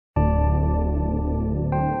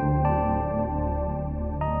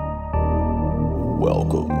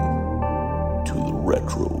Welcome to the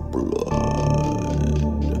Retro Blood.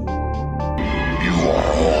 You are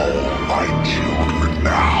all my children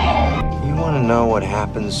now. You want to know what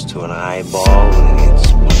happens to an eyeball when it gets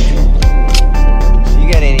splintered? You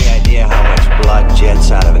got any idea how much blood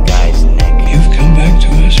jets out of a guy's neck? You've come back to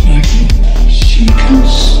us, Michael.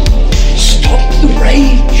 Seekers, stop the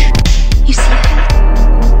rage. You see that?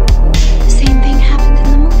 The same thing happened in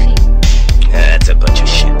the movie. That's a bunch of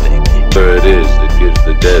shit, baby. Where it is that gives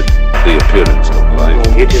the dead the appearance of life.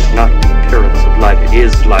 It is not the appearance of life, it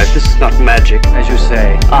is life. This is not magic. As you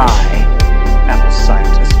say, I am a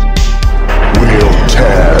scientist. We'll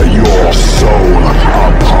tear your soul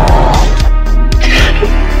apart.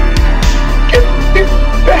 Get me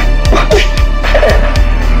back my head.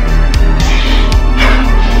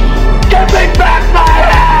 Get me back my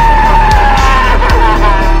head.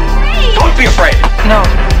 Don't be afraid. No.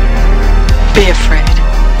 Be afraid.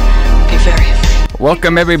 Be very afraid.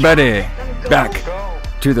 Welcome everybody back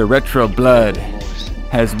to the Retro Blood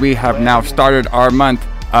as we have now started our month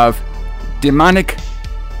of demonic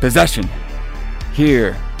possession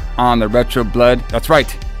here on the Retro Blood. That's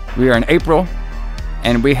right, we are in April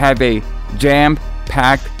and we have a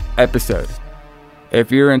jam-packed episode.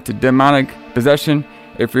 If you're into demonic possession,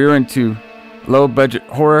 if you're into low-budget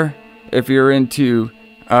horror, if you're into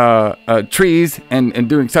trees and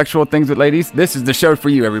doing sexual things with ladies, this is the show for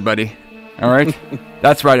you, everybody. All right?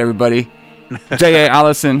 That's right, everybody. J.A.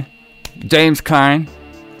 Allison, James Klein.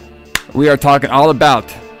 We are talking all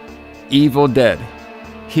about Evil Dead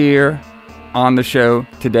here on the show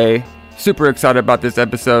today. Super excited about this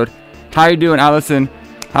episode. How you doing, Allison?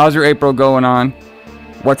 How's your April going on?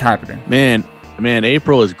 What's happening? Man,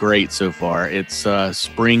 April is great so far. It's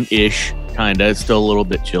spring-ish, kind of. It's still a little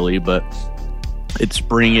bit chilly, but it's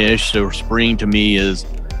spring-ish. So spring to me is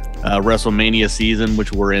WrestleMania season,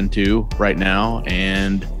 which we're into right now,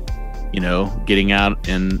 and getting out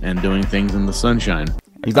and doing things in the sunshine.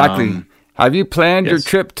 Exactly. Have you planned your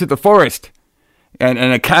trip to the forest and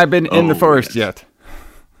a cabin in the forest yet?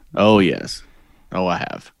 Oh yes. Oh, I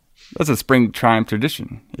have. That's a springtime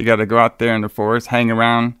tradition. You got to go out there in the forest, hang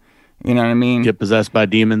around. You know what I mean? Get possessed by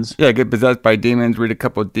demons. Yeah, get possessed by demons. Read a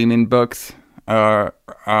couple of demon books.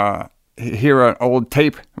 Hear an old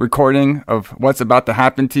tape recording of what's about to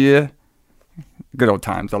happen to you. Good old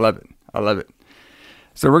times. I love it.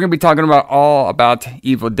 So we're going to be talking all about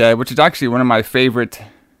Evil Dead, which is actually one of my favorite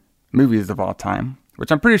movies of all time,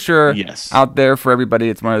 which I'm pretty sure out there for everybody,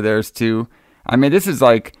 it's one of theirs too. I mean, this is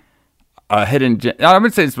like a hidden gem. I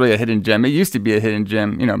would say it's really a hidden gem. It used to be a hidden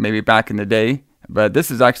gem, maybe back in the day, but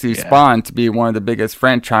this is actually spawned to be one of the biggest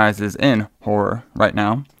franchises in horror right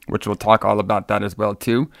now, which we'll talk all about that as well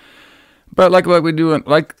too. But like what we do,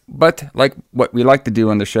 like what we like to do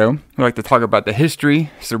on the show, we like to talk about the history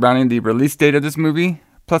surrounding the release date of this movie,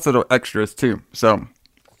 plus little extras too. So,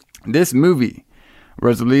 this movie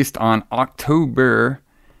was released on October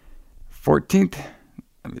 14th.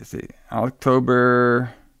 Let me see,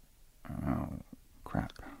 October. Oh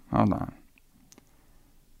crap! Hold on.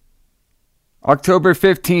 October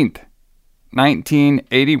 15th,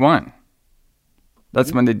 1981.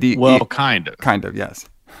 That's when the kind of yes.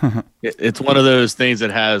 It's one of those things that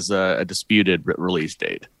has a disputed release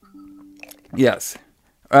date. Yes.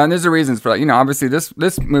 And there's a reasons for that. Obviously this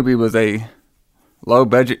movie was a low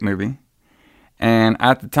budget movie. And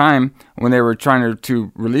at the time when they were trying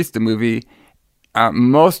to release the movie,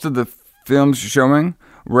 most of the films showing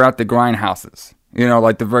were at the grindhouses.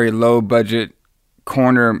 Like the very low budget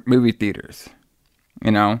corner movie theaters.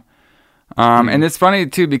 And it's funny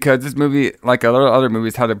too because this movie, like a lot of other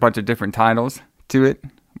movies, had a bunch of different titles to it,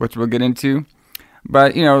 which we'll get into.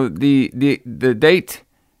 But the date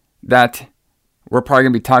that we're probably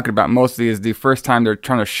gonna be talking about mostly is the first time they're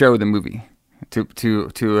trying to show the movie to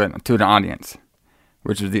an audience,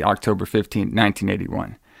 which is the October 15th,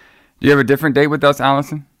 1981. Do you have a different date with us,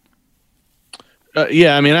 Allison?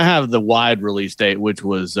 Yeah, I mean, I have the wide release date, which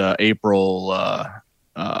was April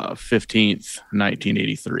 15th,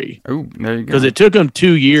 1983. Oh, there you go. Because it took them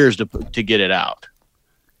 2 years to get it out.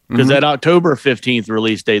 Because that October 15th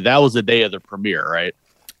release date, that was the day of the premiere, right?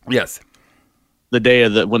 Yes. The day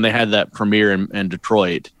of when they had that premiere in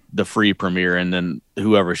Detroit, the free premiere, and then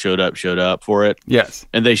whoever showed up for it. Yes.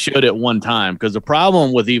 And they showed it one time. Because the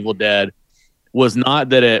problem with Evil Dead was not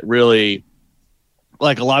that it really,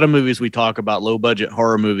 like a lot of movies we talk about, low budget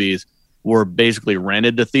horror movies were basically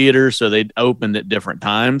rented to theaters, so they opened at different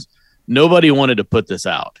times. Nobody wanted to put this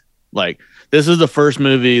out. Like, this is the first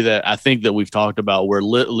movie that I think that we've talked about where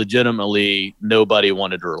legitimately nobody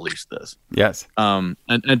wanted to release this. Yes.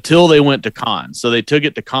 Until they went to Cannes. So they took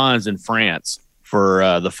it to Cannes in France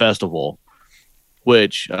for the festival.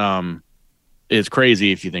 which is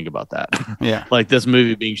crazy if you think about that. Yeah. Like this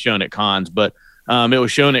movie being shown at cons, but it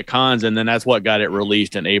was shown at cons, and then that's what got it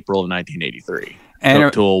released in April of 1983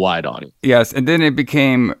 and to a wide audience. Yes, and then it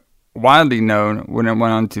became widely known when it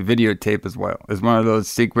went on to videotape as well. It's one of those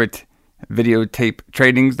secret videotape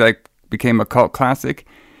tradings that became a cult classic.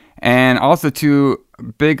 And also too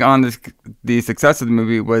big on this, the success of the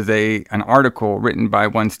movie was an article written by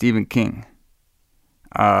one Stephen King,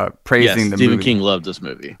 praising the movie. Stephen King loved this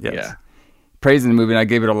movie. Yes. Yeah, praising the movie, and I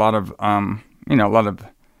gave it a lot of a lot of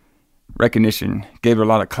recognition, gave it a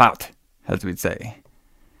lot of clout, as we'd say.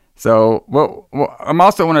 So, well I'm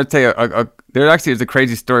also want to tell you, there actually is a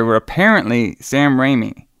crazy story where apparently Sam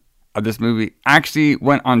Raimi of this movie actually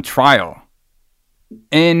went on trial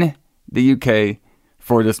in the UK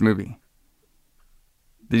for this movie.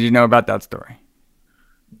 Did you know about that story?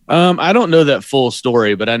 I don't know that full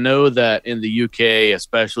story, but I know that in the UK,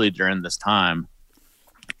 especially during this time,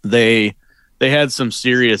 they had some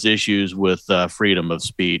serious issues with freedom of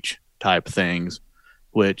speech type things,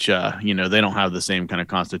 which they don't have the same kind of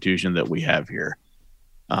constitution that we have here.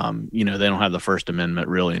 They don't have the First Amendment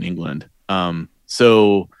really in England.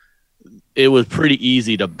 So it was pretty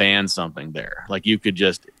easy to ban something there. Like you could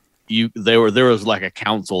just there was like a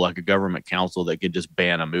council, like a government council that could just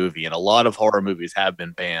ban a movie, and a lot of horror movies have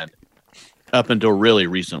been banned up until really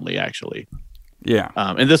recently, actually. Yeah.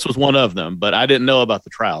 And this was one of them, but I didn't know about the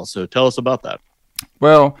trial. So tell us about that.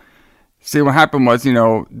 Well, see, what happened was,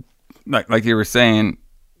 like you were saying,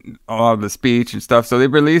 a lot of the speech and stuff. So they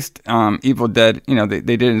released Evil Dead. They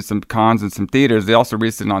did it in some cons and some theaters. They also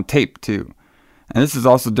released it on tape too. And this is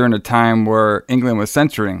also during a time where England was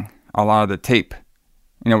censoring a lot of the tape.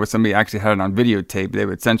 Where somebody actually had it on videotape. They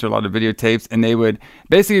would censor a lot of videotapes, and they would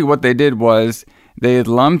basically what they did was they had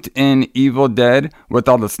lumped in Evil Dead with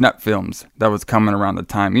all the snuff films that was coming around the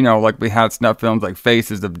time. Like we had snuff films like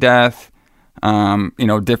Faces of Death,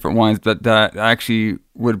 different ones that actually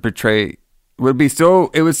would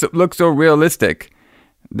look so realistic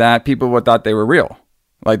that people would thought they were real.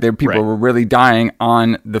 Like people were really dying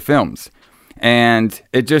on the films. And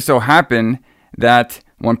it just so happened that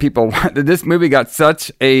when this movie got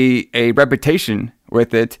such a reputation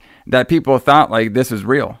with it that people thought like this was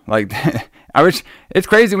real. Like it's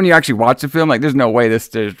crazy when you actually watch the film, like there's no way this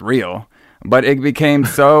is real, but it became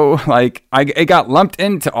so like it got lumped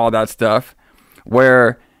into all that stuff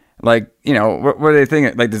where like, what were they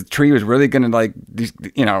thinking? Like this tree was really going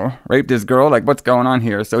to rape this girl. Like what's going on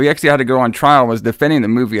here? So he actually had to go on trial, was defending the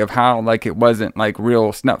movie of how like it wasn't like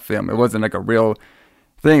real snuff film. It wasn't like a real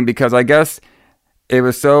thing because I guess it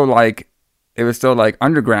was so like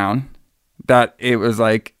underground that it was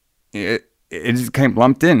like it just came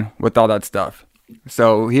lumped in with all that stuff.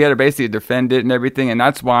 So he had to basically defend it and everything, and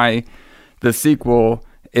that's why the sequel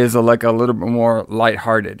is like a little bit more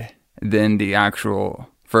lighthearted than the actual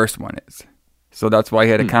first one is. So that's why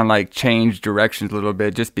he had to kind of like change directions a little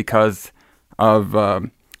bit just because of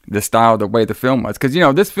the style, the way the film was. Because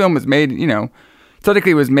this film was made,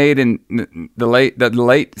 technically it was made in the late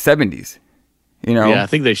 70s. Yeah, I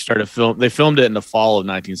think they filmed it in the fall of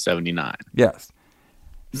 1979. Yes.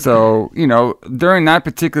 So, during that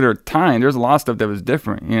particular time, there's a lot of stuff that was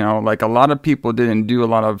different. Like a lot of people didn't do a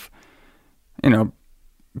lot of,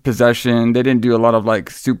 possession. They didn't do a lot of like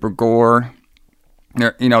super gore. They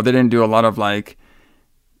didn't do a lot of like,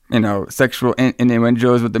 sexual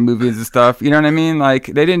innuendos with the movies and stuff. You know what I mean? Like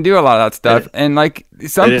they didn't do a lot of that stuff. And like they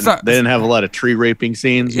didn't have a lot of tree raping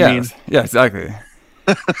scenes. Yes, yeah, exactly.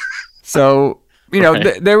 So.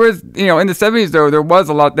 There was, in the 70s though, there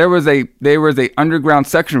was a underground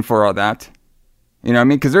section for all that. You know what I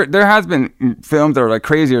mean? Because there has been films that are like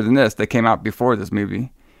crazier than this that came out before this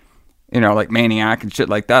movie. Like Maniac and shit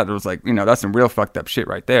like that. It was like, that's some real fucked up shit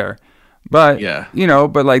right there. But, yeah.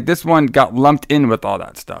 But like this one got lumped in with all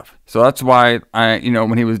that stuff. So that's why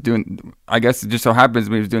when he was doing, I guess it just so happens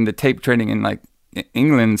when he was doing the tape trading in like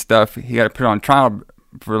England and stuff, he got to put on trial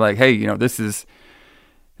for like, hey, this is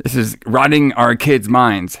rotting our kids'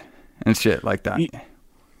 minds and shit like that.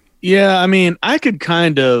 Yeah, I mean, I could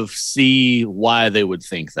kind of see why they would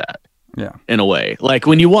think that. Yeah. In a way. Like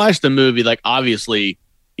when you watch the movie, like obviously,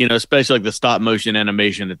 especially like the stop motion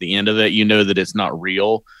animation at the end of it, that it's not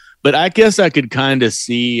real. But I guess I could kind of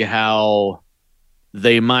see how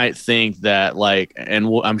they might think that like, and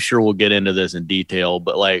I'm sure we'll get into this in detail,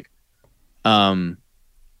 but like the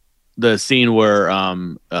scene where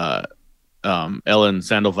Ellen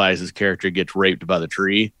Sandelweis's character gets raped by the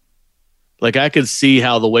tree. Like I could see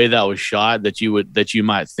how the way that was shot that you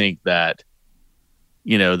might think that,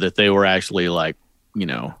 that they were actually like,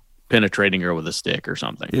 penetrating her with a stick or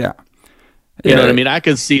something. Yeah. You know what I mean? I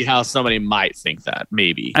could see how somebody might think that,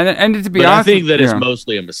 maybe. And to be but honest, I think that it's yeah.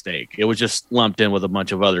 mostly a mistake. It was just lumped in with a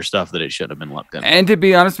bunch of other stuff that it should have been lumped in. And to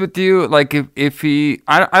be honest with you, like if he,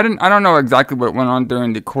 I don't know exactly what went on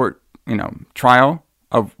during the court, trial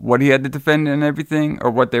of what he had to defend and everything,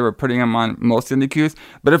 or what they were putting him on most in the accused.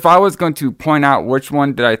 But if I was going to point out which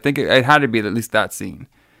one did I think it had to be at least that scene.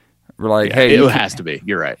 Like, hey, it has to be.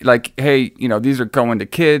 You're right. Like, hey, these are going to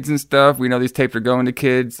kids and stuff. We know these tapes are going to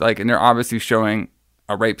kids. Like, and they're obviously showing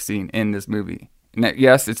a rape scene in this movie. And that,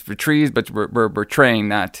 yes, it's for trees, but we're portraying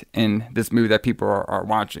that in this movie that people are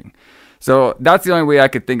watching. So that's the only way I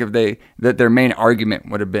could think of that their main argument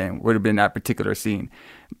would have been that particular scene.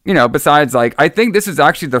 Besides, like, I think this is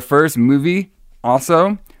actually the first movie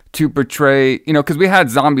also to portray, because we had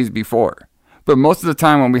zombies before, but most of the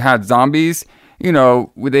time when we had zombies,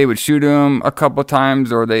 they would shoot him a couple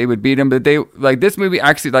times or they would beat him. But this movie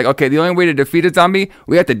actually, okay, the only way to defeat a zombie,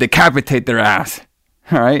 we have to decapitate their ass.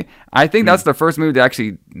 All right. I think that's the first movie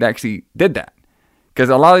that actually did that. Because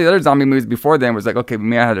a lot of the other zombie movies before then was like, okay, we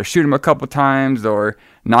may have to shoot him a couple times or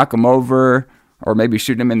knock him over or maybe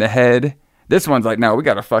shoot him in the head. This one's like, no, we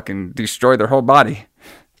got to fucking destroy their whole body.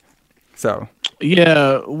 So.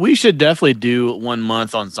 Yeah, we should definitely do 1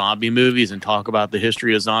 month on zombie movies and talk about the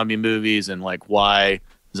history of zombie movies and like why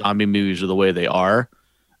zombie movies are the way they are.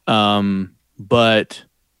 But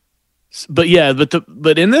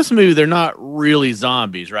in this movie they're not really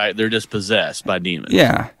zombies, right? They're just possessed by demons.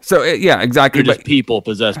 Yeah. So exactly. They're just people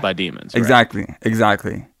possessed by demons. Exactly. Right?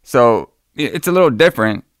 Exactly. So it's a little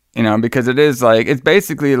different, because it's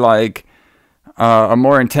basically like a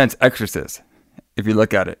more intense exorcist if you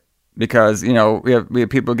look at it. Because we have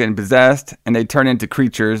people getting possessed and they turn into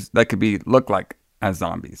creatures that could look like as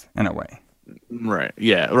zombies in a way. Right.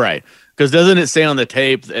 Yeah. Right. Because doesn't it say on the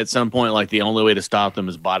tape at some point like the only way to stop them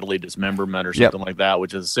is bodily dismemberment or something like that,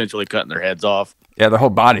 which is essentially cutting their heads off? Yeah, the whole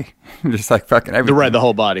body, just like fucking everything. Right, the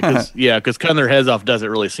whole body. Because cutting their heads off doesn't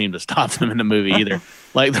really seem to stop them in the movie either.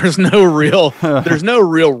 Like there's no real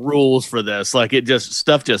rules for this. Like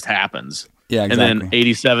stuff just happens. Yeah. Exactly. And then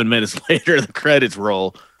 87 minutes later the credits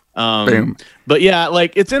roll. But yeah,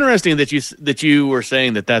 like it's interesting that you were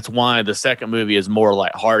saying that's why the second movie is more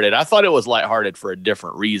lighthearted. I thought it was lighthearted for a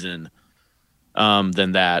different reason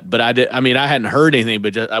than that. But I hadn't heard anything,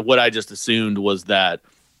 but what I just assumed was that.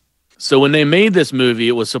 So when they made this movie,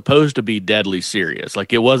 it was supposed to be deadly serious.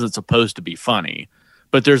 Like it wasn't supposed to be funny,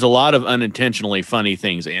 but there's a lot of unintentionally funny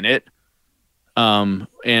things in it.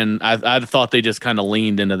 And I thought they just kind of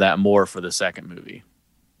leaned into that more for the second movie.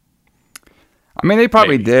 I mean, they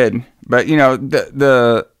probably did, but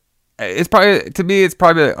it's probably, to me, it's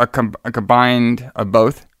probably a combined of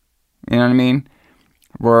both. You know what I mean?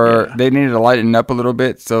 Where they needed to lighten up a little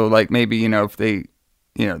bit, so like maybe if they,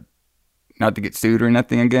 not to get sued or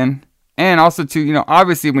nothing again, and also to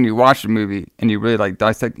obviously when you watch the movie and you really like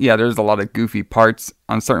dissect, there's a lot of goofy parts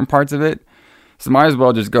on certain parts of it, so might as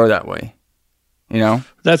well just go that way.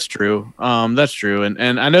 That's true. That's true,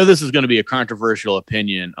 and I know this is going to be a controversial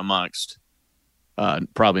opinion amongst.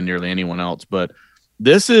 Probably nearly anyone else, but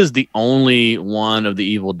this is the only one of the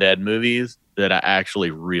Evil Dead movies that I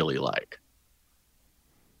actually really like.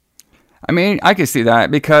 I mean, I can see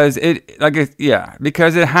that because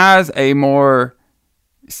because it has a more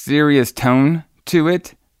serious tone to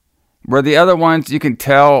it, where the other ones you can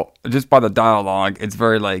tell just by the dialogue, it's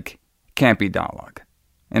very like campy dialogue,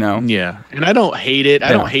 Yeah, and I don't hate it.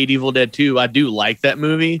 I don't hate Evil Dead 2. I do like that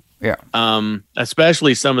movie. Yeah.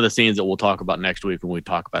 Especially some of the scenes that we'll talk about next week when we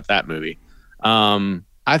talk about that movie.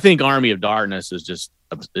 I think Army of Darkness is just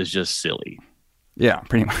silly. Yeah,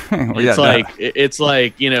 pretty much. It's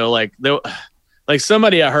like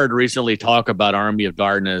somebody I heard recently talk about Army of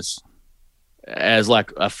Darkness as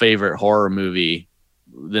like a favorite horror movie.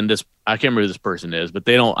 Then I can't remember who this person is, but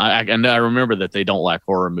they don't. I remember that they don't like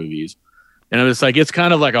horror movies, and it's like it's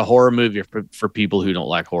kind of like a horror movie for people who don't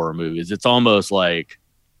like horror movies. It's almost like.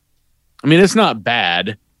 I mean, it's not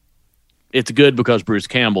bad. It's good because Bruce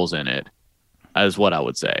Campbell's in it, is what I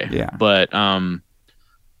would say. Yeah. But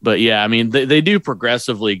yeah, I mean, they do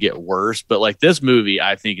progressively get worse. But like this movie,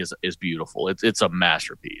 I think is beautiful. It's a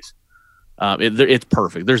masterpiece. It's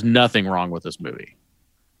perfect. There's nothing wrong with this movie.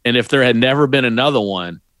 And if there had never been another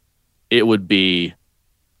one, it would be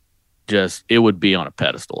on a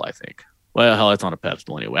pedestal. I think. Well, hell, it's on a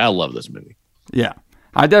pedestal anyway. I love this movie. Yeah,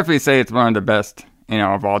 I definitely say it's one of the best.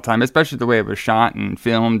 Of all time, especially the way it was shot and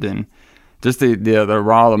filmed and just the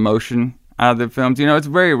raw emotion out of the films. It's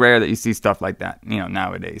very rare that you see stuff like that,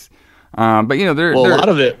 nowadays. But a lot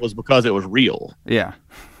of it was because it was real. Yeah,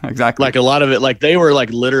 exactly. Like a lot of it, like they were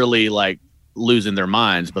like literally like losing their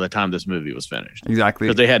minds by the time this movie was finished. Exactly.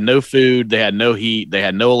 Because they had no food, they had no heat, they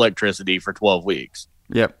had no electricity for 12 weeks.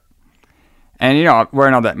 Yep. And, you know,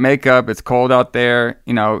 wearing all that makeup, it's cold out there.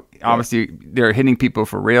 You know, obviously they're hitting people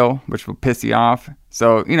for real, which will piss you off.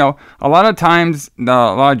 So, you know, a lot of times, a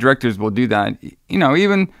lot of directors will do that. You know,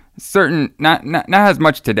 even certain, not as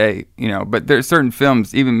much today, you know, but there's certain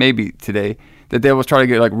films, even maybe today, that they will try to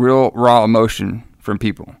get like real raw emotion from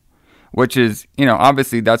people, which is, you know,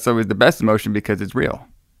 obviously that's always the best emotion because it's real.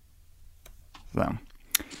 So,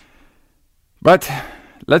 but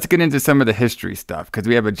let's get into some of the history stuff because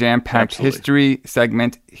we have a jam-packed history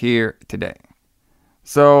segment here today.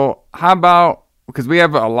 So how about, because we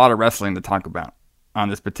have a lot of wrestling to talk about on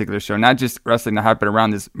this particular show, not just wrestling that happened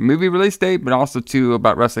around this movie release date, but also too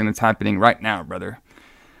about wrestling that's happening right now, brother.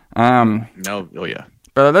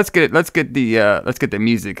 But let's get the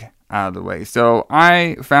music out of the way. So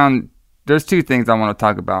I found there's two things I want to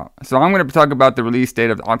talk about. So I'm going to talk about the release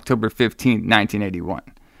date of October 15th, 1981,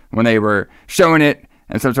 when they were showing it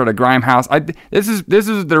in some sort of grime house. This is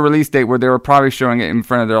the release date where they were probably showing it in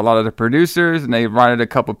front of a lot of the producers, and they invited a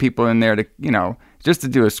couple people in there to, you know, just to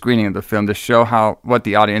do a screening of the film to show what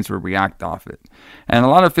the audience would react off it. And a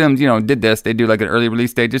lot of films, you know, did this. They do like an early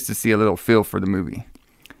release date just to see a little feel for the movie.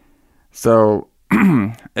 So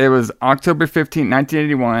it was October 15th,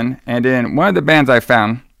 1981, and then one of the bands I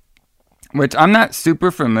found, which I'm not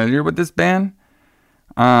super familiar with this band,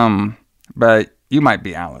 but you might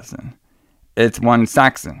be, Allison. It's one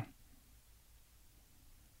Saxon.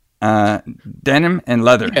 Denim and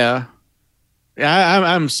Leather. Yeah,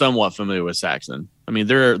 I'm somewhat familiar with Saxon. I mean,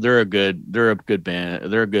 they're a good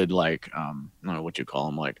band. They're a good, like, I don't know what you call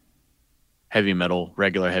them, like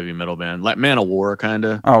regular heavy metal band, like Man of War kind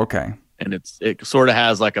of. Oh, okay. And it sort of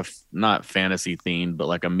has like a not fantasy theme, but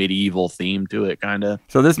like a medieval theme to it, kind of.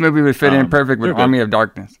 So this movie would fit in perfect with Army of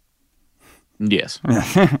Darkness. Yes.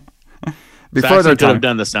 Before they could have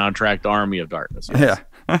done the soundtrack to Army of Darkness. Yes.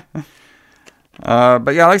 Yeah.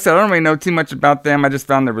 But yeah, like I said, I don't really know too much about them. I just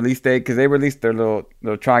found the release date because they released their little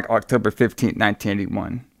track October 15th,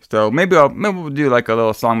 1981. So maybe we'll do like a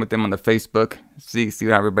little song with them on the Facebook. See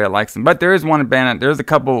how everybody likes them. But there is one band. There's a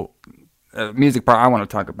couple music part I want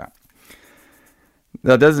to talk about.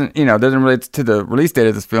 That doesn't relate to the release date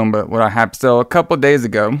of this film, but what I have. So a couple days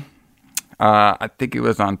ago, I think it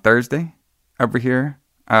was on Thursday over here,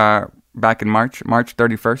 back in March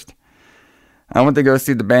 31st. I went to go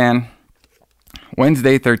see the band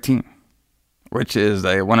Wednesday 13, which is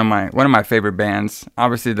one of my favorite bands.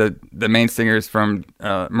 Obviously, the main singer is from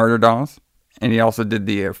Murder Dolls, and he also did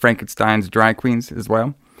the Frankenstein's Drag Queens as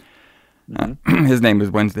well. His name is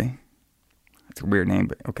Wednesday. It's a weird name,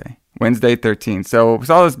 but okay. Wednesday 13. So we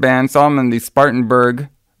saw this band, saw them in the Spartanburg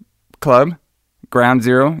Club, Ground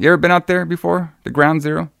Zero. You ever been out there before, the Ground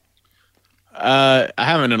Zero? I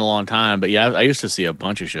haven't in a long time, but yeah, I used to see a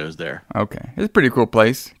bunch of shows there. Okay. It's a pretty cool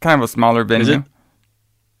place. Kind of a smaller venue.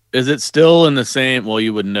 Is it still in the same, well,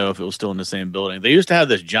 you wouldn't know if it was still in the same building. They used to have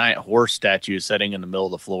this giant horse statue sitting in the middle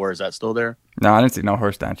of the floor. Is that still there? No, I didn't see no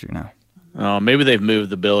horse statue, no. Maybe they've moved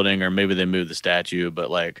the building or maybe they moved the statue, but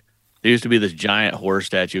like there used to be this giant horse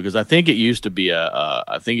statue because I think it used to be a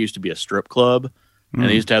strip club, and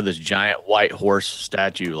they used to have this giant white horse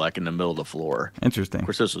statue like in the middle of the floor. Interesting. Of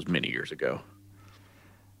course, this was many years ago.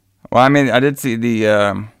 Well, I mean, I did see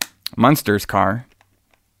the Munsters car.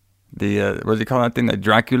 The what do you call that thing? The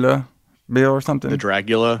Dracula bill or something? The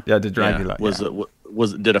Dracula. Yeah, the Dracula. Yeah.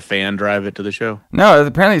 Did a fan drive it to the show? No,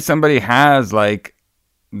 apparently somebody has like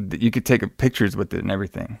you could take pictures with it and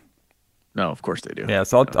everything. No, of course they do. Yeah,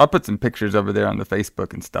 so I'll put some pictures over there on the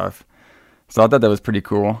Facebook and stuff. So I thought that was pretty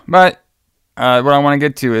cool. But what I want to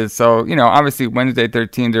get to is, so, you know, obviously Wednesday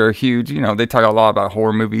 13, they're huge. You know, they talk a lot about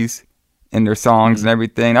horror movies in their songs and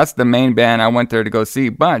everything. That's the main band I went there to go see.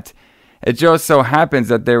 But it just so happens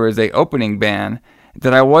that there was a opening band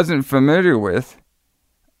that I wasn't familiar with.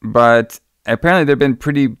 But apparently they've been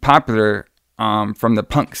pretty popular from the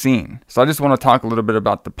punk scene. So I just want to talk a little bit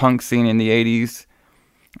about the punk scene in the 80s.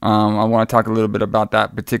 I want to talk a little bit about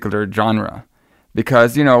that particular genre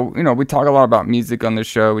because, you know, we talk a lot about music on the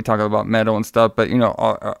show. We talk about metal and stuff, but, you know,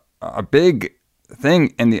 a big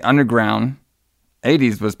thing in the underground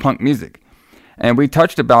 80s was punk music. And we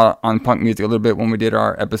touched on punk music a little bit when we did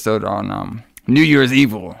our episode on New Year's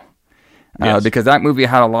Evil, yes. Because that movie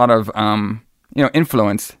had a lot of,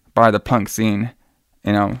 influence by the punk scene,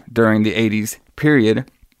 you know, during the 80s period.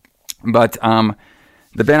 But,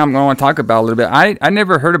 the band I'm going to talk about a little bit, I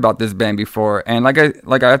never heard about this band before, and like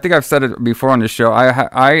I think I've said it before on the show,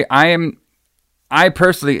 I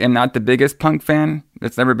personally am not the biggest punk fan.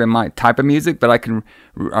 It's never been my type of music, but I can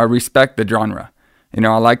respect the genre. You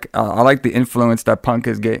know, I like the influence that punk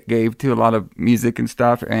has gave to a lot of music and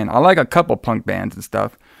stuff, and I like a couple punk bands and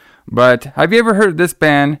stuff. But have you ever heard of this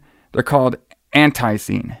band? They're called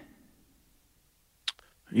Anti-Scene.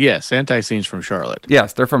 Yes, Anti-Scene's from Charlotte.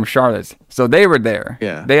 Yes, they're from Charlotte. So they were there.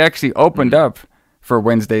 Yeah. They actually opened up for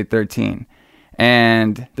Wednesday 13.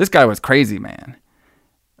 And this guy was crazy, man.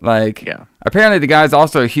 Like, apparently the guy's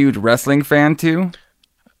also a huge wrestling fan too.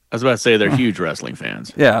 I was about to say they're huge wrestling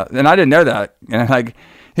fans. Yeah, and I didn't know that. And like,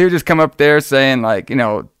 he would just come up there saying like, you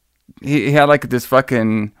know, he had like this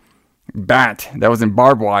fucking bat that was in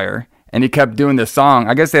barbed wire, and he kept doing this song.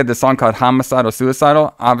 I guess they had this song called Homicidal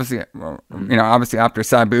Suicidal, obviously, you know, obviously after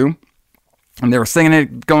Sabu. And they were singing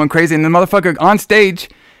it, going crazy, and the motherfucker on stage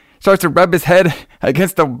starts to rub his head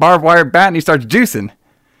against the barbed wire bat, and he starts juicing.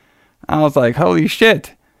 I was like, holy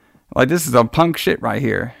shit. Like, this is a punk shit right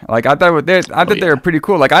here. Like, I thought they were pretty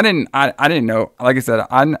cool. Like, I didn't know. Like I said,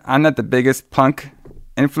 I'm not the biggest punk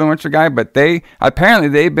influencer guy, but they've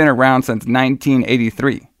been around since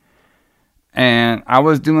 1983. And I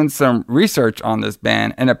was doing some research on this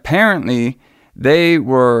band, and apparently they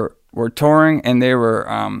were touring, and they were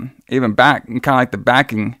even back, kind of like the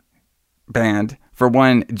backing band for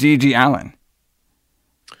one G.G. Allin.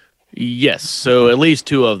 Yes, so at least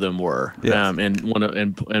two of them were, yes. in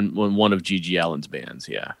one of G.G. Allen's bands,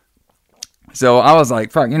 yeah. So I was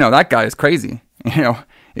like, fuck, you know, that guy is crazy. You know,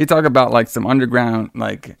 you talk about like some underground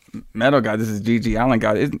like metal guy. This is G.G. Allin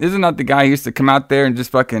guy. Isn't that the guy who used to come out there and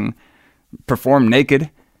just fucking perform naked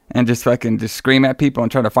and just scream at people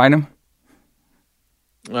and try to fight them?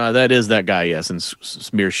 That is that guy, yes, and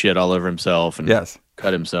smear shit all over himself and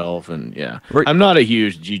cut himself, and yeah. I'm not a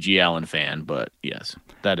huge G.G. Allin fan, but yes,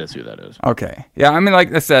 that is who that is. Okay, yeah, I mean,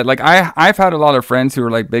 like I said, like I've had a lot of friends who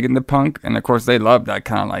are like big into punk, and of course they love that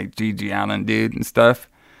kind of like G.G. Allin dude and stuff.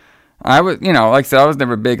 I was, you know, like I said, I was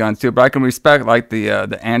never big on it, but I can respect like the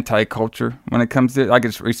anti-culture when it comes to it. I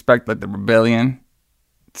can respect like the rebellion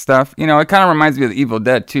stuff. You know, it kind of reminds me of the Evil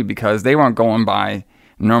Dead too, because they weren't going by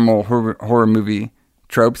normal horror movie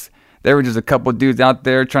tropes. They were just a couple dudes out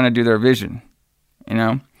there trying to do their vision, you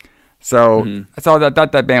know. So I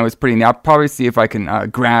thought that band was pretty neat. I'll probably see if I can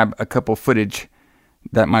grab a couple footage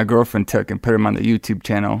that my girlfriend took and put them on the YouTube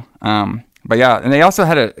channel. But yeah, and they also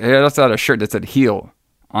had a shirt that said "Heal"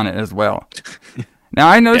 on it as well. Now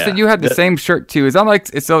I noticed that you had the same shirt too. Is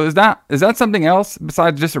that something else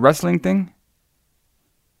besides just a wrestling thing?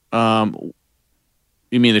 You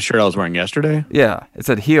mean the shirt I was wearing yesterday? Yeah, it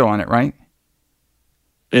said "Heel" on it, right?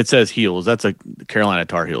 It says Heels. That's a Carolina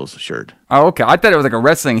Tar Heels shirt. Oh, okay. I thought it was like a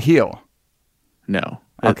wrestling heel. No.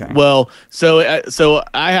 Okay. So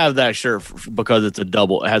I have that shirt because it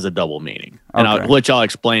has a double meaning, and which I'll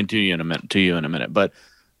explain to you in a minute. But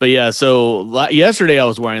yeah. So last night I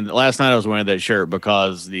was wearing that shirt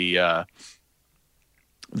because the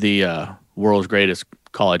world's greatest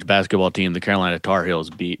college basketball team, the Carolina Tar Heels,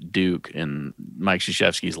 beat Duke in Mike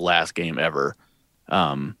Krzyzewski's last game ever.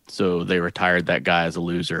 So they retired that guy as a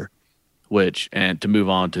loser, and to move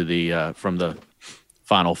on to the from the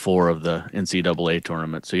Final Four of the NCAA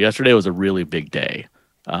tournament. So yesterday was a really big day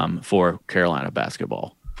for Carolina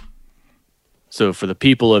basketball. So for the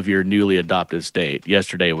people of your newly adopted state,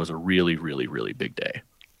 yesterday was a really, really, really big day.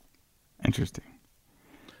 Interesting.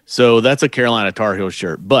 So that's a Carolina Tar Heels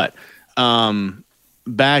shirt. But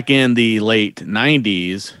back in the late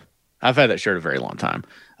 90s, I've had that shirt a very long time.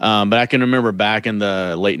 But I can remember back in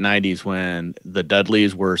the late 90s when the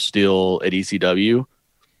Dudleys were still at ECW,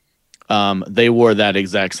 they wore that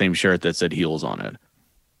exact same shirt that said Heels on it.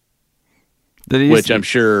 Which I'm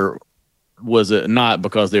sure was not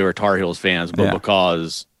because they were Tar Heels fans, but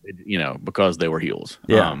because they were heels.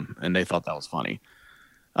 Yeah. And they thought that was funny.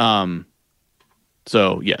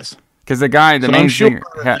 So, yes. Because the guy, main singer,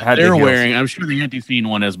 had they're wearing. I'm sure the Anti-Scene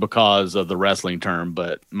one is because of the wrestling term,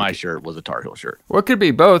 but my shirt was a Tar Heel shirt. Well, it could be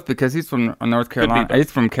both because he's from North Carolina.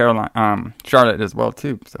 He's from Charlotte as well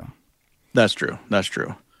too. So that's true.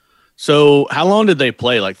 So how long did they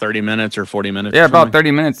play? Like 30 minutes or 40 minutes? Yeah, about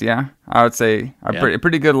 30 minutes. Yeah, I would say a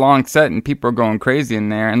pretty good long set, and people are going crazy in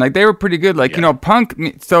there, and like they were pretty good. Like you know,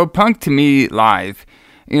 punk. So punk to me live,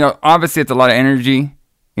 you know, obviously it's a lot of energy.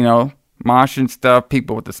 You know. Mosh and stuff,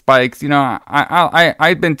 people with the spikes. You know,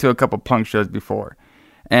 I've been to a couple punk shows before,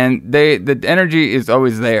 and the energy is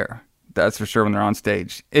always there. That's for sure when they're on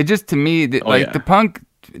stage. It just to me, the punk.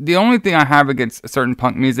 The only thing I have against certain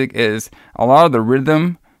punk music is a lot of the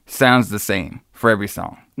rhythm sounds the same for every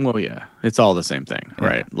song. Well, yeah, it's all the same thing,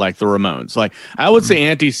 right? Like the Ramones. Like I would say,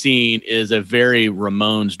 Anti-Scene is a very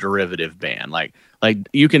Ramones derivative band. Like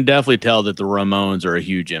you can definitely tell that the Ramones are a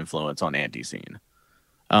huge influence on Anti-Scene.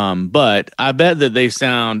 But I bet that they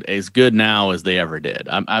sound as good now as they ever did.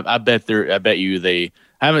 I bet you they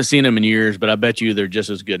I haven't seen them in years, but I bet you they're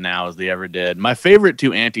just as good now as they ever did. My favorite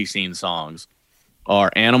two Anti-Scene songs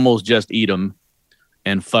are Animals Just Eat 'Em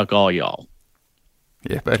and Fuck All Y'all.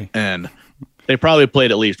 Yeah, buddy. And they probably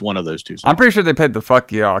played at least one of those two songs. I'm pretty sure they played the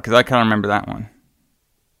Fuck Y'all because I kind of remember that one.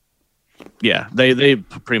 Yeah, they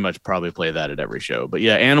pretty much probably play that at every show. But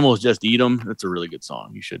yeah, Animals Just Eat 'Em. That's a really good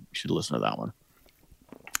song. You should listen to that one.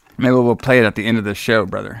 Maybe we'll play it at the end of the show,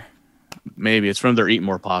 brother. Maybe. It's from their Eat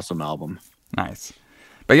More Possum album. Nice.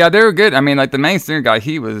 But yeah, they were good. I mean, like the main singer guy,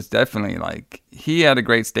 he was definitely like, he had a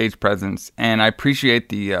great stage presence. And I appreciate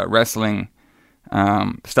the wrestling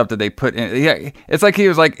stuff that they put in. Yeah, it's like he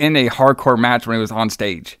was like in a hardcore match when he was on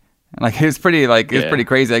stage. Like it was pretty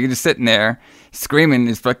crazy. Like he's just sitting there screaming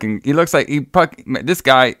his fucking, he looks like this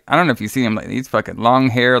guy, I don't know if you see him, like he's fucking long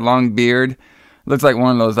hair, long beard. Looks like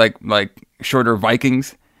one of those like shorter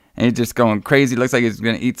Vikings. And he's just going crazy. Looks like he's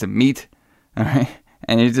going to eat some meat. All right.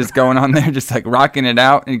 And he's just going on there, just like rocking it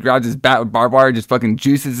out. And he grabs his bat with barbed wire, just fucking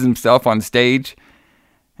juices himself on stage.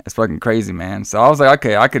 It's fucking crazy, man. So I was like,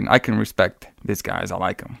 okay, I can respect these guys. I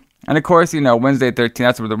like them. And of course, Wednesday 13,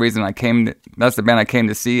 that's the reason that's the band I came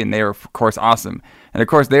to see. And they were, of course, awesome. And of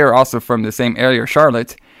course, they were also from the same area,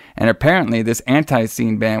 Charlotte. And apparently this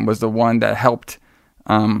Anti-Scene band was the one that helped,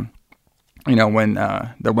 when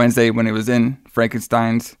the Wednesday, when he was in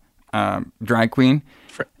Frankenstein's Drag Queen.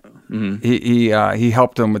 Mm-hmm. He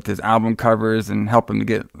helped him with his album covers and helped him to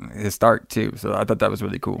get his start too. So I thought that was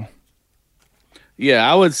really cool. Yeah,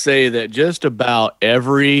 I would say that just about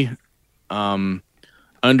every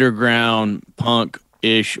underground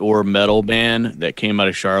punk-ish or metal band that came out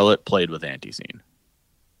of Charlotte played with Anti-Scene.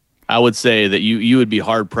 I would say that you would be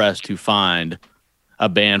hard-pressed to find a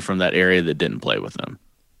band from that area that didn't play with them.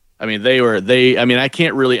 I mean, I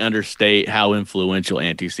can't really understate how influential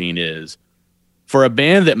Anti-Scene is. For a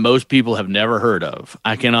band that most people have never heard of,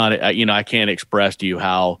 I can't express to you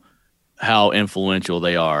how influential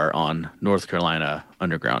they are on North Carolina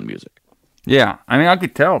underground music. Yeah, I mean, I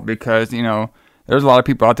could tell because, there's a lot of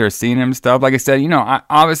people out there seeing him and stuff. Like I said,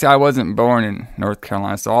 obviously I wasn't born in North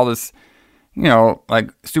Carolina, so all this,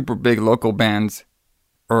 like super big local bands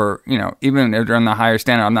or, even if they're in the higher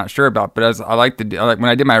standard, I'm not sure about. But when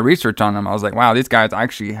I did my research on them, I was like, wow, these guys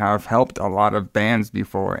actually have helped a lot of bands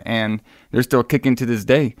before. And they're still kicking to this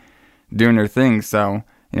day, doing their thing. So,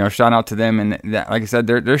 shout out to them. And that, like I said,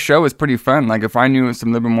 their show is pretty fun. Like if I knew a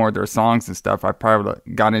little bit more of their songs and stuff, I probably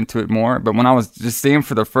got into it more. But when I was just seeing them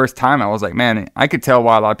for the first time, I was like, man, I could tell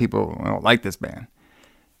why a lot of people like this band.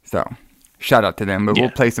 So shout out to them. But We'll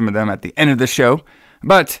play some of them at the end of the show.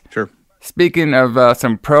 But sure. Speaking of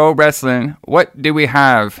some pro wrestling, what do we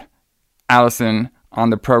have, Allison,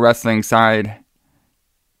 on the pro wrestling side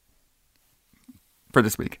for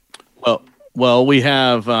this week? Well, we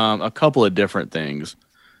have a couple of different things.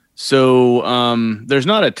 So there's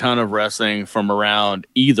not a ton of wrestling from around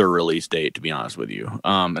either release date, to be honest with you.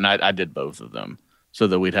 And I did both of them so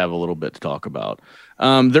that we'd have a little bit to talk about.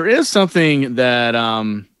 There is something that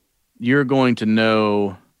you're going to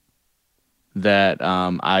know that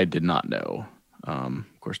I did not know.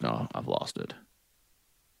 Of course, now I've lost it.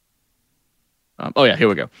 Here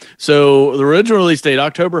we go. So the original release date,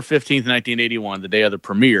 October 15th, 1981, the day of the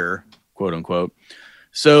premiere, quote unquote.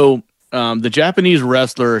 So the Japanese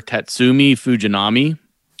wrestler Tatsumi Fujinami,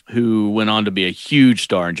 who went on to be a huge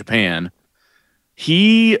star in Japan,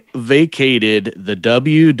 he vacated the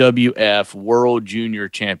WWF World Junior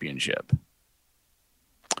Championship.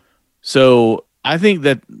 So I think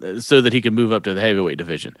that so that he could move up to the heavyweight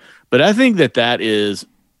division. But I think that is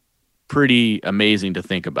pretty amazing to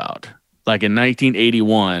think about. Like in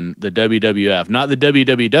 1981, the WWF, not the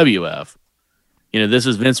WWF, this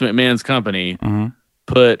is Vince McMahon's company,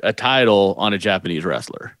 put a title on a Japanese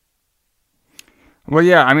wrestler. Well,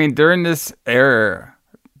 yeah, I mean, during this era,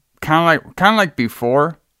 kind of like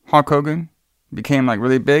before Hulk Hogan became like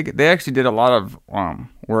really big, they actually did a lot of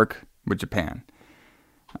work with Japan.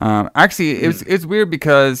 Actually, it's weird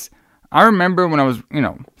because I remember when I was,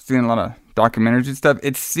 seeing a lot of documentaries and stuff,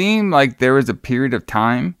 it seemed like there was a period of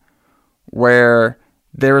time where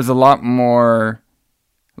there was a lot more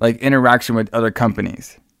like interaction with other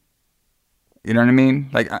companies. You know what I mean?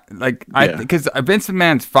 Because Vince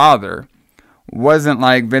McMahon's father wasn't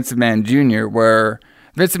like Vince McMahon Jr., where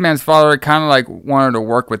Vince McMahon's father kind of like wanted to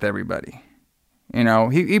work with everybody.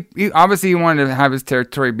 He obviously wanted to have his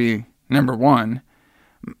territory be number one,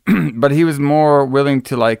 but he was more willing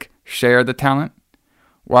to like share the talent.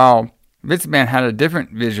 While Vince McMahon had a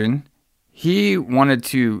different vision, he wanted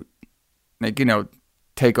to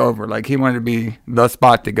take over. Like he wanted to be the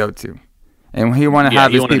spot to go to. And he wanted to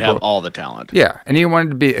have he his wanted people. to have all the talent. Yeah, and he wanted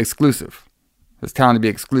to be exclusive. His talent to be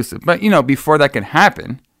exclusive. But, you know, before that could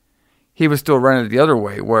happen, he was still running it the other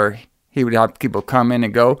way, where he would have people come in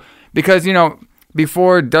and go. Because, you know,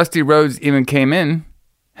 before Dusty Rhodes even came in,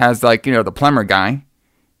 has like, you know, the plumber guy,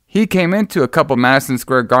 he came into a couple Madison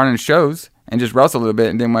Square Garden shows and just wrestled a little bit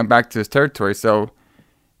and then went back to his territory. So,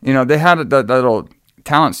 you know, they had that little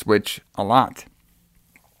talent switch a lot.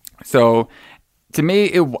 So, to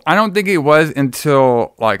me, I don't think it was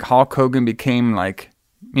until like Hulk Hogan became like,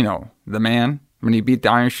 you know, the man when he beat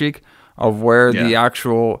the Iron Sheik of where the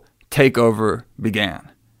actual takeover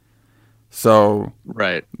began. So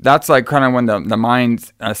right, that's like kind of when the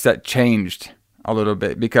mindset changed a little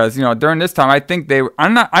bit, because, you know, during this time, I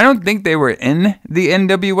don't think they were in the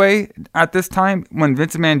NWA at this time when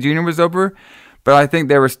Vince McMahon Jr. was over, but I think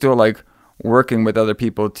they were still like working with other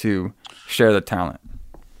people to share the talent.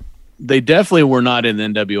 They definitely were not in the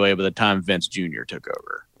NWA by the time Vince Jr. took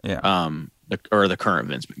over. Yeah. The current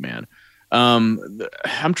Vince McMahon.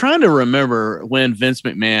 I'm trying to remember when Vince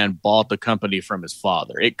McMahon bought the company from his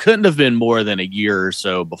father. It couldn't have been more than a year or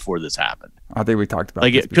so before this happened. I think we talked about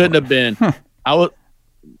like this it couldn't before. have been. I was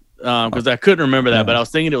because I couldn't remember that, but I was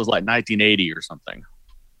thinking it was like 1980 or something.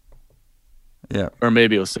 Yeah, or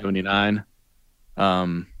maybe it was 79.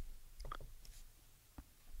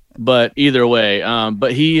 But either way,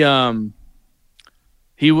 but the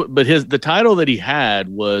title that he had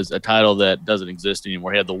was a title that doesn't exist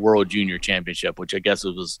anymore. He had the World Junior Championship, which I guess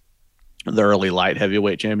it was the early light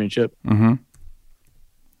heavyweight championship. Mm-hmm.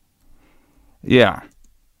 Yeah,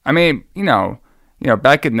 I mean, you know,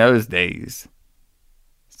 back in those days,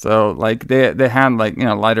 so like they had like, you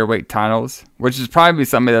know, lighter weight titles, which is probably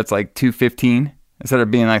somebody that's like 215 instead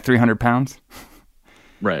of being like 300 pounds.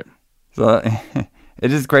 Right. So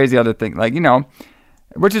it is crazy how to think, like, you know,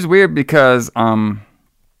 which is weird because a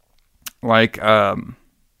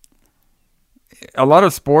lot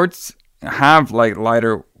of sports have like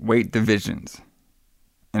lighter weight divisions,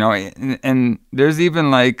 you know, and there's even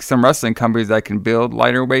like some wrestling companies that can build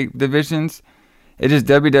lighter weight divisions. It is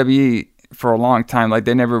WWE for a long time, like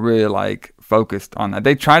they never really like focused on that.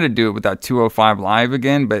 They tried to do it with that 205 Live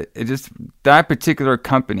again, but it just, that particular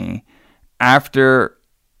company, after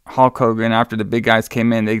Hulk Hogan, after the big guys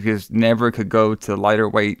came in, they just never could go to lighter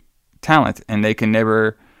weight talent, and they can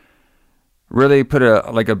never really put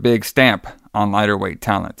a big stamp on lighter weight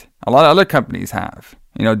talent. A lot of other companies have,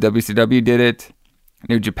 you know, WCW did it,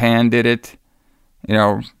 New Japan did it, you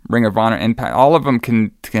know, Ring of Honor, Impact, all of them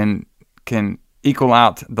can equal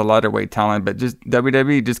out the lighter weight talent, but just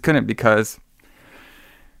WWE just couldn't, because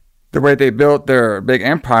the way they built their big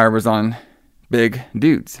empire was on big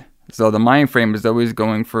dudes. So the mind frame is always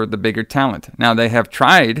going for the bigger talent. Now, they have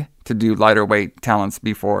tried to do lighter weight talents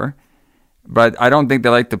before, but I don't think they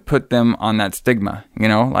like to put them on that stigma, you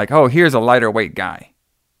know, like, oh, here's a lighter weight guy.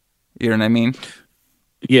 You know what I mean?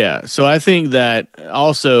 Yeah. So I think that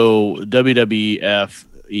also WWF,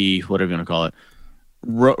 whatever you're going to call it,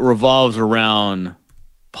 revolves around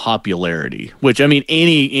popularity, which, I mean,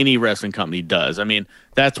 any wrestling company does. I mean,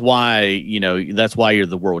 that's why you're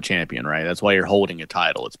the world champion, right? That's why you're holding a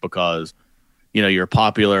title. It's because, you know, you're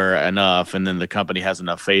popular enough, and then the company has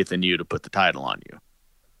enough faith in you to put the title on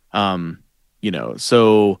you. You know,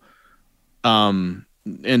 so in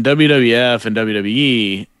WWF and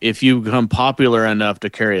WWE, if you become popular enough to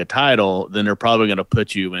carry a title, then they're probably going to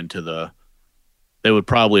put you into they would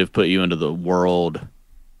probably have put you into the world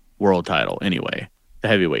title anyway, the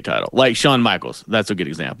heavyweight title. Like Shawn Michaels, that's a good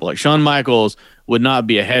example. Like Shawn Michaels would not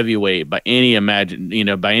be a heavyweight by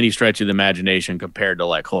any stretch of the imagination compared to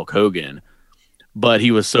like Hulk Hogan, but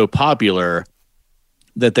he was so popular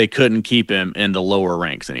that they couldn't keep him in the lower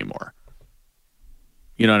ranks anymore.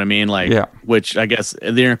 You know what I mean? Like, yeah. Which I guess the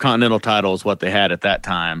Intercontinental title is what they had at that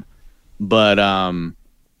time, but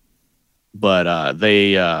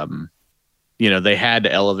they they had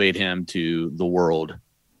to elevate him to the world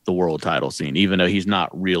title scene, even though he's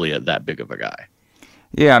not really that big of a guy.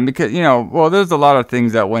 Yeah, because, you know, well, there's a lot of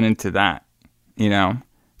things that went into that, you know,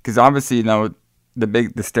 because obviously, you know, the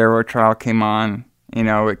steroid trial came on, you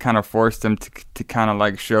know, it kind of forced them to kind of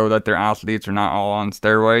like show that their athletes are not all on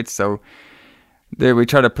steroids. So we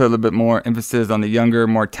try to put a little bit more emphasis on the younger,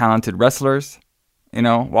 more talented wrestlers, you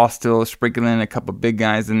know, while still sprinkling a couple big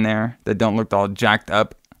guys in there that don't look all jacked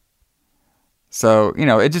up. So, you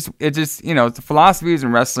know, it just, you know, the philosophies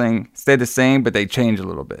in wrestling stay the same, but they change a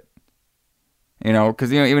little bit, you know,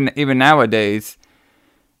 because, you know, even nowadays,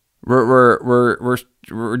 we're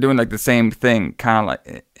doing like the same thing, kind of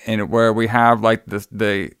like, and where we have like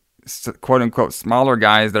the quote unquote smaller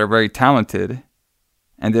guys that are very talented,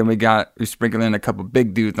 And then we sprinkle in a couple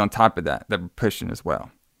big dudes on top of that were pushing as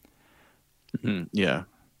well. Yeah.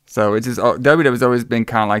 So it's just WWE's always been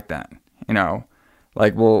kind of like that, you know.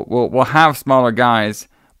 Like we'll have smaller guys,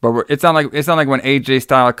 but it's not like when AJ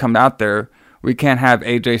Styles come out there, we can't have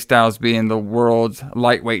AJ Styles being the world's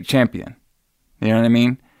lightweight champion. You know what I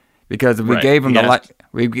mean? Because if we gave him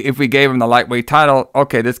if we gave him the lightweight title,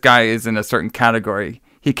 okay, this guy is in a certain category.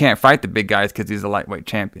 He can't fight the big guys because he's a lightweight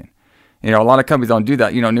champion. You know, a lot of companies don't do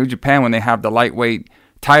that. You know, New Japan, when they have the lightweight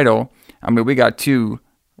title, I mean, we got 2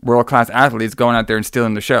 world-class athletes going out there and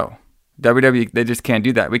stealing the show. WWE, they just can't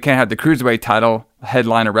do that. We can't have the Cruiserweight title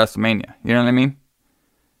headline of WrestleMania. You know what I mean?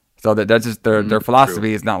 So that's just their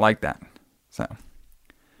philosophy is not like that. So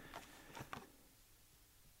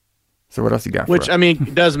what else you got? Which I mean,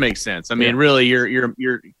 it does make sense. I mean, really,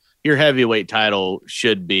 your heavyweight title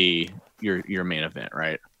should be your main event,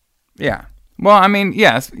 right? Yeah. Well, I mean,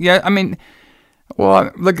 yes, yeah. I mean,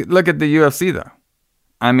 well, look at the UFC though.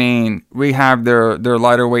 I mean, we have their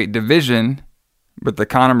lighter weight division with the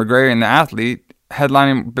Conor McGregor and the athlete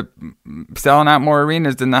headlining, selling out more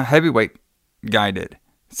arenas than the heavyweight guy did.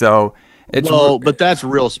 So but that's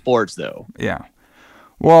real sports though. Yeah.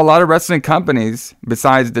 Well, a lot of wrestling companies,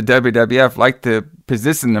 besides the WWF, like to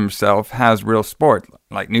position themselves as real sport,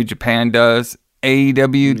 like New Japan does,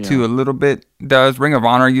 AEW too a little bit does, Ring of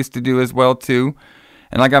Honor used to do as well too.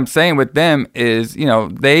 And like I'm saying with them is, you know,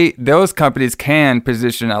 those companies can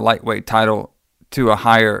position a lightweight title to a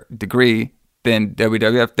higher degree than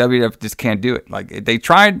WWF. WWF just can't do it. Like they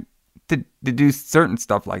tried to do certain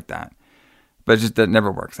stuff like that, but just that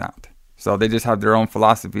never works out. So they just have their own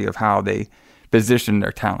philosophy of how they position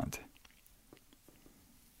their talent.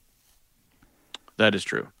 That is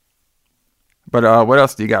true. But what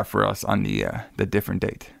else do you got for us on the different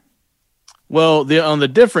date? Well, on the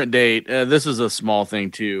different date, this is a small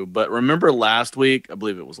thing too. But remember last week, I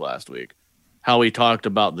believe it was last week, how we talked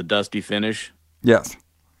about the dusty finish? Yes.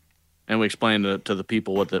 And we explained to the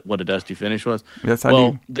people what a dusty finish was. Yes, I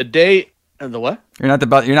do. The date, the what? You're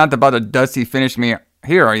not about to dusty finish me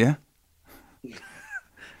here, are you?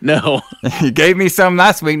 No. You gave me some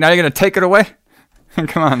last week. Now you're going to take it away?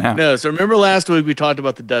 Come on now. No. So remember last week we talked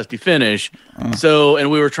about the dusty finish. And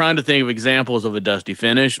we were trying to think of examples of a dusty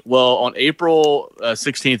finish. Well, on April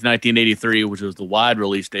 16th, 1983, which was the wide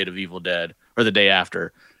release date of Evil Dead, or the day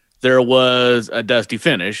after, there was a dusty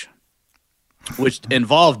finish, which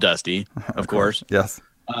involved Dusty, of course. Yes.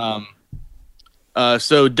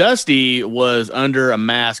 So Dusty was under a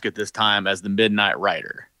mask at this time as the Midnight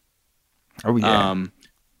Rider. Oh, yeah.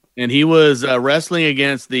 And he was wrestling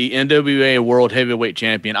against the NWA World Heavyweight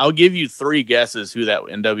Champion. I'll give you 3 guesses who that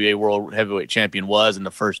NWA World Heavyweight Champion was, and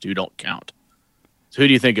the first 2 don't count. So who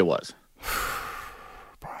do you think it was?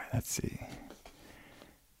 Boy, let's see.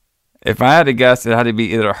 If I had to guess, it had to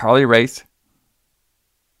be either Harley Race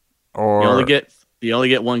or... You only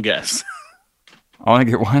get 1 guess. I only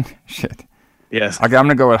get 1? Shit. Yes. Okay, I'm going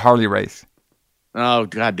to go with Harley Race. Oh,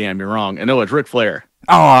 goddamn, you're wrong. I know it's Ric Flair.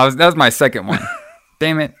 Oh, that was my second one.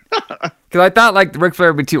 Damn it. Because I thought like Ric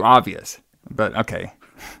Flair would be too obvious. But okay.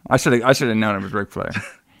 I should have known it was Ric Flair.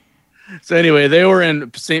 So anyway, they were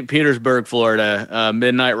in St. Petersburg, Florida.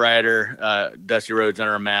 Midnight Rider, Dusty Rhodes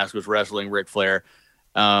under a mask, was wrestling Ric Flair.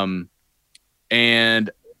 And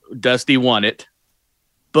Dusty won it.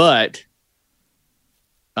 But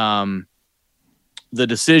the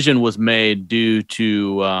decision was made due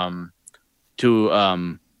to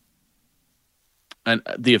the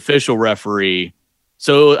official referee.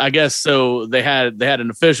 So I guess they had an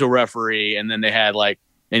official referee, and then they had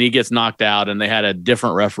and he gets knocked out, and they had a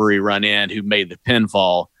different referee run in who made the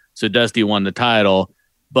pinfall. So Dusty won the title,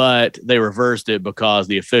 but they reversed it because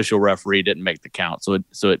the official referee didn't make the count. So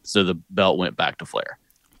the belt went back to Flair.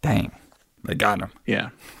 Dang, they got him. Yeah,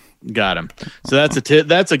 got him. So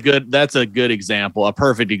that's a good example, a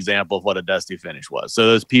perfect example of what a Dusty finish was. So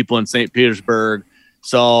those people in St. Petersburg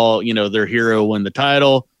saw their hero win the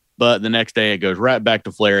title. But the next day it goes right back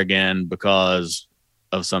to Flair again because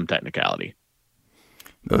of some technicality.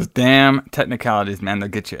 Those damn technicalities, man, they'll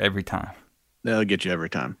get you every time. They'll get you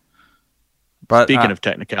every time. But speaking of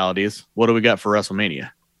technicalities, what do we got for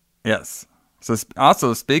WrestleMania? Yes. So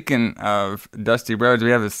also speaking of Dusty Rhodes,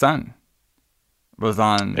 we have his son was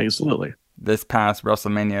on absolutely this past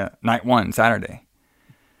WrestleMania night 1 Saturday.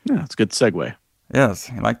 Yeah, it's a good segue. Yes,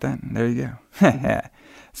 you like that? There you go.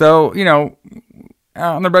 So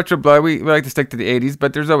on the Retro Blood, we like to stick to the 80s,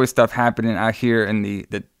 but there's always stuff happening out here in the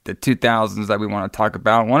 2000s that we want to talk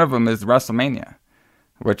about. One of them is WrestleMania,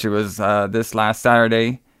 which was this last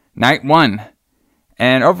Saturday, night 1.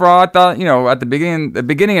 And overall, I thought, at the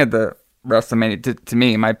beginning of WrestleMania to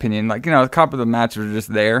me, in my opinion. Like, a couple of the matches were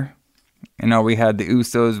just there. We had the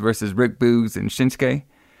Usos versus Rick Boogs and Shinsuke.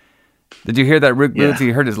 Did you hear that Rick Boogs? He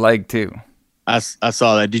hurt his leg too. I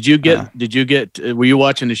saw that. Did you get? Were you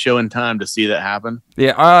watching the show in time to see that happen?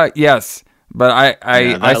 Yeah. Yes. But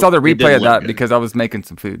I saw the replay of that because I was making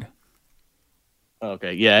some food.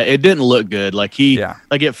 Okay. Yeah. It didn't look good. Like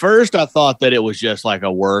at first I thought that it was just like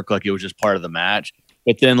a work, like it was just part of the match.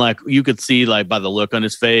 But then like you could see like by the look on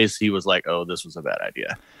his face, he was like, oh, this was a bad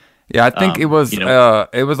idea. Yeah. I think it was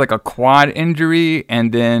like a quad injury.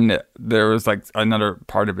 And then there was like another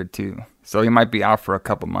part of it too. So he might be out for a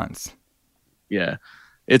couple months. Yeah.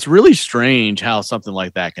 It's really strange how something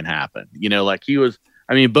like that can happen. Like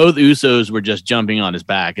both Usos were just jumping on his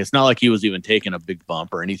back. It's not like he was even taking a big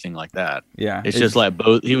bump or anything like that. Yeah. It's just like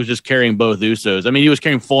he was just carrying both Usos. I mean, he was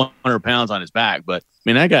carrying 400 pounds on his back, but I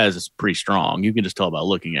mean, that guy is pretty strong. You can just tell by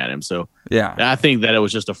looking at him. So yeah, I think that it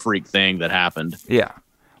was just a freak thing that happened. Yeah.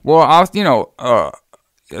 Well, I was,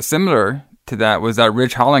 similar to that was that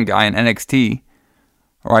Rich Holland guy in NXT,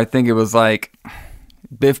 or I think it was like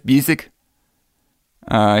Biff Busick.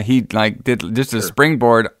 He like did just a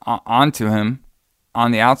springboard onto him on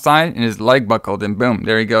the outside, and his leg buckled, and boom,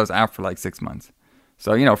 there he goes out for like 6 months.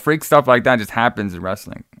 So, freak stuff like that just happens in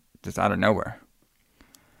wrestling, just out of nowhere.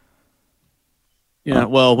 Yeah,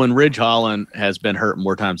 well, when Ridge Holland has been hurt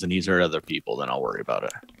more times than he's hurt other people, then I'll worry about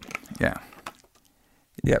it. Yeah.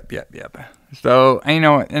 Yep. So,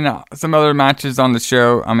 some other matches on the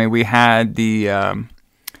show. I mean, we had the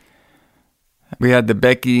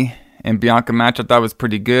Becky and Bianca match. I thought was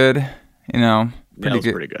pretty good. Pretty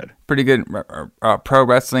good. Pretty good pro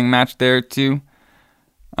wrestling match there too.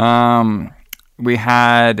 We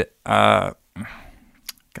had God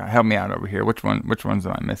help me out over here. Which ones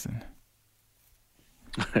am I missing?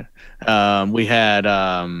 We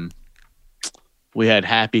had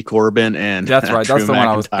Happy Corbin and that's right. That's the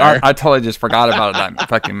one I totally just forgot about that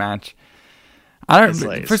fucking match. I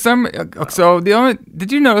don't for some. So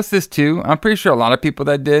did you notice this too? I'm pretty sure a lot of people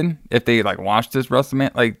that did, if they like watched this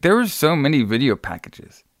WrestleMania, like there were so many video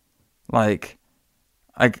packages, like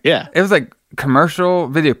yeah, it was like commercial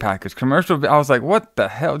video package, commercial. I was like, what the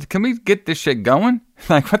hell? Can we get this shit going?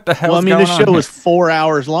 Like, what the hell? Well, I mean, this show was 4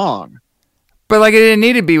 hours long. But like, it didn't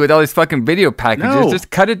need to be with all these fucking video packages. No. Just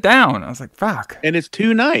cut it down. I was like, fuck. And it's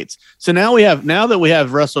 2 nights. So now that we have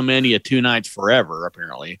WrestleMania 2 nights forever,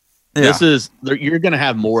 apparently. Yeah. You're going to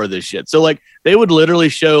have more of this shit. So like they would literally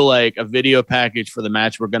show like a video package for the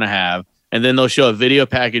match we're going to have. And then they'll show a video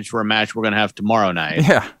package for a match we're going to have tomorrow night.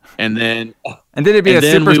 Yeah. And then it'd be a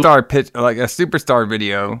superstar pitch, like a superstar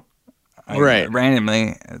video. Right.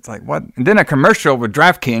 Randomly. It's like, what? And then a commercial with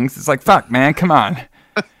DraftKings. It's like, fuck, man, come on.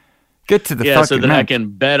 Get to the fucking so that match. I can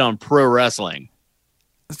bet on pro wrestling.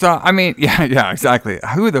 So, I mean, yeah, exactly.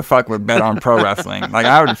 Who the fuck would bet on pro wrestling? Like,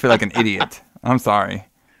 I would feel like an idiot. I'm sorry.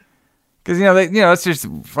 Because, it's just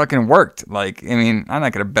fucking worked. Like, I mean, I'm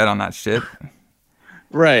not going to bet on that shit.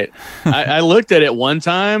 Right. I looked at it one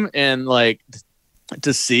time and, like,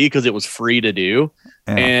 to see because it was free to do.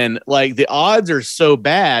 Yeah. And, like, the odds are so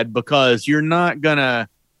bad because you're not going to.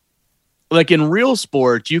 Like in real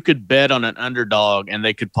sports, you could bet on an underdog and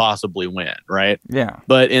they could possibly win, right? Yeah.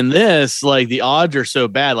 But in this, like the odds are so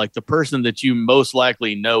bad. Like the person that you most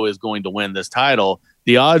likely know is going to win this title,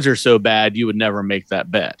 the odds are so bad you would never make that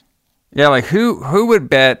bet. Yeah, like who would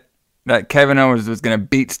bet that Kevin Owens was going to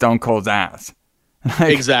beat Stone Cold's ass?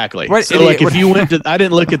 Like, exactly. So like if you went to, I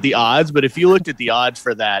didn't look at the odds, but if you looked at the odds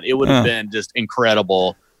for that, it would have been just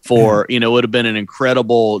incredible. It would have been an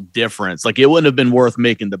incredible difference. Like it wouldn't have been worth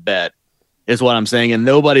making the bet. Is what I'm saying, and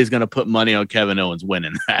nobody's going to put money on Kevin Owens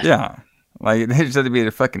winning that. Yeah, like they just had to be a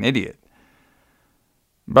fucking idiot.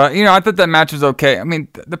 But I thought that match was okay. I mean,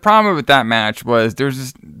 the problem with that match was there's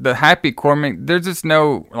just the Happy Corbin. There's just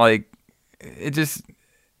no like, it just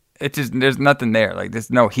there's nothing there. Like there's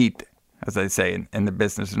no heat, as I say in the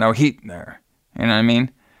business. There's no heat there. You know what I mean?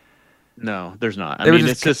 No, there's not. I mean,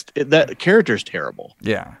 it's just that character's terrible.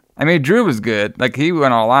 Yeah. I mean, Drew was good. Like, he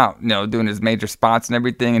went all out, doing his major spots and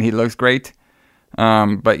everything, and he looks great.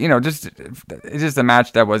 But, it's just a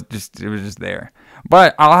match that was just there.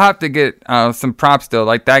 But I'll have to get some props, though.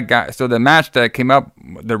 Like, that guy. So, the match that came up,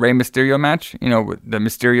 the Rey Mysterio match, with the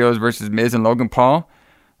Mysterios versus Miz and Logan Paul.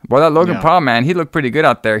 Boy, that Logan Paul, man, he looked pretty good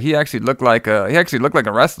out there. He actually looked like a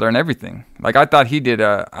wrestler and everything. Like, I thought he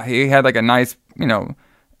had, like, a nice,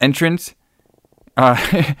 entrance.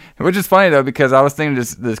 Which is funny though because I was thinking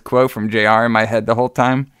this quote from JR in my head the whole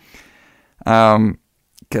time. Shout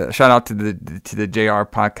out to the JR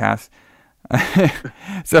podcast.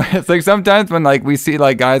 So it's like sometimes when like we see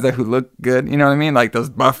like guys who look good, you know what I mean, like those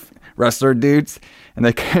buff wrestler dudes, and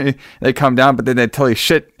they come down, but then they totally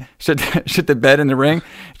shit the bed in the ring.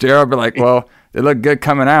 JR will be like, well, they look good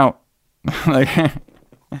coming out. Like,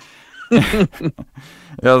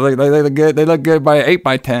 like they look good. They look good by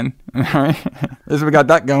 8x10. Right? This is we got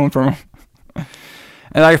that going for them.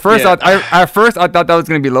 And at first, I thought that was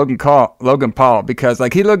gonna be Logan Paul because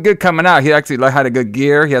like he looked good coming out. He actually had a good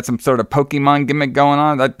gear. He had some sort of Pokemon gimmick going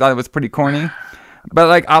on. I thought it was pretty corny, but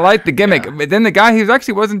like I liked the gimmick. But then the guy, he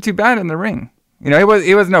wasn't too bad in the ring. You know,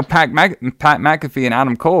 he was no Pat McAfee and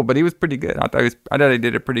Adam Cole, but he was pretty good. I thought he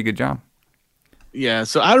did a pretty good job. Yeah,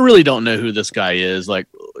 so I really don't know who this guy is. Like,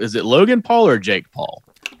 is it Logan Paul or Jake Paul?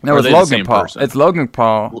 No, it's Logan Paul. It's Logan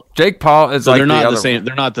Paul. Jake Paul is so like they're not the same. one.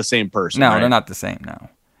 They're not the same person. No, right? they're not the same. No,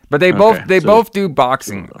 but they both do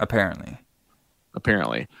boxing apparently.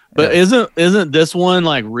 But isn't this one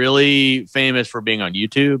like really famous for being on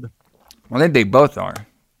YouTube? Well, they both are.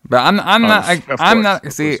 But I'm not that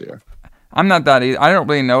easy. I don't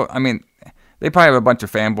really know. I mean, they probably have a bunch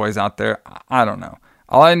of fanboys out there. I don't know.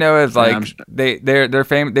 All I know is like they're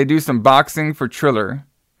famous. They do some boxing for Triller,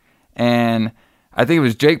 and I think it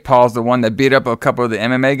was Jake Paul's the one that beat up a couple of the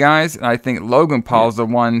MMA guys, and I think Logan Paul's the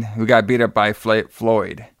one who got beat up by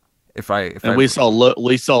Floyd. We saw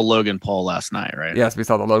Logan Paul last night, right? Yes, we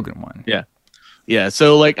saw the Logan one. Yeah.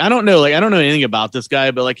 So like I don't know anything about this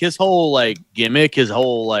guy, but like his whole like gimmick, his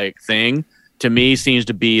whole like thing to me seems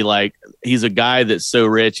to be like he's a guy that's so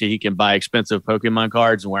rich that he can buy expensive Pokemon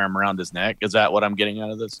cards and wear them around his neck. Is that what I'm getting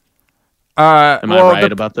out of this? Am I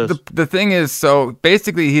right about this? The thing is, so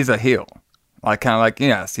basically he's a heel. Like kind of like,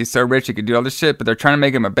 yes, he's so rich he could do all this shit, but they're trying to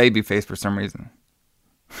make him a baby face for some reason.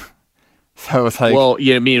 So it's like, well,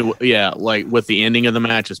 yeah, I mean, yeah, like with the ending of the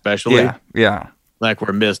match, especially, yeah, like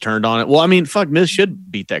where Miz turned on it. Well, I mean, fuck, Miz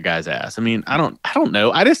should beat that guy's ass. I mean, I don't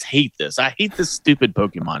know. I just hate this. I hate this stupid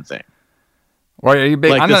Pokemon thing. Well, are you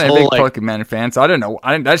big? Like I'm not a whole, big Pokemon fan, so I don't know.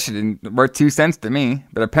 That shouldn't worth 2 cents to me,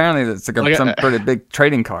 but apparently it's like some pretty big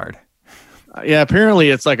trading card. Yeah, apparently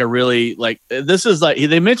it's like a really like this is like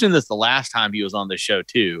they mentioned this the last time he was on this show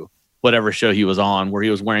too, whatever show he was on, where he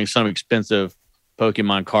was wearing some expensive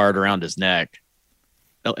Pokemon card around his neck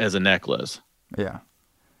as a necklace. Yeah.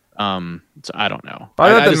 So I don't know.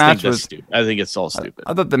 But I thought I the match was stupid. I think it's all stupid.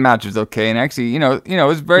 I thought the match was okay, and actually, you know, it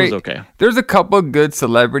was very okay. There's a couple of good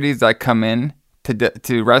celebrities that come in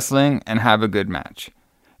to wrestling and have a good match.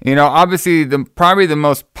 You know, obviously probably the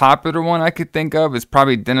most popular one I could think of is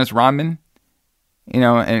probably Dennis Rodman. You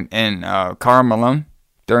know, and Karl Malone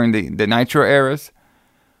during the Nitro eras.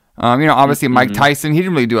 You know, obviously Mike Tyson. He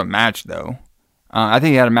didn't really do a match though. I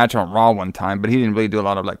think he had a match on Raw one time, but he didn't really do a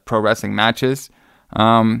lot of like pro wrestling matches.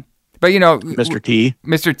 But you know, Mr.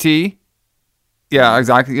 T. Yeah,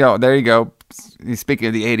 exactly. You know, there you go. Speaking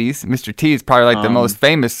of the 80s, Mr. T is probably like the most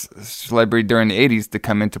famous celebrity during the 80s to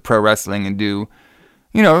come into pro wrestling and do.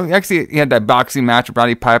 You know, actually, he had that boxing match with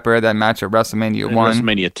Roddy Piper, that match at WrestleMania 1.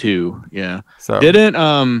 WrestleMania 2, yeah. So Didn't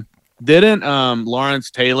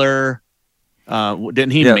Lawrence Taylor,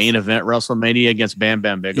 didn't he main event WrestleMania against Bam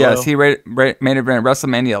Bam Bigelow? Yes, he main event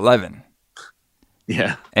WrestleMania 11.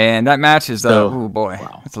 Yeah. And that match is, oh boy,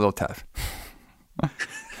 it's a little tough.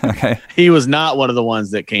 Okay. He was not one of the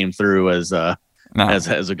ones that came through as a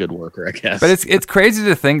good worker, I guess. But it's crazy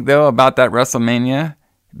to think, though, about that WrestleMania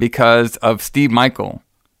because of Steve Michael.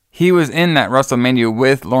 He was in that WrestleMania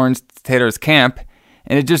with Lawrence Taylor's camp,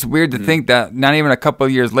 and it's just weird to think that not even a couple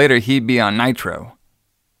of years later he'd be on Nitro,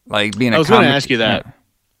 like being. I was going to ask you that. Yeah.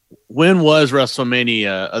 When was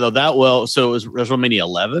WrestleMania? So it was WrestleMania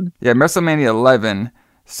 11. Yeah, WrestleMania 11.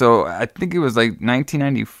 So I think it was like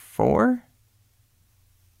 1994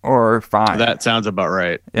 or 5. That sounds about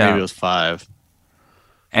right. Yeah. Maybe it was 5.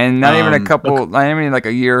 And not even not even like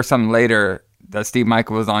a year or something later, that Steve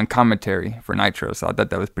Michael was on commentary for Nitro, so I thought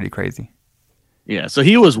that was pretty crazy. Yeah, so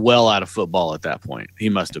he was well out of football at that point. He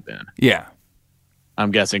must have been. Yeah.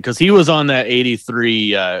 I'm guessing, because he was on that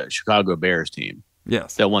 83 Chicago Bears team.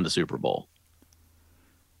 Yes. That won the Super Bowl.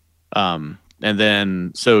 And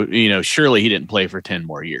then, so, you know, surely he didn't play for 10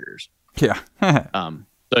 more years. Yeah.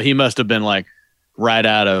 So he must have been like right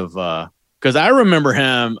out of, because I remember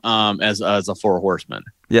him as a Four Horseman.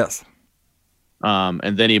 Yes.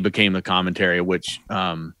 And then he became the commentary, which,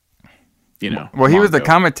 you know. Well, he was the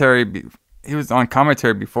commentary. He was on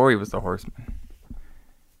commentary before he was the Horseman.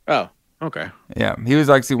 Oh, okay. Yeah, he was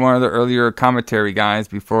actually one of the earlier commentary guys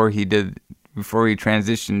before he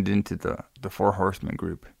transitioned into the Four Horsemen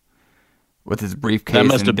group with his briefcase. That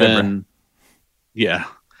must have been. Yeah,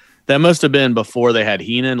 that must have been before they had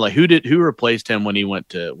Heenan. Like, who replaced him when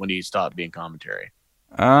he stopped being commentary?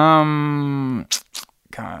 God,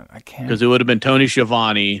 I can't. Because it would have been Tony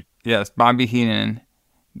Schiavone. Yes, Bobby Heenan,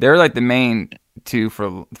 They're like the main two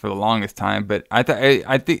for the longest time. But I think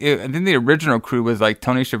the original crew was like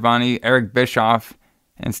Tony Schiavone, Eric Bischoff,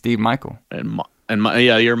 and Steve Michael. You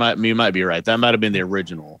might be right. That might have been the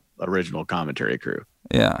original commentary crew.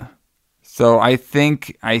 Yeah. So I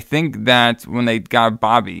think that when they got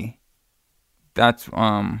Bobby, that's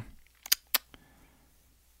oh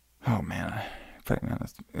man,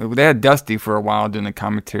 they had Dusty for a while doing the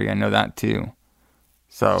commentary. I know that too.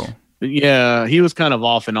 So yeah, he was kind of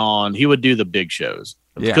off and on. He would do the big shows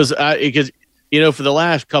because for the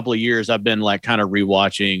last couple of years I've been like kind of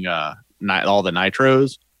rewatching all the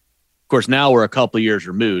Nitros. Of course, now we're a couple of years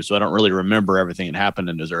removed, so I don't really remember everything that happened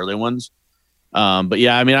in those early ones. But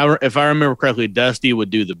yeah, I mean, if I remember correctly, Dusty would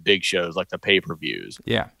do the big shows like the pay-per-views.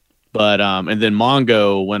 Yeah. But and then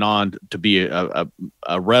Mongo went on to be a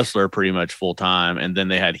wrestler pretty much full time, and then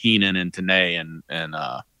they had Heenan and Tenay and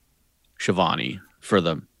Schiavone for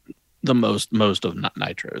the most of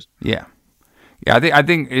Nitros. Yeah, yeah. I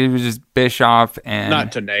think it was just Bischoff and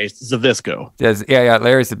not Tenay, Zbyszko. Yeah.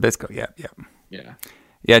 Larry Zbyszko. Yeah.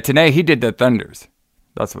 Tenay, he did the Thunders.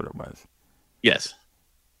 That's what it was. Yes.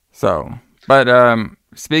 So, but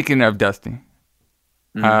speaking of Dusty.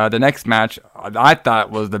 The next match I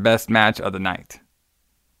thought was the best match of the night.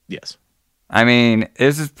 Yes. I mean,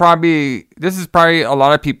 this is probably a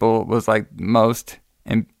lot of people was like most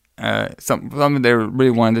and something they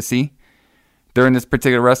really wanted to see during this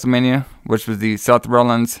particular WrestleMania, which was the Seth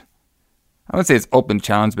Rollins, I wouldn't say it's open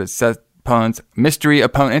challenge, but Seth Rollins' mystery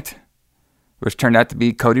opponent, which turned out to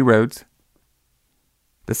be Cody Rhodes,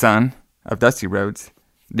 the son of Dusty Rhodes,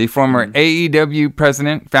 the former AEW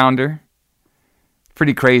president, founder.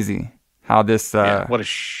 Pretty crazy how this what a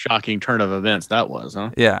shocking turn of events that was,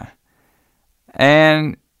 huh? Yeah.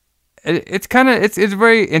 And it's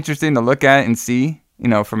very interesting to look at and see,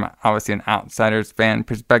 from obviously an outsider's fan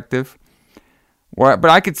perspective. But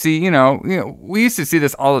I could see, we used to see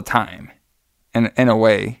this all the time in a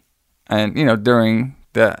way, and during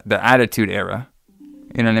the Attitude Era,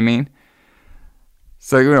 you know what I mean?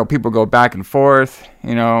 So people go back and forth,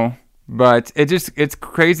 but it's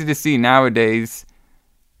crazy to see nowadays.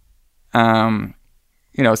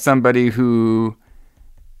 Somebody who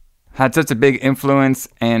had such a big influence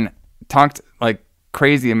and talked like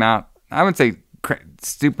crazy amount. I wouldn't say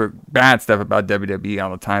super bad stuff about WWE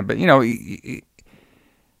all the time, but I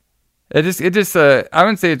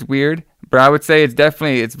wouldn't say it's weird, but I would say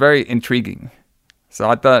it's very intriguing. So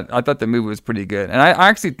I thought the movie was pretty good, and I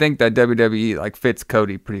actually think that WWE like fits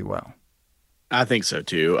Cody pretty well. I think so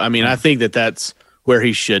too. I mean, I think that's where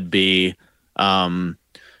he should be.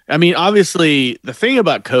 I mean, obviously, the thing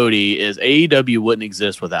about Cody is AEW wouldn't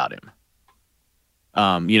exist without him.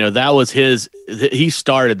 That was he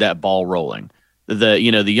started that ball rolling. The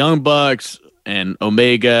Young Bucks and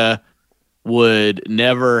Omega would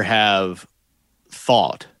never have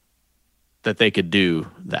thought that they could do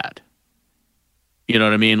that. You know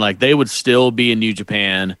what I mean? Like, they would still be in New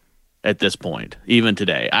Japan at this point, even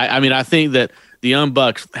today. I mean, I think that the Young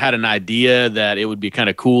Bucks had an idea that it would be kind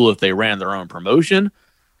of cool if they ran their own promotion.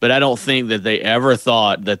 But I don't think that they ever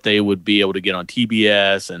thought that they would be able to get on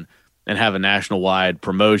TBS and have a national-wide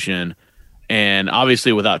promotion. And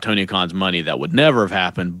obviously, without Tony Khan's money, that would never have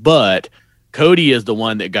happened. But Cody is the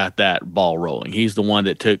one that got that ball rolling. He's the one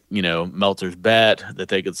that took, Meltzer's bet that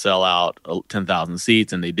they could sell out 10,000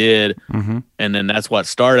 seats, and they did. Mm-hmm. And then that's what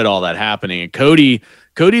started all that happening. And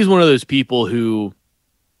Cody's one of those people who,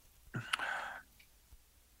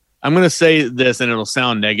 I'm going to say this and it'll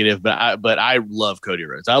sound negative, but I love Cody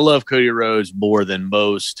Rhodes. I love Cody Rhodes more than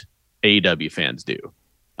most AEW fans do.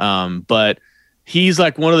 But he's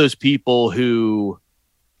like one of those people who,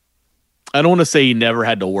 I don't want to say he never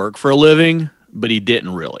had to work for a living, but he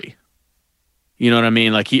didn't really. You know what I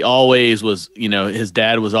mean? Like, he always was, his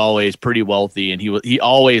dad was always pretty wealthy, and he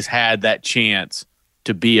always had that chance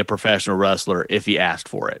to be a professional wrestler if he asked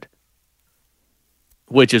for it.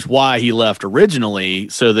 Which is why he left originally,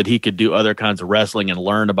 so that he could do other kinds of wrestling and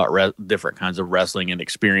learn about different kinds of wrestling and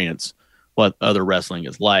experience what other wrestling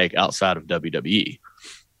is like outside of WWE.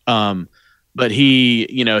 But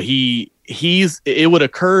it would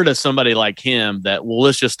occur to somebody like him that, well,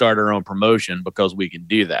 let's just start our own promotion because we can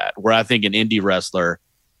do that. Where I think an indie wrestler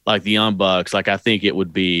like the Young Bucks, like, I think it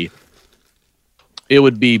would be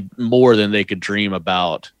more than they could dream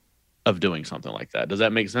about of doing something like that. Does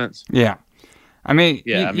that make sense? Yeah. I mean,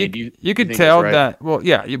 you could tell right? that. Well,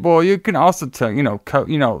 yeah. Well, you can also tell,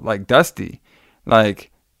 like Dusty, like,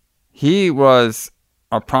 he was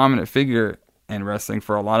a prominent figure in wrestling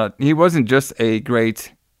for a lot of. He wasn't just a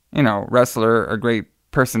great, wrestler, a great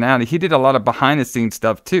personality. He did a lot of behind the scenes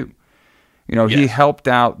stuff too. Yes. He helped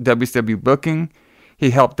out WCW booking. He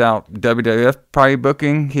helped out WWF probably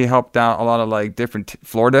booking. He helped out a lot of like different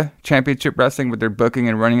Florida Championship Wrestling with their booking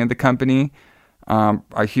and running of the company.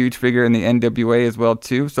 A huge figure in the NWA as well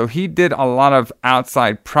too. So he did a lot of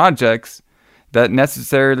outside projects that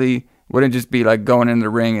necessarily wouldn't just be like going in the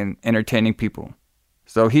ring and entertaining people.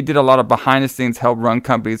 So he did a lot of behind the scenes, help run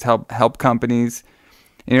companies, help companies.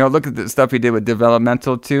 You know, look at the stuff he did with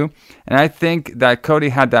developmental too. And I think that Cody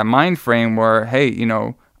had that mind frame where, hey, you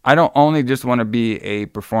know, I don't only just want to be a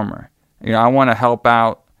performer. You know, I want to help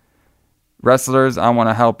out wrestlers. I want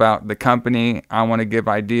to help out the company. I want to give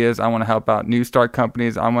ideas. I want to help out new start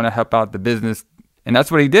companies. I want to help out the business. And that's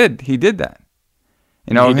what he did. He did that.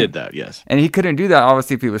 You know, he did that, yes. And he couldn't do that,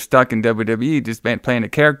 obviously, if he was stuck in WWE, just playing a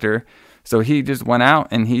character. So he just went out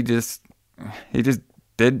and he just did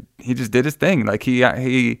his thing. Like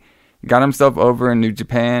he got himself over in New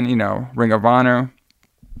Japan, you know, Ring of Honor.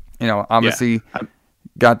 You know, obviously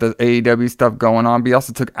got the AEW stuff going on, but he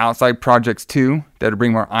also took outside projects too that would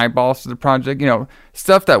bring more eyeballs to the project. You know,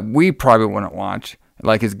 stuff that we probably wouldn't watch,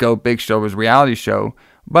 like his Go Big Show, his reality show.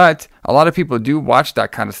 But a lot of people do watch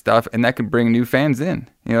that kind of stuff, and that can bring new fans in.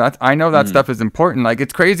 You know, I know that stuff is important. Like,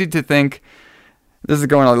 it's crazy to think, this is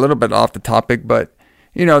going a little bit off the topic, but,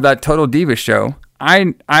 you know, that Total Divas show,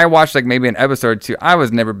 I watched, like, maybe an episode or two. I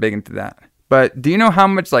was never big into that. But do you know how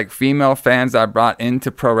much, like, female fans I brought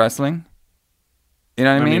into pro wrestling? You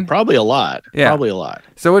know what I mean? Probably a lot. Yeah. Probably a lot.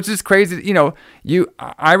 So it's just crazy. You know,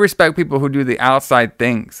 I respect people who do the outside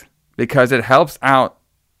things because it helps out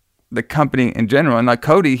the company in general. And like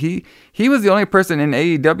Cody, he was the only person in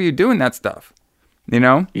AEW doing that stuff, you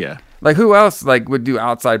know? Yeah. Like who else like would do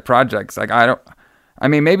outside projects? Like I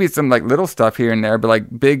mean, maybe some like little stuff here and there, but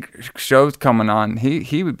like big shows coming on,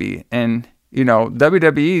 he would be. And, you know,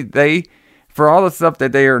 WWE, they, for all the stuff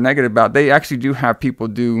that they are negative about, they actually do have people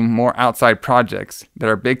do more outside projects that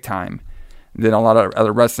are big time than a lot of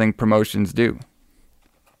other wrestling promotions do.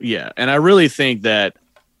 Yeah. And I really think that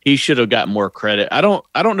he should have got more credit. I don't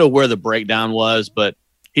know where the breakdown was, but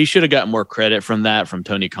he should have got more credit from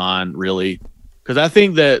Tony Khan, really. Because I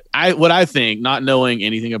think that I think, not knowing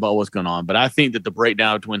anything about what's going on, but I think that the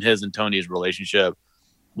breakdown between his and Tony's relationship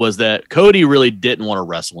was that Cody really didn't want to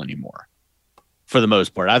wrestle anymore for the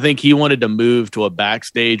most part. I think he wanted to move to a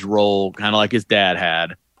backstage role, kind of like his dad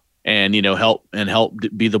had, and, you know, help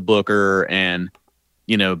be the booker and,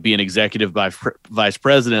 you know, be an executive vice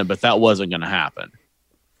president, but that wasn't going to happen.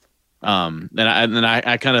 And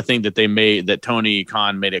I kind of think that Tony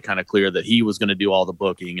Khan made it kind of clear that he was going to do all the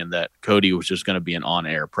booking and that Cody was just going to be an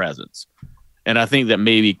on-air presence. And I think that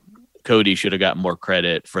maybe Cody should have got more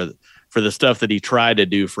credit for the stuff that he tried to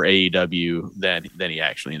do for AEW than he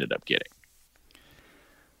actually ended up getting.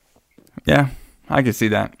 Yeah, I can see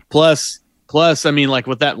that. Plus, I mean, like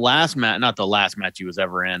with that last match, not the last match he was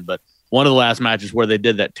ever in, but one of the last matches where they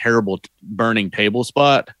did that terrible burning table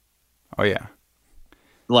spot. Oh yeah.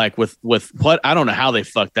 Like with what, I don't know how they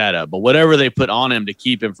fucked that up, but whatever they put on him to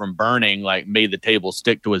keep him from burning, like made the table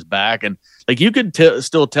stick to his back. And like, you could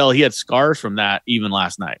still tell he had scars from that even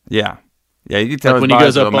last night. Yeah. Yeah. You can tell like when he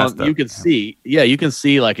goes up on, you can see, you can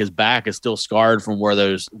see like his back is still scarred from where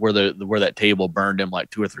that table burned him like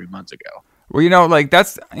 2 or 3 months ago. Well, you know, like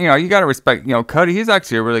that's, you know, you got to respect, you know, Cody, he's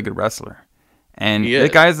actually a really good wrestler. And the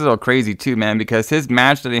guy's a little crazy too, man, because his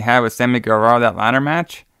match that he had with Sammy Guevara, that ladder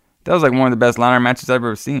match, that was like one of the best ladder matches I've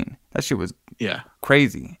ever seen. That shit was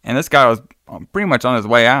crazy. And this guy was pretty much on his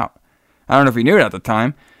way out. I don't know if he knew it at the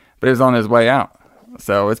time, but he was on his way out.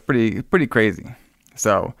 So it's pretty crazy.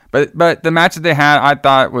 So, but the match that they had, I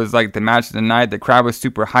thought was like the match of the night. The crowd was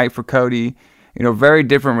super hyped for Cody. You know, very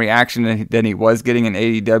different reaction than he was getting in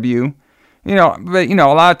AEW. You know, but you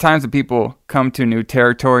know, a lot of times when people come to new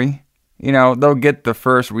territory, you know, they'll get the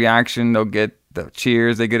first reaction, they'll get the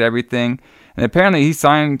cheers, they get everything. And apparently he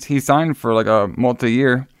signed for like a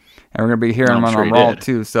multi-year, and we're going to be hearing him on Raw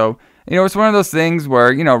too. So, you know, it's one of those things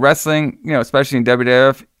where, you know, wrestling, you know, especially in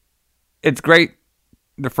WWF, it's great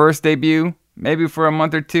the first debut, maybe for a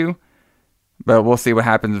month or two, but we'll see what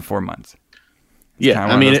happens in 4 months. It's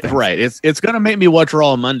I mean, right. It's going to make me watch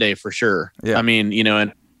Raw on Monday for sure. Yeah. I mean, you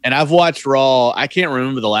know, and I've watched Raw. I can't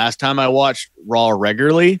remember the last time I watched Raw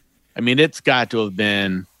regularly. I mean, it's got to have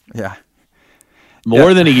been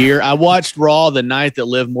more than a year. I watched Raw the night that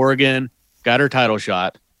Liv Morgan got her title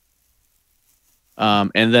shot.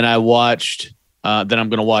 And then I watched, then I'm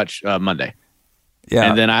going to watch Monday. Yeah.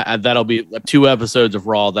 And then that'll be 2 episodes of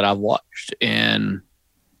Raw that I've watched in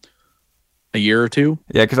a year or two.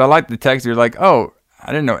 Yeah, because I like the text. You're like, oh, I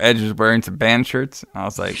didn't know Edge was wearing some band shirts. I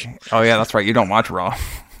was like, oh, yeah, that's right. You don't watch Raw.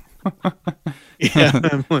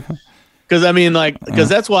 Yeah. Because I mean, like, because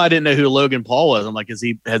that's why I didn't know who Logan Paul was. I'm like, has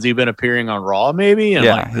he been appearing on Raw? Maybe. And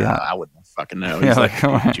Yeah, I'm like, yeah. I wouldn't fucking know. Yeah, He's like, like,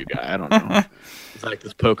 come on. you guy. I don't know. He's like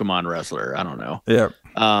this Pokemon wrestler. I don't know. Yep.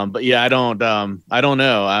 But yeah, I don't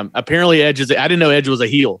know. Apparently Edge is. I didn't know Edge was a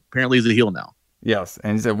heel. Apparently he's a heel now. Yes,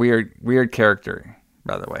 and he's a weird character,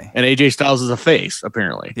 by the way. And AJ Styles is a face.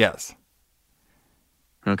 Apparently. Yes.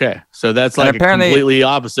 Okay, so that's And like apparently- completely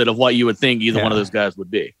opposite of what you would think either Yeah. one of those guys would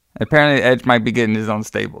be. Apparently, Edge might be getting his own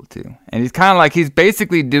stable too, and he's kind of like he's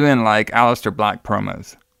basically doing like Aleister Black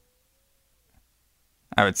promos.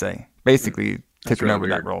 I would say basically taking really over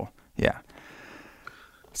that weird. role. Yeah.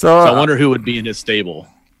 So, So I wonder who would be in his stable.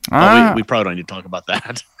 We probably don't need to talk about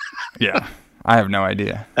that. yeah, I have no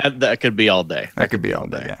idea. That could be all day. That could be all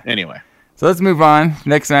day. Yeah. Anyway, So let's move on.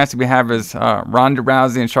 Next match we have is Ronda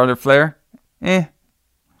Rousey and Charlotte Flair.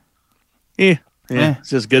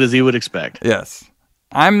 it's as good as he would expect. Yes.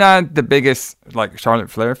 I'm not the biggest like Charlotte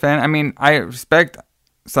Flair fan. I mean, I respect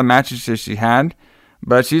some matches that she had,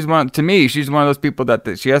 but she's one of those people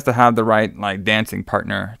that she has to have the right like dancing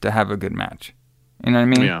partner to have a good match. You know what I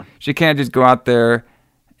mean? Yeah. She can't just go out there.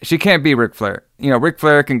 She can't be Ric Flair. You know, Ric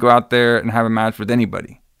Flair can go out there and have a match with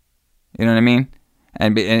anybody. You know what I mean?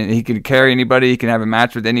 And he can carry anybody. He can have a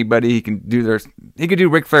match with anybody. He can do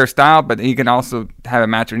Ric Flair style, but he can also have a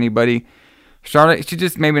match with anybody. Charlotte, she's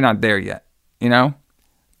just maybe not there yet. You know?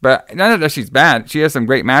 But not that she's bad. She has some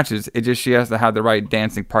great matches. It just she has to have the right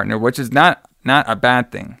dancing partner, which is not a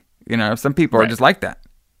bad thing. You know, some people are Right. just like that.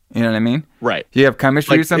 You know what I mean? Right. You have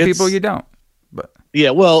chemistry Like, with some people, you don't. But Yeah,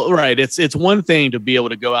 well, right. It's one thing to be able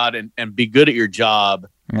to go out and be good at your job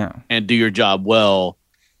yeah, and do your job well,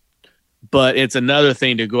 but it's another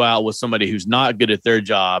thing to go out with somebody who's not good at their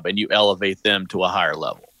job and you elevate them to a higher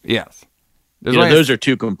level. yes. Those are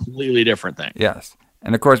two completely different things. Yes,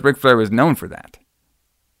 and of course, Ric Flair was known for that.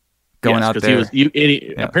 Going out 'cause there,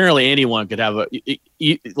 apparently anyone could have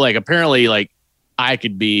apparently I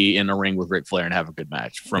could be in a ring with Ric Flair and have a good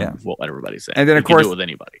match from what everybody's saying. And then, of You can course, do it with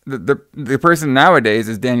anybody. the person nowadays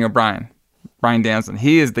is Daniel Bryan Danielson.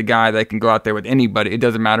 He is the guy that can go out there with anybody. It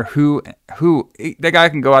doesn't matter who. That guy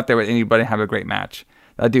can go out there with anybody and have a great match.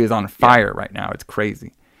 That dude is on fire right now. It's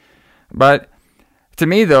crazy. But to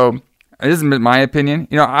me, though, this is my opinion.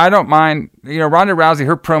 You know, I don't mind. You know, Ronda Rousey,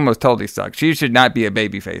 her promos totally suck. She should not be a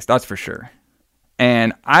babyface. That's for sure.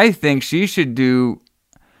 And I think she should do.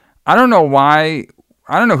 I don't know why.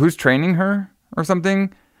 I don't know who's training her or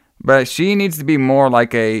something. But she needs to be more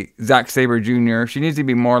like a Zack Sabre Jr. She needs to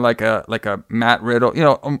be more like a Matt Riddle, you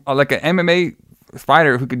know, like an MMA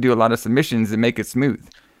fighter who could do a lot of submissions and make it smooth.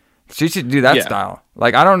 She should do that style.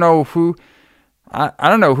 Like I don't know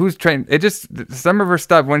who's trained. It just some of her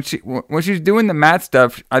stuff when she's doing the mat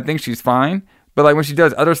stuff, I think she's fine. But like when she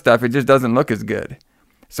does other stuff, it just doesn't look as good.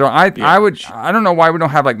 So I don't know why we don't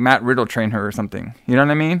have like Matt Riddle train her or something. You know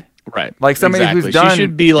what I mean? Right. Like somebody who's done. She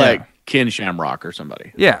should be like Ken Shamrock or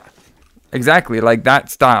somebody. Yeah, exactly. Like that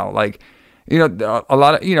style. Like, you know, a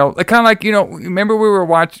lot of, you know, like kind of like, you know, remember we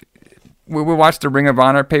watched the Ring of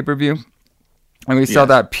Honor pay-per-view and we saw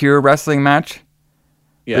that pure wrestling match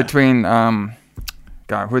between,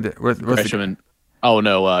 God, what's Gresham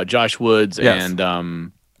and, Josh Woods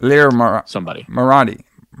and Lear somebody.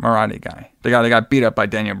 Marati guy. The guy that got beat up by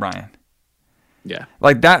Daniel Bryan. Yeah.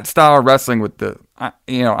 Like that style of wrestling with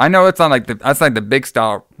I know it's not like that's like the big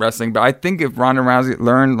style wrestling, but I think if Ronda Rousey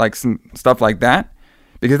learned like some stuff like that,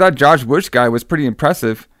 because that Josh Woods guy was pretty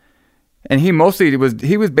impressive, and he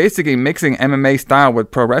was basically mixing MMA style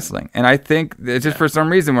with pro wrestling, and I think it's just for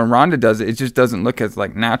some reason when Ronda does it, it just doesn't look as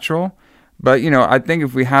like natural. But you know, I think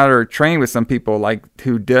if we had her train with some people like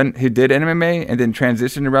who did MMA and then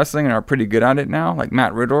transition to wrestling and are pretty good at it now, like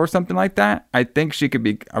Matt Riddle or something like that, I think she could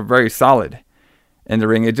be a very solid in the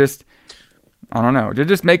ring. It just, I don't know. They're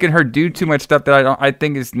just making her do too much stuff that I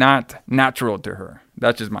think is not natural to her.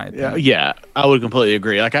 That's just my opinion. Yeah, I would completely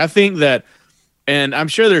agree. Like I think that, and I'm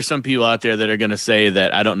sure there's some people out there that are going to say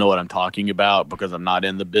that I don't know what I'm talking about because I'm not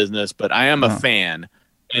in the business, but I am a fan.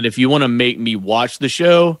 And if you want to make me watch the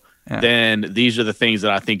show, then these are the things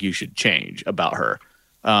that I think you should change about her,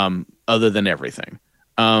 other than everything.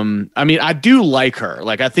 I mean, I do like her.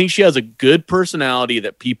 Like, I think she has a good personality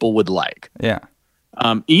that people would like. Yeah.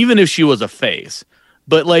 Even if she was a face.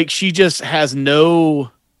 But, like, she just has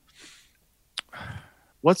no...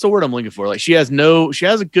 What's the word I'm looking for? Like, she has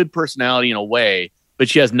a good personality in a way, but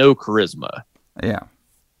she has no charisma. Yeah.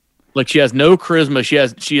 Like, she has no charisma.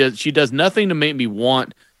 She does nothing to make me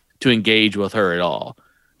want to engage with her at all.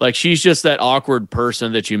 Like, she's just that awkward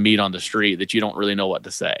person that you meet on the street that you don't really know what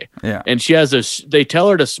to say. Yeah. And she has they tell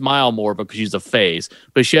her to smile more because she's a face,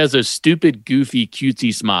 but she has those stupid, goofy,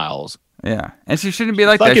 cutesy smiles Yeah, and she shouldn't be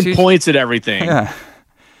like that. Fucking She points at everything. Yeah,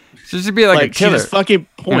 she should be like a She killer. just fucking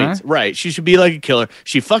points. Right. She should be like a killer.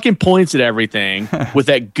 She fucking points at everything with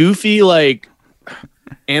that goofy, like,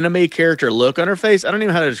 anime character look on her face. I don't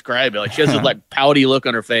even know how to describe it. Like, she has this, like, pouty look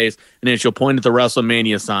on her face, and then she'll point at the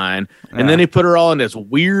WrestleMania sign. And then they put her all in this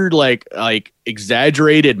weird, like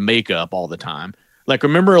exaggerated makeup all the time. Like,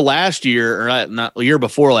 remember last year, or not the year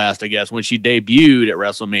before last, I guess, when she debuted at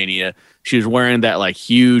WrestleMania, she was wearing that, like,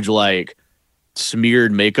 huge, like,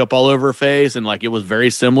 smeared makeup all over her face, and like it was very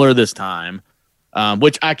similar this time,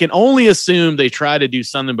 which I can only assume they try to do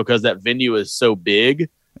something because that venue is so big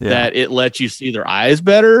that it lets you see their eyes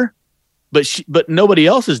better, but nobody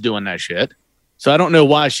else is doing that shit, so I don't know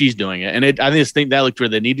why she's doing it. And I just think that looked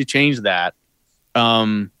weird. They need to change that.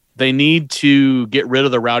 They need to get rid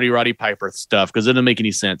of the Roddy Piper stuff because it doesn't make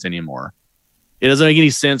any sense anymore. It doesn't make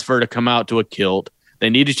any sense for her to come out to a kilt. They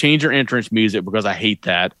need to change her entrance music because I hate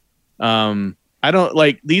that. I don't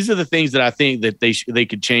like, these are the things that I think that they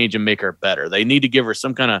could change and make her better. They need to give her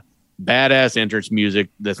some kind of badass entrance music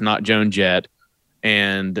that's not Joan Jett,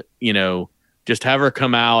 and, you know, just have her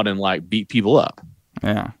come out and like beat people up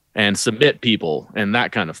and submit people and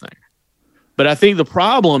that kind of thing. But I think the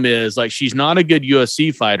problem is, like, she's not a good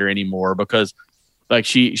UFC fighter anymore because, like,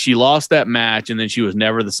 she lost that match and then she was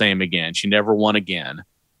never the same again. She never won again.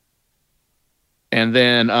 And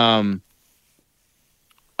then,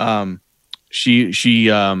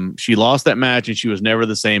 she lost that match and she was never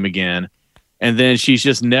the same again. And then she's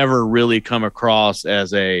just never really come across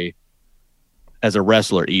as a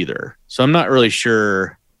wrestler either. So I'm not really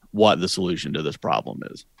sure what the solution to this problem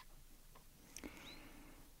is.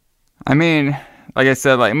 I mean, like I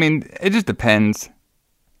said, it just depends.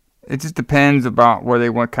 It just depends about where they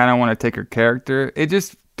kind of want to take her character. It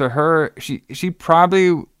just, to her, she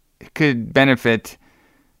probably could benefit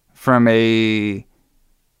from a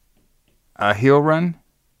heel run,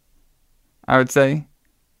 I would say,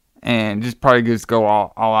 and just probably just go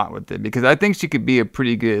all out with it, because I think she could be a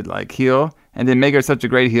pretty good like heel, and then make her such a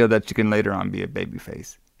great heel that she can later on be a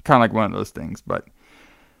babyface, kind of like one of those things. But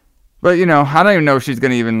you know, I don't even know if she's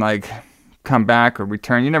gonna even like come back or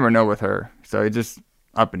return. You never know with her, so it just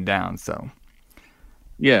up and down. So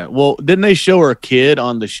yeah, well, didn't they show her kid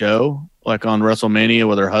on the show, like on WrestleMania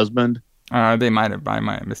with her husband? I might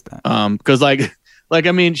have missed that. Because like,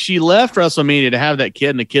 I mean, she left WrestleMania to have that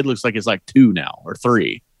kid, and the kid looks like it's like 2 now or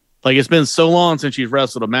 3. Like, it's been so long since she's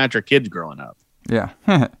wrestled a match, her kid's growing up. Yeah.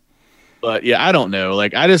 But yeah, I don't know.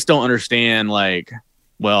 Like, I just don't understand. Like,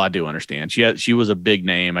 well, I do understand. She was a big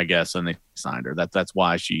name, I guess, and they signed her. That's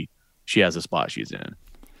why she has a spot she's in.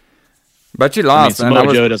 But she lost. I mean,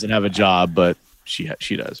 Samoa Joe doesn't have a job, but she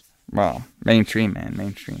does. Well, mainstream.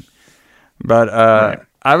 But right.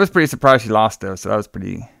 I was pretty surprised she lost though, so that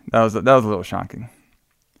was a little shocking.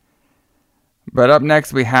 But up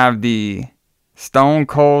next we have the Stone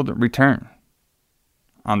Cold return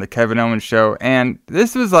on the Kevin Owens show, and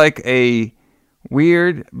this was like a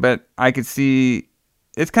weird, but I could see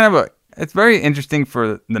it's very interesting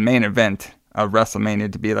for the main event of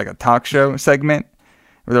WrestleMania to be like a talk show segment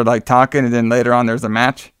where they're like talking, and then later on there's a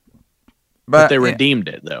match. But they redeemed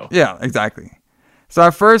it though. Yeah, exactly. So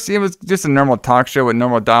at first it was just a normal talk show with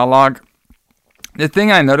normal dialogue. The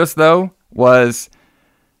thing I noticed though was,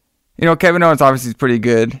 you know, Kevin Owens obviously is pretty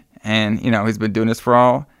good, and you know he's been doing this for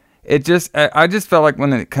all. I just felt like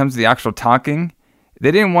when it comes to the actual talking,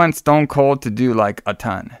 they didn't want Stone Cold to do like a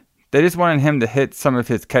ton. They just wanted him to hit some of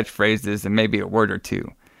his catchphrases and maybe a word or two.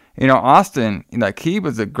 You know, Austin, like, he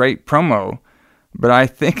was a great promo, but I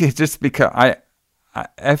think it's just because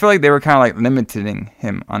I feel like they were kind of like limiting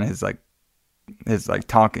him on his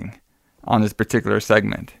talking on this particular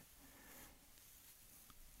segment.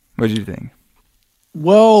 What do you think?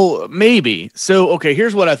 Well, maybe. So, okay,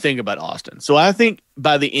 here's what I think about Austin. So I think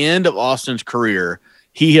by the end of Austin's career,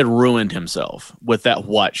 he had ruined himself with that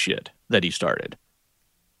what shit that he started.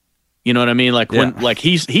 You know what I mean? Like when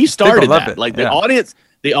he started that. Like the audience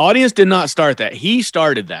did not start that. He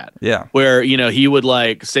started that. Yeah. Where, you know, he would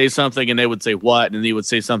like say something and they would say what, and he would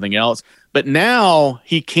say something else. But now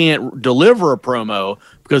he can't deliver a promo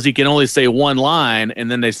because he can only say one line and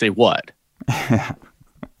then they say what.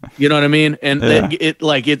 You know what I mean? And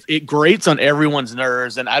it grates on everyone's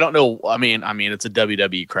nerves. And I don't know. I mean, it's a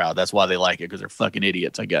WWE crowd. That's why they like it, because they're fucking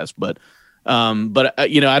idiots, I guess. But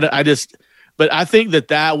you know, but I think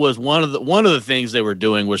that was one of the things they were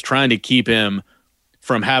doing was trying to keep him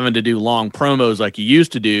from having to do long promos like he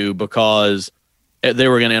used to do, because they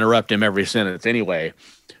were going to interrupt him every sentence anyway.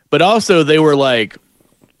 But also they were like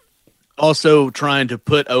also trying to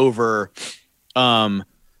put over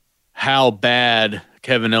how bad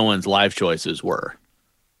Kevin Owens' life choices were.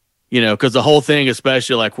 because the whole thing,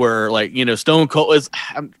 especially like where like Stone Cold is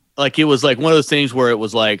like it was like one of those things where it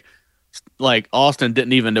was like Austin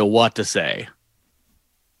didn't even know what to say.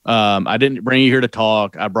 I didn't bring you here to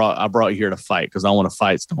talk. I brought you here to fight because I want to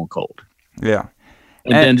fight Stone Cold. Yeah.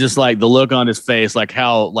 And then just like the look on his face, like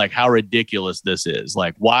how ridiculous this is.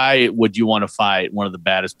 Like, why would you want to fight one of the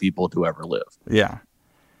baddest people to ever live? Yeah.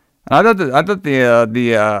 I thought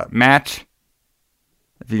the match,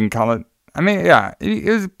 if you can call it. I mean, yeah,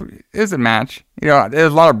 it was a match. There was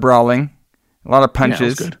a lot of brawling, a lot of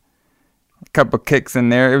punches, good. A couple kicks in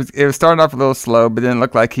there. It was starting off a little slow, but then it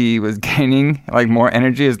looked like he was gaining like more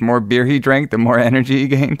energy. As more beer he drank, the more energy he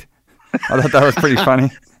gained. I thought that was pretty funny.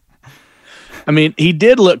 I mean, he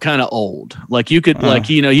did look kind of old. Like you could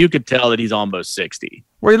you could tell that he's almost 60.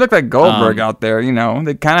 Well, he looked like Goldberg out there.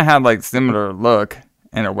 They kind of had like similar look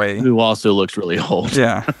in a way. Who also looks really old.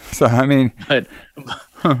 Yeah. So I mean, but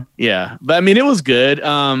yeah, but I mean, it was good.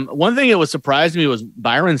 One thing that was surprised me was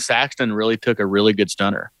Byron Saxton really took a really good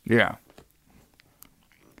stunner. Yeah.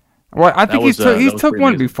 Well, I think he took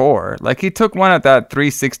one before. Like he took one at that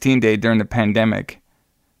 316 day during the pandemic.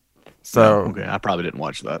 So okay, I probably didn't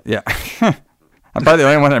watch that. Yeah. I'm probably the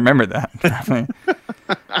only one that remembered that.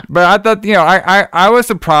 But I thought, I was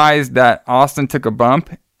surprised that Austin took a bump,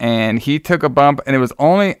 and he took a bump, and it was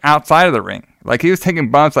only outside of the ring. Like he was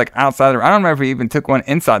taking bumps like outside the ring. I don't remember if he even took one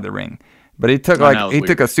inside the ring, but he took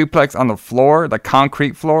took a suplex on the floor, the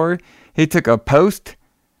concrete floor. He took a post.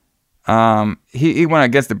 He went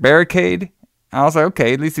against the barricade. I was like,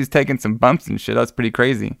 okay, at least he's taking some bumps and shit. That's pretty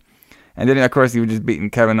crazy. And then, of course, he was just beating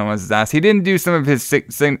Kevin Owens' ass. He didn't do some of his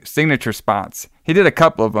signature spots. He did a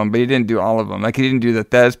couple of them, but he didn't do all of them. Like, he didn't do the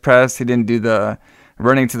Thez press. He didn't do the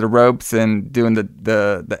running to the ropes and doing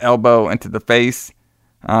the elbow into the face.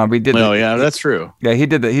 We did. Oh, yeah, that's true. Yeah, he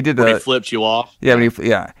did the. He flips you off.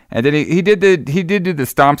 Yeah, and then he did do the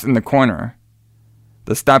stomps in the corner,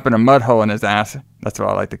 the stomp in a mud hole in his ass. That's what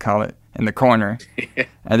I like to call it. In the corner.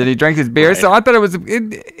 And then he drank his beer. Right. So I thought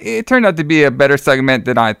it turned out to be a better segment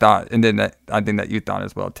than I thought. And then I think that you thought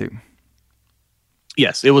as well too.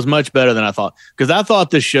 Yes, it was much better than I thought. Because I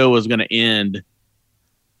thought this show was going to end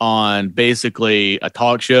on basically a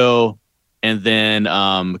talk show. And then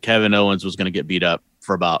Kevin Owens was going to get beat up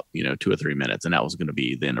for about 2 or 3 minutes. And that was going to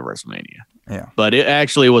be the end of WrestleMania. Yeah. But it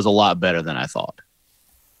actually was a lot better than I thought.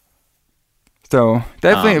 So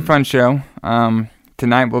definitely a fun show.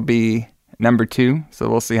 Tonight will be number 2, so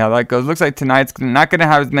we'll see how that goes. Looks like tonight's not going to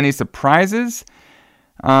have as many surprises.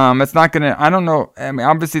 It's not going to, I don't know. I mean,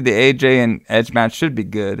 obviously the AJ and Edge match should be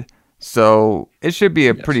good, so it should be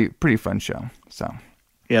a pretty fun show. So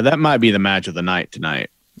yeah, that might be the match of the night tonight.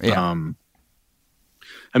 Yeah.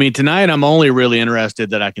 I mean, tonight I'm only really interested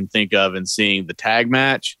that I can think of in seeing the tag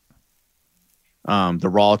match, the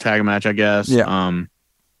Raw tag match, I guess. Yeah.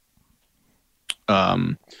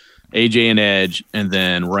 AJ and Edge, and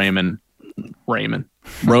then Roman and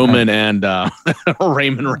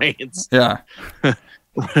Raymond Reigns. Yeah.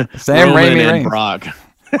 Sam Raimi and Reigns. Brock.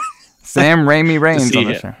 Sam Raimi Reigns on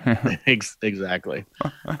the show. Exactly.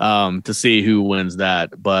 To see who wins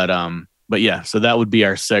that. But yeah, so that would be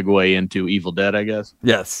our segue into Evil Dead, I guess.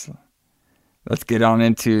 Yes. Let's get on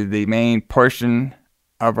into the main portion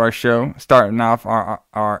of our show, starting off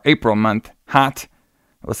our April month hot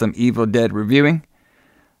with some Evil Dead reviewing.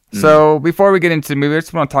 So before we get into the movie, I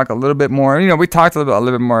just want to talk a little bit more. We talked a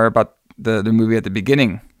little bit more about the movie at the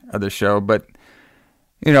beginning of the show, but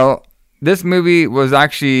this movie was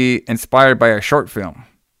actually inspired by a short film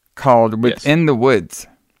called Within the Woods,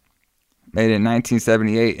 made in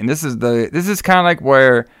 1978. And this is kind of like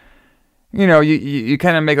where you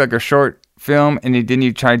kind of make like a short film and then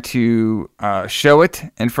you try to show it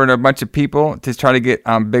in front of a bunch of people to try to get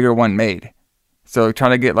bigger one made. So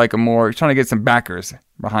trying to get some backers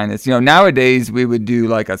behind this. Nowadays we would do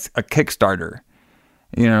like a Kickstarter.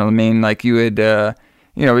 You know what I mean? Like you would,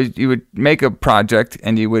 you would make a project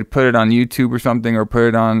and you would put it on YouTube or something, or put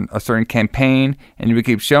it on a certain campaign, and you would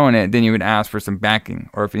keep showing it. Then you would ask for some backing,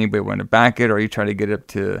 or if anybody wanted to back it, or you try to get it up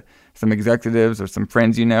to some executives or some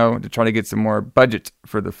friends, to try to get some more budget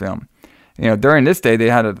for the film. During this day they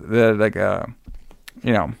had had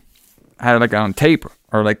it on tape,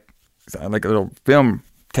 or like a little film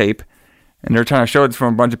tape, and they're trying to show it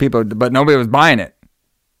from a bunch of people, but nobody was buying it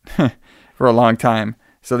for a long time.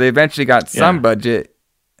 So they eventually got some budget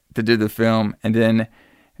to do the film, and then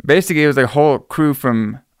basically it was a whole crew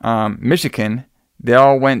from Michigan. They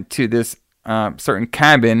all went to this certain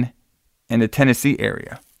cabin in the Tennessee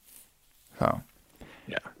area. So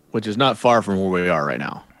yeah, which is not far from where we are right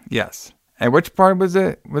now. Yes. And which part was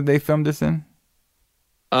it? Would they film this in?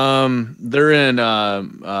 They're in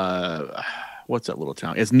what's that little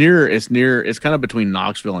town? It's near. It's kind of between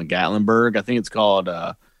Knoxville and Gatlinburg. I think it's called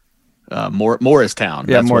Morristown.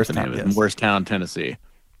 Yeah, That's what the Morristown, name is. yes. Morristown, Tennessee.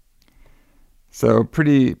 So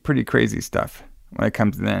pretty crazy stuff when it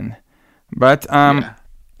comes in. But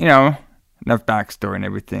you know, enough backstory and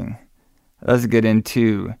everything. Let's get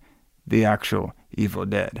into the actual Evil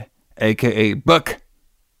Dead, aka Book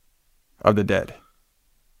of the Dead.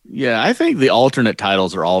 Yeah, I think the alternate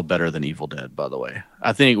titles are all better than Evil Dead, by the way.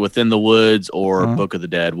 I think Within the Woods or Book of the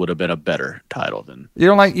Dead would have been a better title than... You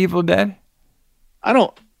don't like Evil Dead? I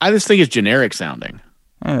just think it's generic sounding.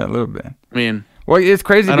 Yeah, a little bit. I mean... Well, it's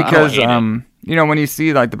crazy because, hate it. you know, when you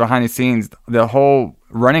see like the behind the scenes, the whole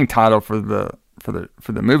running title for the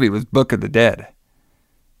movie was Book of the Dead.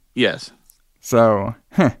 Yes. So,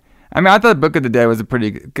 I mean, I thought Book of the Dead would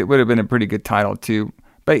have been a pretty good title too.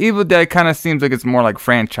 But Evil Dead kind of seems like it's more like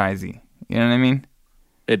franchisey. You know what I mean?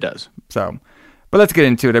 It does. So, but let's get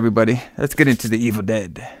into it, everybody. Let's get into the Evil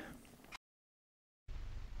Dead.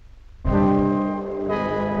 No,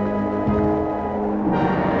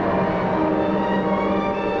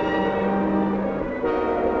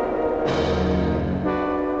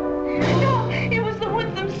 it was the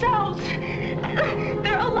woods themselves.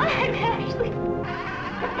 They're alive, Ashley.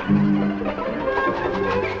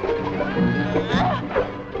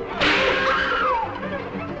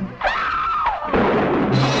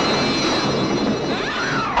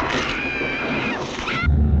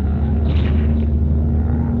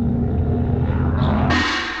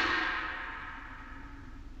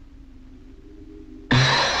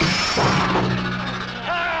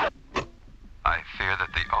 I fear that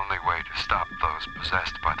the only way to stop those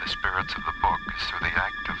possessed by the spirits of the book is through the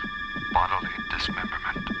act of bodily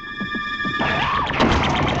dismemberment.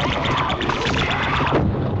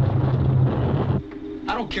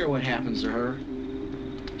 I don't care what happens to her.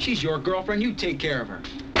 She's your girlfriend. You take care of her.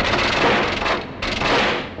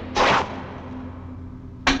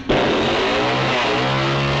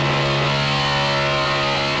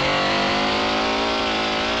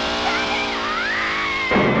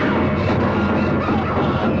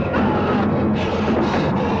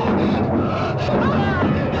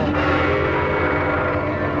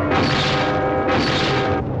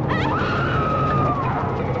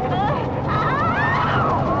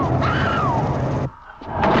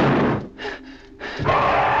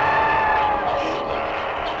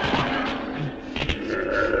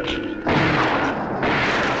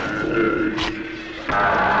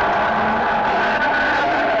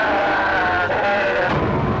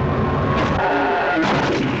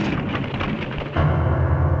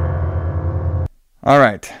 All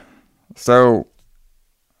right, so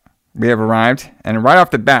we have arrived, and right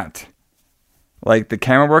off the bat, like the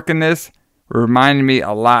camera work in this reminded me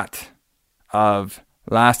a lot of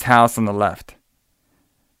Last House on the Left,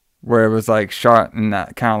 where it was like shot in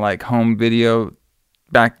that kind of like home video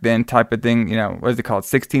back then type of thing. You know, what is it called,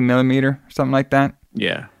 16 millimeter or something like that?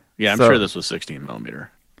 Yeah, I'm sure this was 16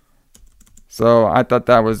 millimeter. So I thought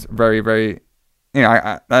that was very, very, you know,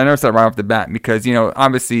 I noticed that right off the bat because, you know,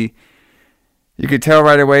 obviously you could tell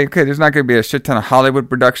right away, okay, there's not going to be a shit ton of Hollywood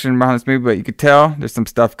production behind this movie, but you could tell there's some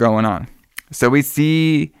stuff going on. So we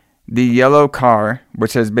see the yellow car,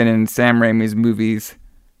 which has been in Sam Raimi's movies.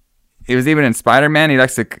 It was even in Spider-Man. He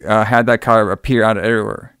likes to have that car appear out of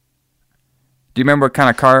everywhere. Do you remember what kind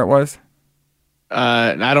of car it was?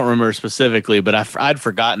 I don't remember specifically, but I'd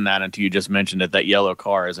forgotten that until you just mentioned it. That yellow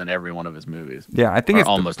car is in every one of his movies. Yeah, I think it's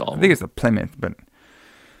almost all. I think it's a Plymouth, but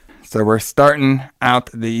so we're starting out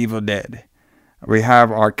the Evil Dead. We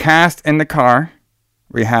have our cast in the car.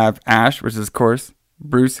 We have Ash, which is of course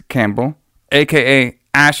Bruce Campbell, aka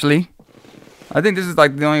Ashley. I think this is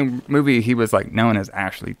like the only movie he was like known as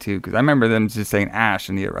Ashley too, because I remember them just saying Ash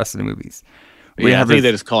in the rest of the movies. I think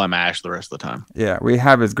they just call him Ash the rest of the time. Yeah, we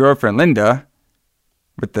have his girlfriend Linda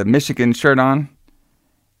with the Michigan shirt on,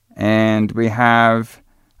 and we have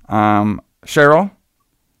Cheryl,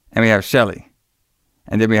 and we have Shelly,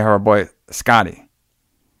 and then we have our boy Scotty,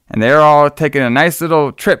 and they're all taking a nice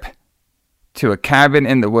little trip to a cabin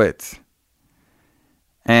in the woods.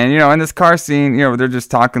 And, you know, in this car scene, you know, they're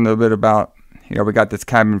just talking a little bit about, you know, we got this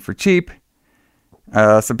cabin for cheap.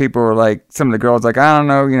 Some people were like, some of the girls like, I don't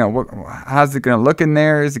know, you know, how's it going to look in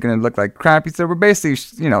there? Is it going to look like crappy? So we're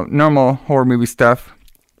basically, you know, normal horror movie stuff.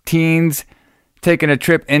 Teens taking a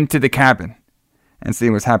trip into the cabin and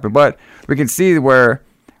seeing what's happening. But we can see where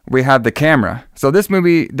we have the camera. So this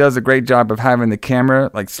movie does a great job of having the camera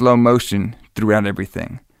like slow motion throughout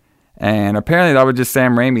everything. And apparently that was just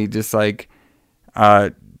Sam Raimi just like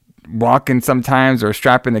walking sometimes or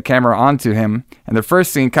strapping the camera onto him. And the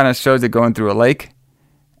first scene kind of shows it going through a lake.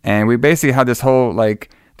 And we basically have this whole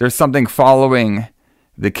there's something following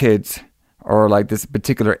the kids or like this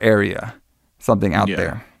particular area, something out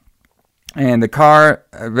there. And the car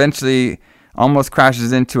eventually almost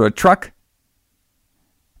crashes into a truck.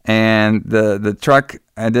 And the truck,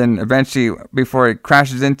 and then eventually, before it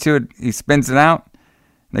crashes into it, he spins it out.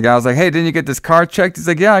 The guy was like, hey, didn't you get this car checked? He's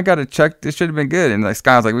like, yeah, I got it checked. This should have been good. And the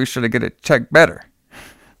guy was like, we should have get it checked better.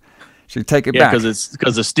 Should take it back.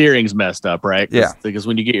 Because the steering's messed up, right? Yeah. Because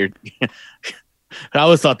when you get your... I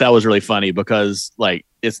always thought that was really funny because, like,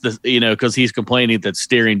 it's the, because he's complaining that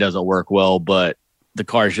steering doesn't work well, but the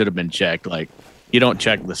car should have been checked. Like, you don't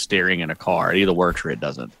check the steering in a car. It either works or it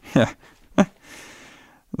doesn't. Yeah.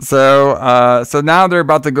 So now they're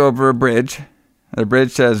about to go over a bridge. The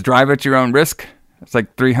bridge says, drive at your own risk. It's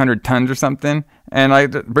like 300 tons or something. And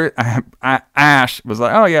Ash was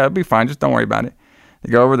like, oh, yeah, it'll be fine. Just don't worry about it.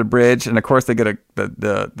 They go over the bridge. And, of course, they get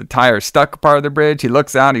the tire stuck part of the bridge. He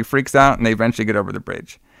looks out. He freaks out. And they eventually get over the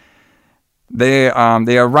bridge. They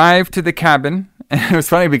arrive to the cabin. And it was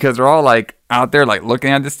funny because they're all, like, out there, like,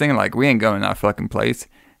 looking at this thing. Like, we ain't going to that fucking place.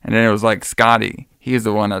 And then it was, like, Scotty. He's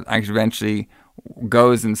the one that actually eventually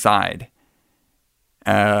goes inside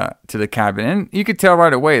to the cabin, and you could tell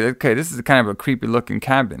right away that, okay, this is kind of a creepy looking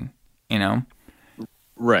cabin,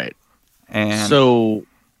 right? And so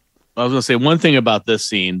I was gonna say one thing about this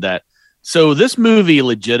scene so this movie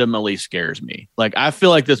legitimately scares me. Like, I feel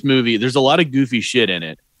like this movie, there's a lot of goofy shit in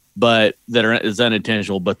it, but is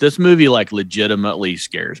unintentional, but this movie like legitimately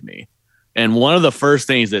scares me. And one of the first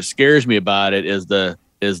things that scares me about it is the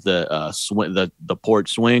porch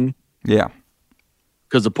swing. Yeah.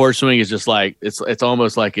 Because the porch swing is just like it's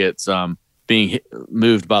almost like it's being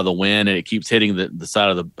moved by the wind, and it keeps hitting the side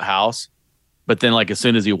of the house. But then, like, as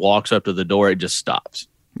soon as he walks up to the door, it just stops.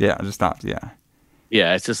 Yeah, it just stops. Yeah,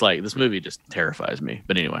 yeah. It's just like this movie just terrifies me.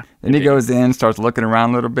 But anyway, then he goes in, starts looking around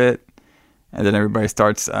a little bit, and then everybody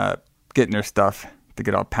starts getting their stuff to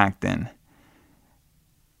get all packed in.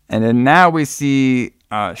 And then now we see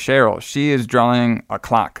Cheryl. She is drawing a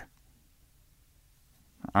clock.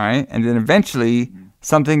 All right, and then eventually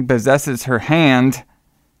something possesses her hand,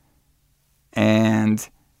 and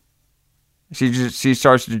she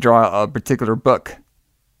starts to draw a particular book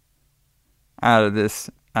out of this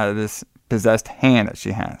possessed hand that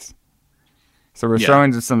she has. So we're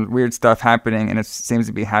showing just some weird stuff happening, and it seems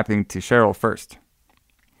to be happening to Cheryl first.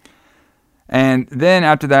 And then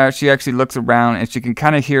after that, she actually looks around, and she can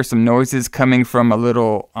kind of hear some noises coming from a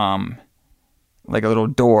little, like a little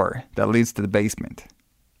door that leads to the basement.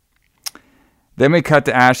 Then we cut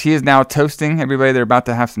to Ash. He is now toasting everybody. They're about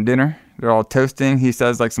to have some dinner. They're all toasting. He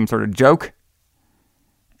says like some sort of joke.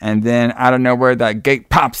 And then out of nowhere, that gate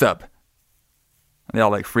pops up. They all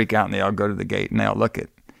like freak out, and they all go to the gate, and they all look at it.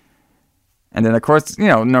 And then, of course,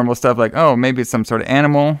 normal stuff like, oh, maybe it's some sort of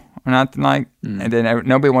animal or nothing like. And then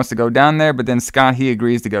nobody wants to go down there. But then Scott, he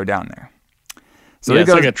agrees to go down there. So it's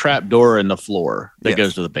like a trap door in the floor that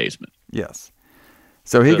goes to the basement. Yes.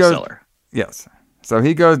 So he goes. Cellar. Yes. So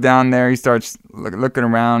he goes down there. He starts looking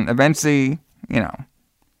around. Eventually, they're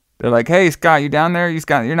like, "Hey, Scott, you down there?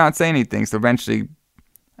 You're not saying anything." So eventually,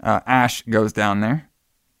 Ash goes down there,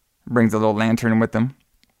 brings a little lantern with him,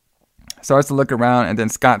 starts to look around, and then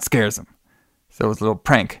Scott scares him. So it's a little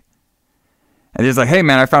prank. And he's like, "Hey,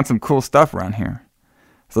 man, I found some cool stuff around here."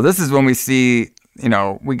 So this is when we see,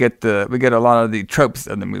 we get a lot of the tropes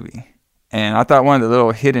of the movie. And I thought one of the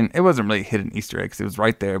little hidden, it wasn't really hidden Easter eggs, it was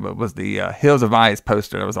right there, but it was the Hills of Eyes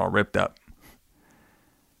poster that was all ripped up.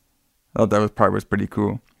 I thought that part was pretty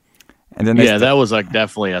cool. And then that was like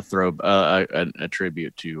definitely a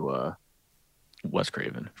tribute to Wes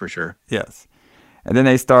Craven for sure. Yes. And then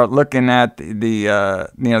they start looking at they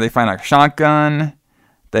find a shotgun,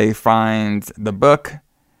 they find the book,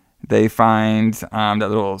 they find that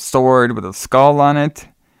little sword with a skull on it.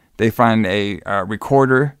 They find a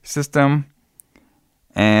recorder system,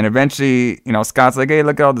 and eventually, Scott's like, "Hey,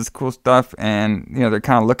 look at all this cool stuff," and they're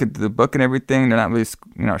kind of looking at the book and everything. They're not really,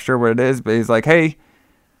 sure what it is, but he's like, "Hey,"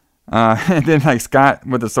 and then like Scott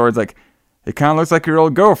with the sword's like, "It kind of looks like your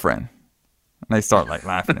old girlfriend," and they start like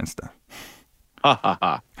laughing and stuff. Ha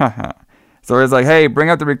ha ha. So he's like, "Hey,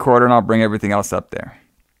 bring up the recorder, and I'll bring everything else up there."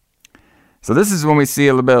 So this is when we see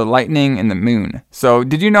a little bit of lightning and the moon. So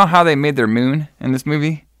did you know how they made their moon in this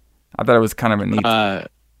movie? I thought it was kind of a neat.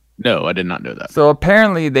 No, I did not know that. So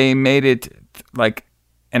apparently they made it like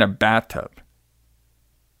in a bathtub.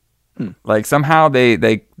 Like somehow they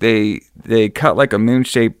cut like a moon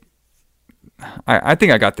shape. I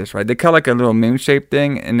think I got this right. They cut like a little moon shaped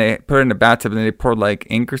thing, and they put it in the bathtub, and then they poured like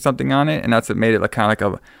ink or something on it, and that's what made it like kind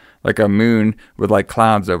of like a moon with like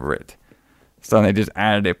clouds over it. So they just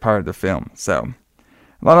added it part of the film. So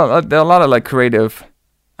a lot of like creative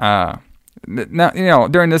now, you know,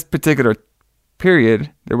 during this particular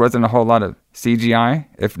period, there wasn't a whole lot of CGI,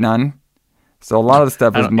 if none. So a lot of the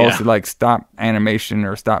stuff was mostly like stop animation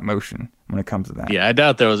or stop motion when it comes to that. Yeah, I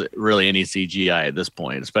doubt there was really any CGI at this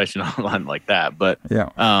point, especially not one like that. But yeah,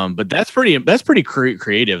 but that's pretty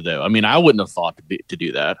creative, though. I mean, I wouldn't have thought to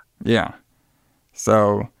do that. Yeah.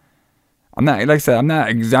 So I'm not, like I said, I'm not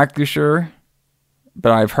exactly sure,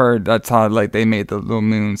 but I've heard that's how like they made the little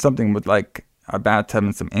moon, something with like a bathtub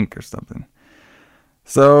and some ink or something.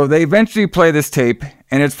 So they eventually play this tape,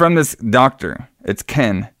 and it's from this doctor. It's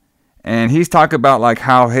Ken. And he's talking about like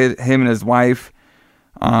how him and his wife,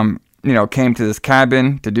 you know, came to this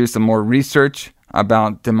cabin to do some more research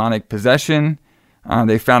about demonic possession.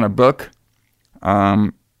 They found a book,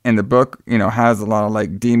 and the book, you know, has a lot of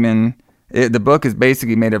like the book is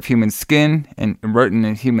basically made of human skin and written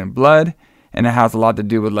in human blood, and it has a lot to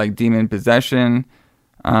do with like demon possession.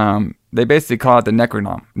 They basically call it the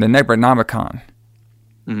Necronomicon.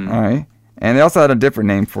 Mm-hmm. All right, and they also had a different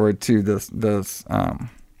name for it too. This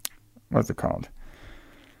what's it called?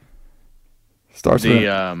 Starts with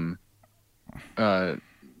Naturam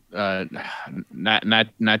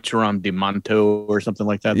de Monto or something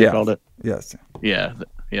like that. They called it. Yes. Yeah.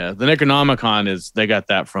 Yeah. The Necronomicon they got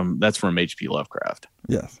that's from H.P. Lovecraft.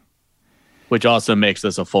 Yes. Which also makes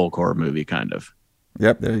this a folk horror movie, kind of.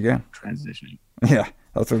 Yep. There you go. Transitioning. Yeah.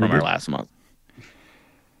 That's what from our last month.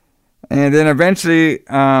 And then eventually,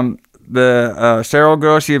 the Cheryl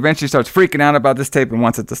girl, she eventually starts freaking out about this tape and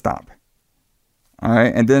wants it to stop. All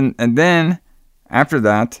right, and then after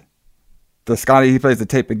that, the Scotty, he plays the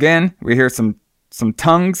tape again. We hear some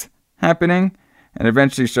tongues happening, and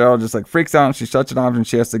eventually Cheryl just like freaks out and she shuts it off and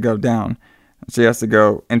she has to go down. She has to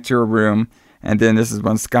go into her room, and then this is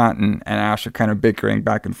when Scott and Ash are kind of bickering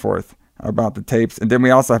back and forth about the tapes. And then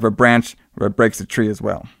we also have a branch where it breaks a tree as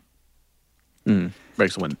well.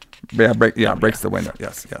 Breaks the window. Yeah, breaks the window.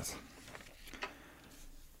 Yes.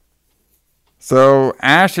 So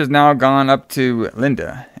Ash has now gone up to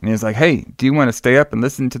Linda, and he's like, "Hey, do you want to stay up and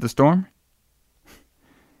listen to the storm?"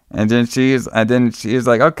 And then she is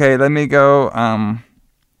like, "Okay, let me go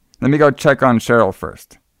check on Cheryl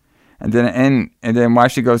first." And then while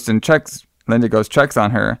she goes and checks, Linda goes checks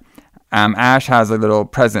on her. Ash has a little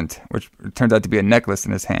present, which turns out to be a necklace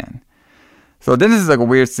in his hand. So then this is like a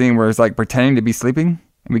weird scene where it's like pretending to be sleeping,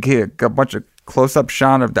 and we get a bunch of close-up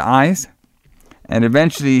shot of the eyes. And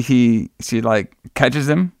eventually she like catches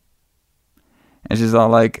him, and she's all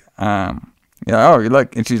like, oh, you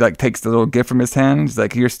look, and she like takes the little gift from his hand. She's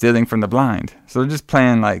like, "You're stealing from the blind." So they're just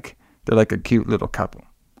playing like they're like a cute little couple.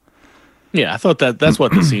 Yeah, I thought that's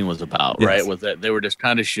what the scene was about, Yes. right? Was that they were just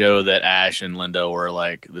trying to show that Ash and Linda were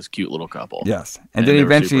like this cute little couple. Yes, and then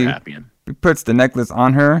eventually he puts the necklace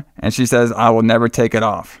on her, and she says, "I will never take it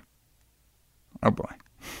off." Oh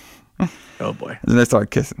boy. Oh boy. And then they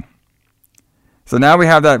start kissing. So now we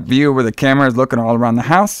have that view where the camera is looking all around the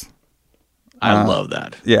house. I love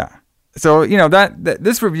that. Yeah. So, you know,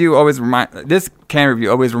 this camera review always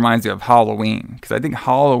reminds me of Halloween, because I think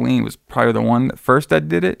Halloween was probably the one that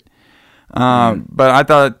did it. But I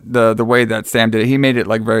thought the way that Sam did it, he made it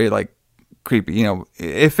like very like creepy. You know,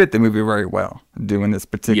 it fit the movie very well doing this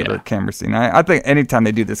particular camera scene. I think anytime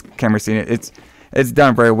they do this camera scene, it's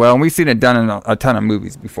done very well, and we've seen it done in a ton of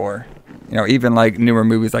movies before. You know, even like newer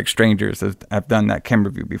movies like Strangers have done that camera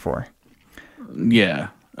view before. Yeah.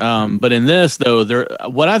 But in this, though,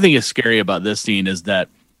 what I think is scary about this scene is that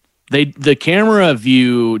the camera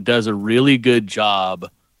view does a really good job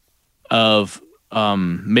of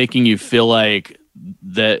making you feel like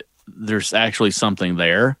that there's actually something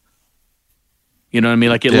there. You know what I mean?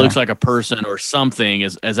 Like it looks like a person or something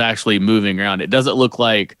is actually moving around. It doesn't look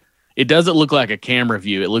like a camera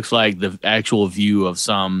view. It looks like the actual view of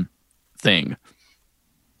some thing.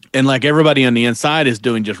 And like everybody on the inside is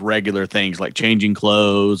doing just regular things like changing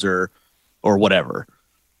clothes or whatever.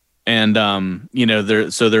 And you know,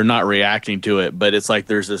 they're not reacting to it, but it's like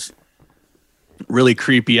there's this really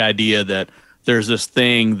creepy idea that there's this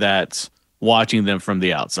thing that's watching them from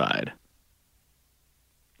the outside.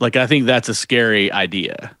 Like I think that's a scary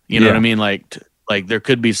idea. You know what I mean? Like there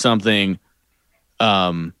could be something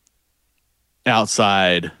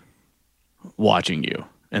outside watching you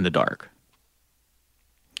in the dark.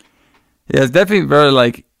 Yeah, it's definitely very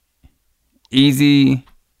like easy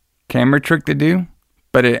camera trick to do,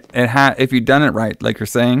 but if you've done it right, like you're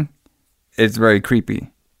saying, it's very creepy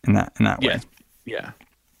in that way. Yeah.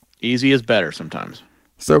 Easy is better sometimes.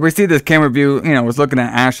 So we see this camera view, you know, was looking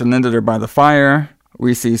at Ash and Linda, they're by the fire.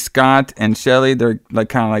 We see Scott and Shelly, they're like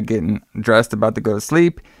kind of like getting dressed, about to go to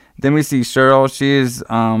sleep. Then we see Cheryl, she's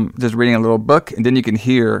just reading a little book, and then you can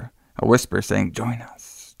hear a whisper saying, "Join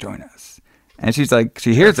us." join us. And she's like,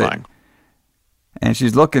 she hears it. And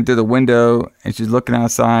she's looking through the window and she's looking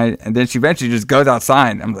outside. And then she eventually just goes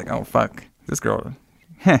outside. I'm like, oh, fuck. This girl.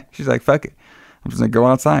 She's like, fuck it. I'm just going to go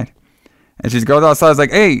outside. And she goes outside. It's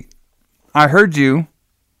like, hey, I heard you.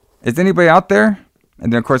 Is anybody out there?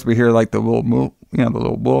 And then, of course, we hear like the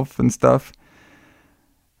little wolf and stuff.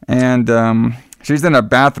 And she's in a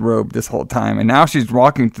bathrobe this whole time. And now she's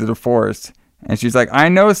walking through the forest. And she's like, I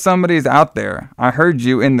know somebody's out there. I heard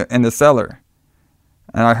you in the cellar.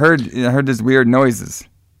 And I heard these weird noises.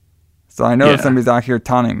 So I know somebody's out here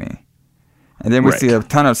taunting me. And then we see a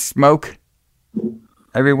ton of smoke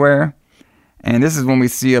everywhere. And this is when we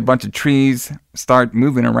see a bunch of trees start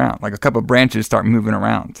moving around. Like a couple of branches start moving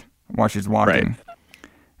around while she's walking. Right.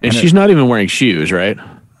 And she's not even wearing shoes, right?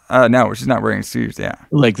 No, she's not wearing shoes, yeah.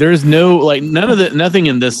 Like there's no, like nothing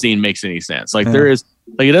in this scene makes any sense. Like there is,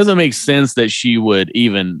 like it doesn't make sense that she would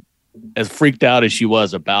even, as freaked out as she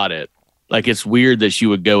was about it, like it's weird that she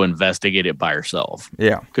would go investigate it by herself.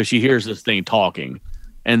 Yeah. Because she hears this thing talking.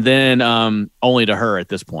 And then only to her at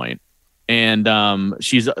this point. And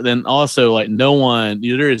she's then also like no one,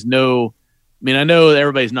 there is no, I mean, I know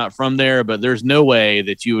everybody's not from there, but there's no way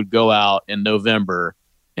that you would go out in November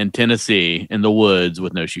in Tennessee in the woods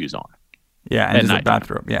with no shoes on. Yeah, and just a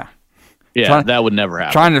bathrobe. Yeah. Yeah, that would never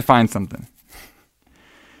happen. Trying to find something.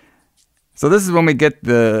 So this is when we get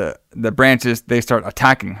the branches, they start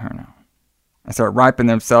attacking her now. They start wiping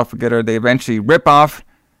themselves to get her. They eventually rip off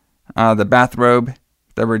the bathrobe.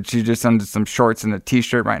 She's just under some shorts and a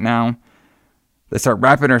t-shirt right now. They start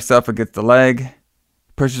wrapping herself against the leg,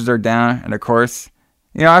 pushes her down, and of course,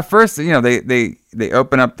 at first, they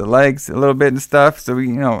open up the legs a little bit and stuff. So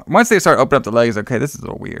once they start opening up the legs, okay, this is a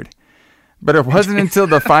little weird. But it wasn't until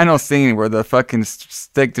the final scene where the fucking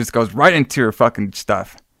stick just goes right into her fucking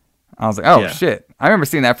stuff. I was like, oh shit! I remember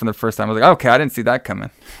seeing that from the first time. I was like, okay, I didn't see that coming.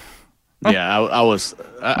 Yeah, I was.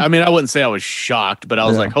 I mean, I wouldn't say I was shocked, but I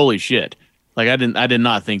was like, holy shit! Like I did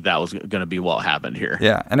not think that was going to be what happened here.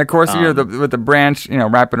 Yeah, and of course, with the branch,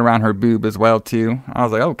 wrapping around her boob as well too. I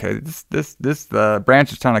was like, okay, this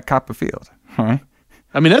branch is trying to cop a field. All right.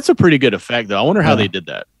 I mean, that's a pretty good effect, though. I wonder how they did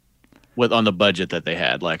that on the budget that they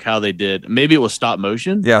had. Like how they did. Maybe it was stop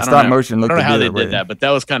motion. Yeah, stop motion. I don't know how they did that, but that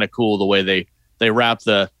was kind of cool. The way they wrapped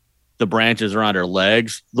the branches around her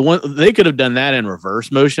legs. They could have done that in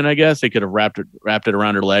reverse motion. I guess they could have wrapped it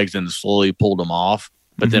around her legs and slowly pulled them off.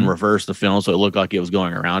 But then reverse the film so it looked like it was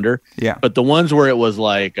going around her. Yeah. But the ones where it was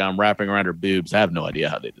like wrapping around her boobs, I have no idea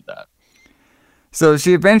how they did that. So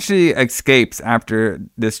she eventually escapes after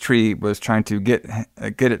this tree was trying to get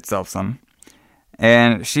itself some.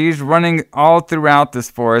 And she's running all throughout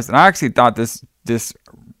this forest. And I actually thought this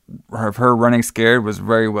her running scared was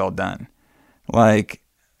very well done. Like,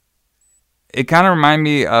 it kind of reminded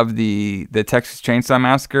me of the Texas Chainsaw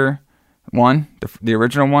Massacre one, the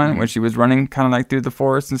original one, when she was running kind of like through the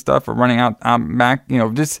forest and stuff, or running out back.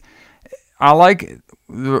 Just I like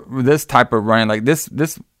this type of running. Like this,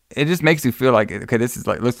 it just makes you feel like, okay, this is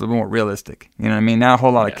like looks a little more realistic. You know what I mean? Not a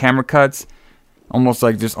whole lot of camera cuts, almost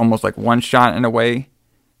like one shot in a way.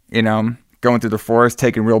 Going through the forest,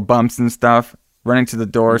 taking real bumps and stuff, running to the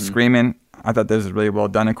door, screaming. I thought this was really well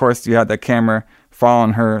done. Of course, you had that camera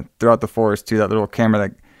following her throughout the forest too. That little camera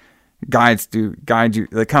that guide you,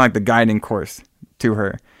 like kind of like the guiding course to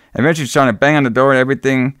her. Eventually she's trying to bang on the door and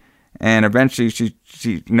everything, and eventually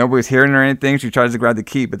she nobody's hearing her or anything. She tries to grab the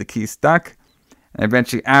key, but the key's stuck. And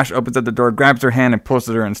eventually Ash opens up the door, grabs her hand, and pulls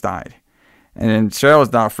her inside. And then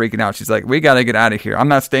Cheryl's not freaking out. She's like, we gotta get out of here. I'm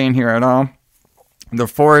not staying here at all. The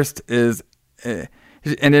forest is and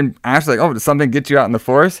then Ash's like, oh, did something get you out in the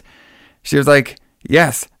forest? She was like,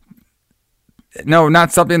 yes. No,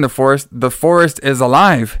 not something in the forest. The forest is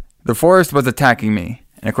alive. The forest was attacking me.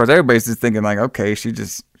 And of course, everybody's just thinking like, okay, she's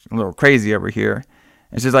just a little crazy over here.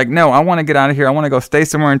 And she's like, no, I want to get out of here. I want to go stay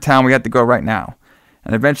somewhere in town. We have to go right now.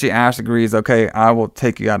 And eventually Ash agrees, okay, I will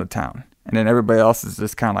take you out of town. And then everybody else is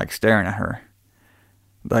just kind of like staring at her.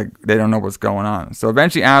 Like they don't know what's going on. So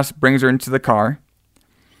eventually Ash brings her into the car.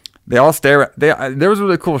 They all stare. There was a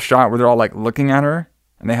really cool shot where they're all like looking at her.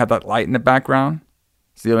 And they have that light in the background.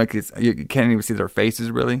 So you can't even see their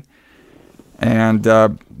faces really. And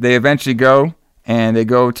they eventually go, and they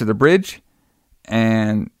go to the bridge,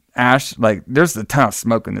 and Ash, like, there's a ton of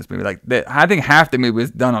smoke in this movie. Like, I think half the movie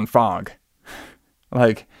was done on fog.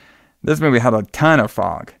 Like, this movie had a ton of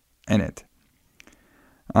fog in it.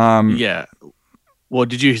 Yeah. Well,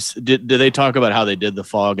 did they talk about how they did the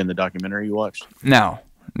fog in the documentary you watched? No,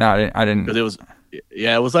 I didn't. Because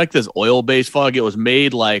it was like this oil-based fog. It was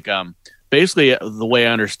made like basically the way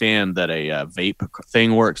I understand that a vape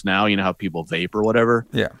thing works now. You know how people vape or whatever.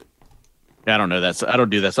 Yeah. I don't know. I don't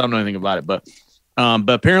do that. So I don't know anything about it, but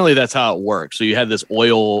apparently that's how it works. So you had this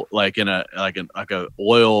oil like a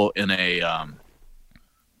oil in a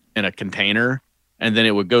container, and then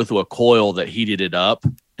it would go through a coil that heated it up,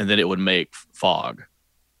 and then it would make fog.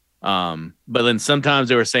 But then sometimes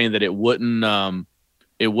they were saying that it wouldn't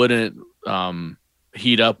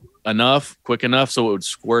heat up quick enough, so it would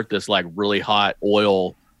squirt this like really hot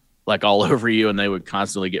oil like all over you, and they would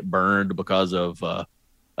constantly get burned because of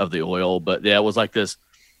the oil. But yeah, it was like this.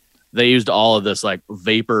 They used all of this like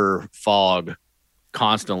vapor fog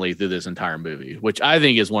constantly through this entire movie, which I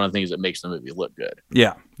think is one of the things that makes the movie look good.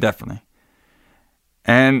 Yeah, definitely.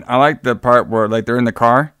 And I like the part where like they're in the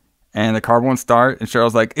car and the car won't start, and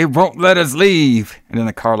Cheryl's like, "It won't let us leave," and then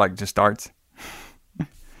the car like just starts.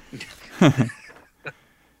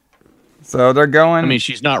 So they're going. I mean,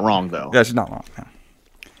 she's not wrong though. Yeah, she's not wrong. No.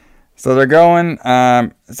 So they're going.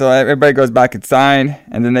 So everybody goes back inside,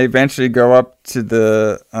 and then they eventually go up to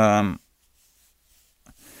the.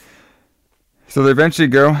 So they eventually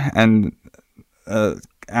go, and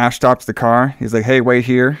Ash stops the car. He's like, "Hey, wait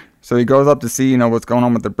here." So he goes up to see, what's going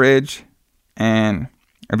on with the bridge, and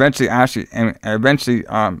eventually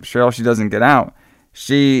Cheryl, she doesn't get out.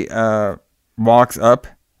 She walks up,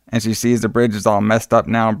 and she sees the bridge is all messed up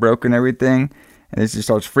now, broken, everything, and then she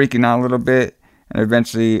starts freaking out a little bit. And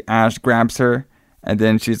eventually Ash grabs her, and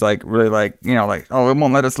then she's like, really like, "Oh, it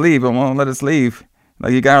won't let us leave. It won't let us leave.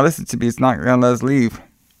 Like, you gotta listen to me. It's not gonna let us leave."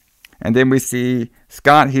 And then we see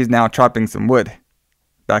Scott. He's now chopping some wood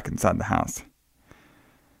back inside the house.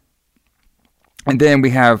 And then we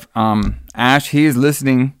have Ash. He's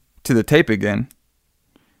listening to the tape again,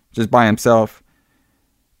 just by himself.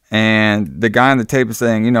 And the guy on the tape is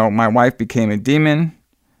saying, "My wife became a demon.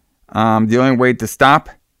 The only way to stop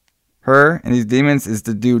her and these demons is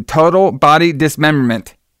to do total body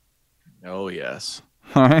dismemberment." Oh, yes.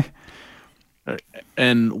 All right.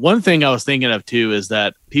 And one thing I was thinking of, too, is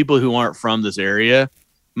that people who aren't from this area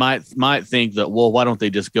might think that, well, why don't they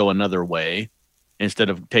just go another way instead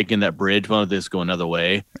of taking that bridge? Why don't they just go another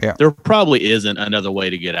way? Yeah. There probably isn't another way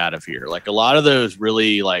to get out of here. Like a lot of those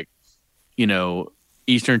really like,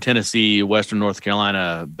 Eastern Tennessee, Western North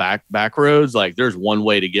Carolina back roads, like there's one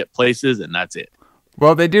way to get places and that's it.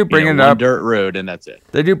 Well, they do bring it one up. Dirt road, and that's it.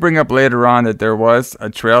 They do bring up later on that there was a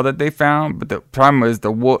trail that they found, but the problem was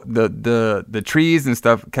the trees and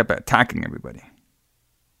stuff kept attacking everybody.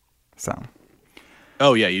 So.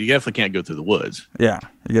 Oh yeah, you definitely can't go through the woods. Yeah,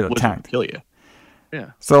 you get Woods attacked. will kill you.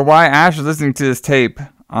 Yeah. So while Ash was listening to this tape,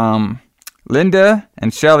 Linda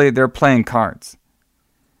and Shelly, they're playing cards.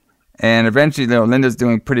 And eventually, Linda's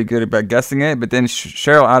doing pretty good about guessing it. But then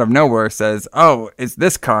Cheryl, out of nowhere, says, "Oh, it's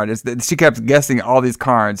this card." She kept guessing all these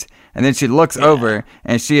cards. And then she looks over,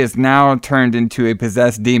 and she is now turned into a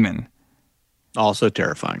possessed demon. Also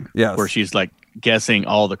terrifying. Yes. Where she's, like, guessing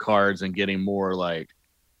all the cards and getting more,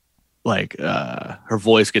 her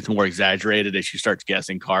voice gets more exaggerated as she starts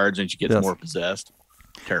guessing cards, and she gets more possessed.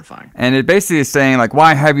 Terrifying. And it basically is saying, like,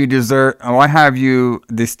 why have you disturbed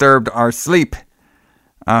our sleep?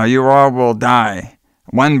 You all will die.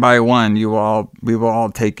 One by one, we will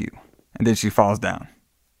all take you. And then she falls down.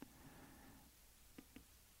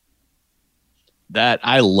 That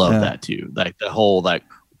I love that too. Like the whole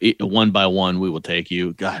one by one we will take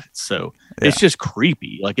you. God, it's just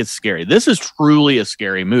creepy. Like it's scary. This is truly a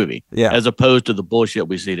scary movie. Yeah. As opposed to the bullshit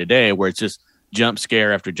we see today where it's just jump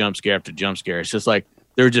scare after jump scare after jump scare. It's just like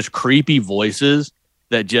they're just creepy voices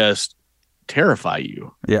that just terrify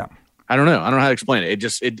you. Yeah. I don't know how to explain it.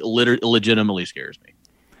 It legitimately scares me.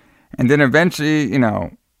 And then eventually,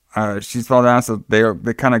 she's fall down, so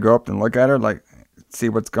they kind of go up and look at her, like, see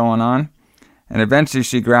what's going on. And eventually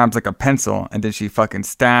she grabs, like, a pencil, and then she fucking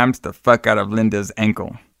stabs the fuck out of Linda's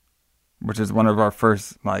ankle, which is one of our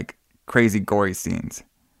first, like, crazy gory scenes.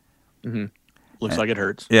 Mm-hmm. Looks like it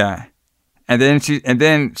hurts. Yeah. And then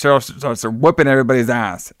Cheryl starts whooping everybody's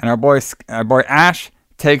ass. And our boy Ash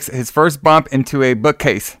takes his first bump into a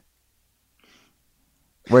bookcase.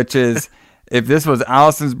 Which is, if this was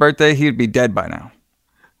Allison's birthday, he'd be dead by now.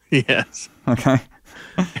 Yes. Okay.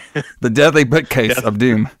 The deadly bookcase of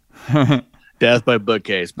doom. Death by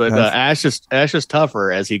bookcase. But Ash is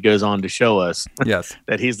tougher as he goes on to show us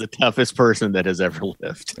that he's the toughest person that has ever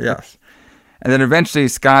lived. Yes. And then eventually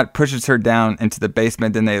Scott pushes her down into the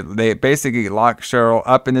basement. Then they basically lock Cheryl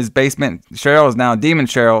up in his basement. Cheryl is now Demon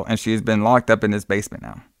Cheryl, and she's been locked up in this basement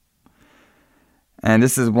now. And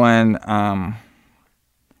this is when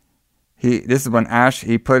Ash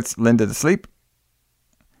puts Linda to sleep,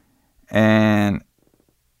 and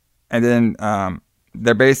then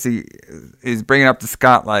they're basically he's bringing up to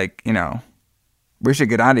Scott like, we should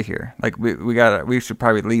get out of here, like we should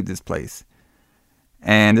probably leave this place.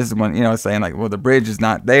 And this is when, you know, saying like, well, the bridge is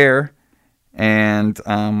not there. And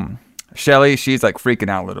Shelly, she's like freaking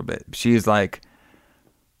out a little bit. She's like,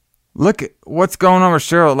 look at what's going on with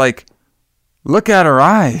Cheryl. Like, look at her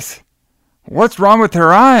eyes. What's wrong with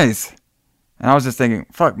her eyes? And I was just thinking,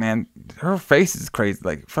 fuck, man, her face is crazy.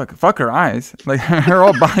 Like, fuck her eyes. Like, her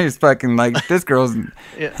whole body is fucking like, this girl's,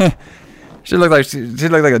 she looked like she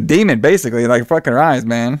looked like a demon, basically. Like, fucking her eyes,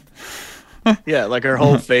 man. Yeah, like her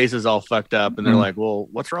whole face is all fucked up, and they're like, well,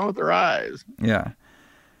 what's wrong with her eyes? Yeah.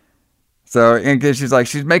 So, and she's like,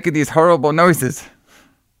 she's making these horrible noises.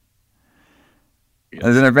 Yes.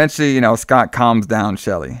 And then eventually, you know, Scott calms down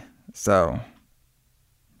Shelly. So,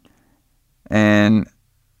 and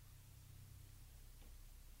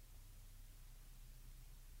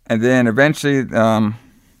then eventually,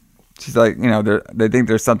 she's like, you know, they think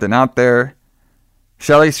there's something out there.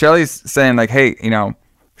 Shelly's saying like, hey, you know,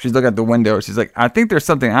 she's looking at the window. She's like, I think there's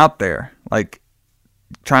something out there, like,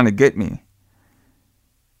 trying to get me.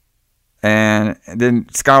 And then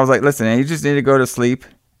Scott was like, listen, man, you just need to go to sleep,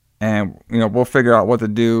 and, you know, we'll figure out what to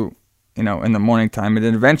do, you know, in the morning time. And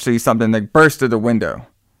then eventually something like burst through the window.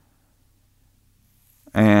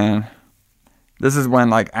 And this is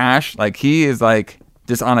when, like, Ash, like, he is like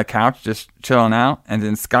just on a couch, just chilling out. And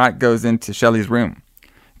then Scott goes into Shelly's room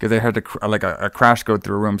because they heard a crash go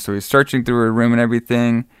through a room. So he's searching through her room and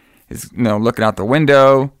everything. He's, you know, looking out the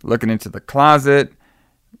window, looking into the closet,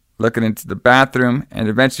 looking into the bathroom, and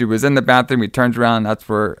eventually was in the bathroom. He turns around. That's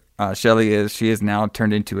where Shelly is. She is now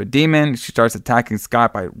turned into a demon. She starts attacking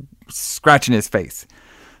Scott by scratching his face.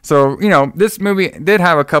 So, you know, this movie did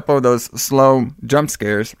have a couple of those slow jump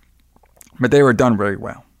scares, but they were done really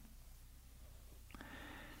well.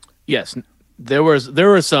 Yes, there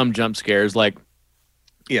were some jump scares. Like,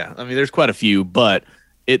 yeah, I mean, there's quite a few, but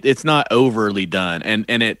it's not overly done, and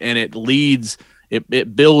it leads.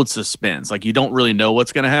 It builds suspense. Like, you don't really know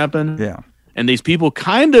what's going to happen. Yeah. And these people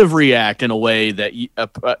kind of react in a way that,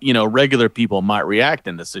 you know, regular people might react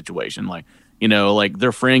in this situation. Like, you know, like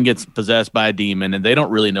their friend gets possessed by a demon and they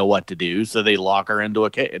don't really know what to do. So they lock her into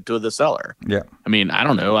the cellar. Yeah. I mean, I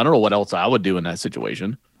don't know what else I would do in that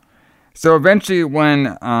situation. So eventually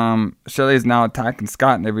when Shelly's now attacking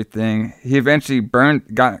Scott and everything, he eventually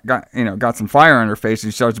got some fire on her face.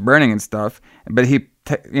 She starts burning and stuff. But he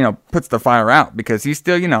puts the fire out because he's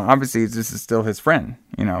still, you know, obviously this is still his friend.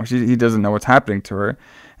 You know, he doesn't know what's happening to her.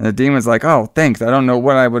 And the demon's like, oh, thanks. I don't know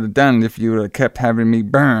what I would have done if you would have kept having me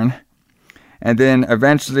burn. And then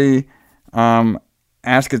eventually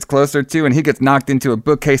Ash gets closer too, and he gets knocked into a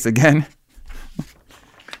bookcase again.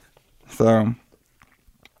 So,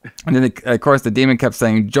 and then of course the demon kept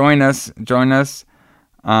saying, join us.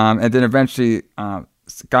 And then eventually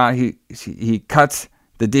Scott, he cuts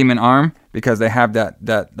the demon arm because they have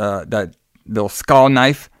that little skull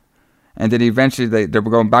knife, and then eventually they're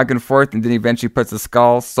going back and forth, and then he eventually puts the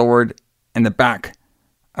skull sword in the back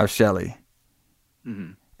of Shelly.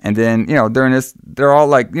 Mm-hmm. And then, you know, during this, they're all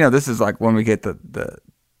like, you know, this is like when we get the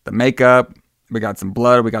makeup, we got some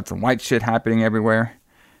blood, we got some white shit happening everywhere,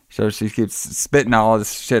 so she keeps spitting all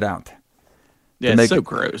this shit out. Yeah, it's so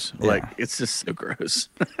gross. Yeah. Like, it's just so gross.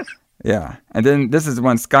 Yeah, and then this is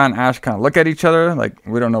when Scott and Ash kind of look at each other like,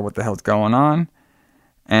 we don't know what the hell's going on.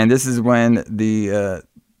 And this is when the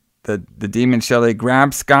demon Shelly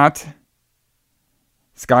grabs Scott.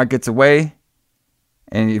 Scott gets away,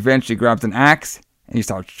 and he eventually grabs an axe, and he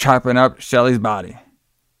starts chopping up Shelly's body.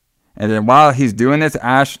 And then while he's doing this,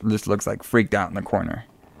 Ash just looks like freaked out in the corner.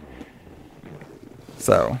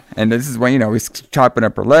 So, and this is when, you know, he's chopping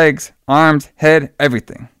up her legs, arms, head,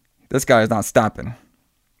 everything. This guy is not stopping.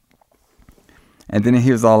 And then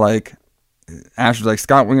he was all like, Ash was like,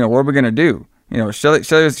 Scott, you know, what are we going to do? You know, Shelly,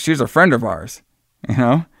 she's a friend of ours, you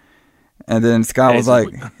know? And then Scott was like,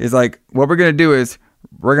 he's like, what we're going to do is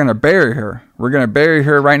we're going to bury her. We're going to bury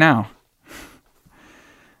her right now.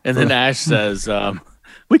 And then Ash says,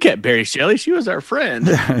 we can't bury Shelly. She was our friend.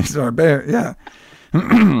 Yeah, she's our yeah.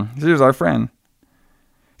 She was our friend.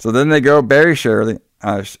 So then they go bury Shelly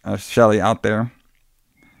out there.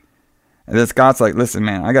 And then Scott's like, listen,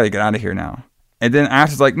 man, I got to get out of here now. And then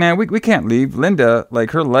Ash is like, man, we can't leave. Linda, like,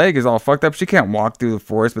 her leg is all fucked up. She can't walk through the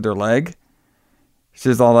forest with her leg.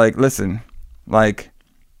 She's all like, listen, like,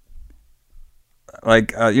 you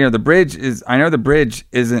know, the bridge is, I know the bridge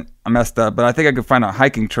isn't messed up, but I think I could find a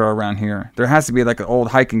hiking trail around here. There has to be like an old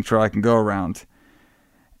hiking trail I can go around.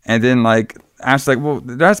 And then like, Ash's like, well,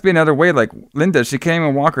 there has to be another way. Like, Linda, she can't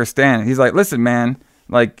even walk or stand. He's like, listen, man,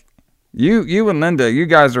 like, you and Linda, you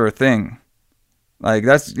guys are a thing. Like,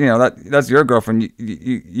 that's, you know, that's your girlfriend.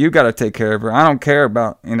 You got to take care of her. I don't care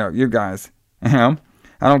about, you know, you guys. You know,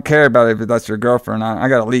 I don't care about if that's your girlfriend. I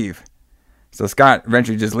got to leave. So Scott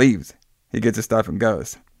eventually just leaves. He gets his stuff and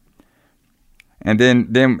goes. And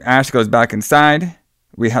then Ash goes back inside.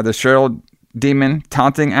 We have the Cheryl demon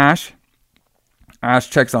taunting Ash. Ash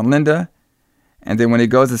checks on Linda. And then when he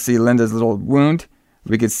goes to see Linda's little wound,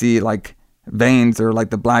 we could see like veins or like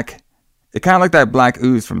the black. It kind of like that black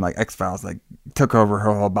ooze from like X-Files, like took over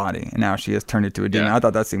her whole body. And now she has turned into a demon. Yeah. I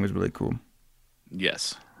thought that scene was really cool.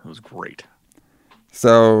 Yes, it was great.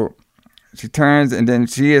 So she turns, and then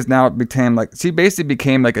she is now she basically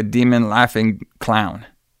became like a demon laughing clown.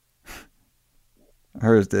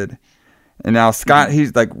 Hers did. And now Scott,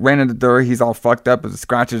 he's like ran in the door. He's all fucked up with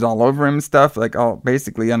scratches all over him and stuff, like all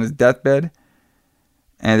basically on his deathbed.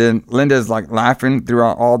 And then Linda's like laughing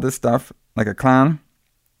throughout all this stuff like a clown.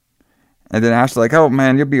 And then Ash's like, "Oh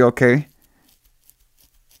man, you'll be okay."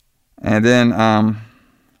 And then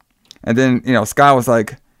Scott was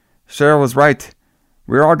like, "Cheryl was right.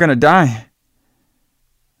 We're all gonna die."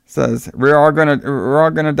 Says we're all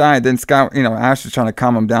gonna die. Then Scott, Ash is trying to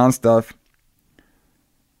calm him down stuff.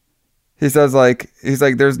 He says he's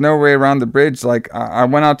like, "There's no way around the bridge. Like I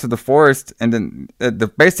went out to the forest, and then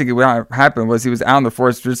basically what happened was he was out in the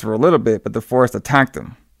forest just for a little bit, but the forest attacked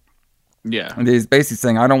him." Yeah. And he's basically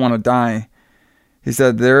saying, "I don't want to die." He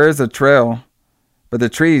said, "There is a trail, but the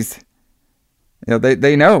trees,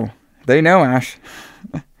 they know, Ash,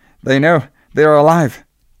 they know, they're alive."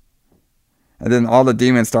 And then all the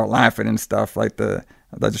demons start laughing and stuff, like the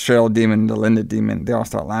Cheryl demon, the Linda demon, they all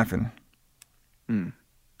start laughing.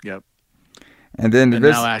 Yep. And then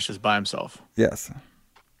now Ash is by himself. Yes.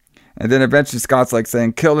 And then eventually Scott's like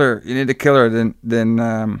saying, "Kill her, you need to kill her."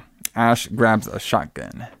 Then Ash grabs a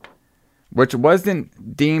shotgun, which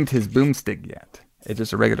wasn't deemed his boomstick yet. It's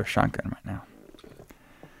just a regular shotgun right now.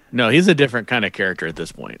 No, he's a different kind of character at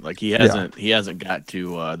this point. Like he hasn't got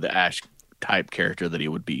to the Ash type character that he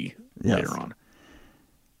would be later on.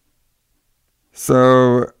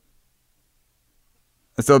 So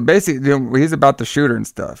basically, he's about to shoot her and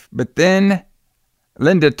stuff. But then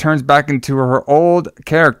Linda turns back into her old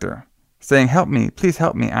character, saying, "Help me, please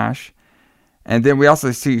help me, Ash." And then we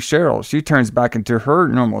also see Cheryl. She turns back into her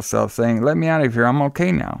normal self, saying, "Let me out of here. I'm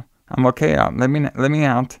okay now. I'm okay out. Let me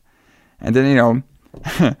out." And then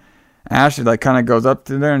Ash like kind of goes up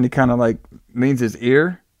to there and he kind of like leans his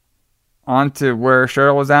ear onto where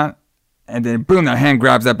Cheryl was at, and then boom, that hand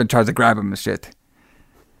grabs up and tries to grab him and shit.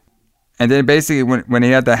 And then basically when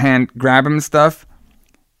he had the hand grab him and stuff,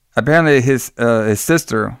 apparently his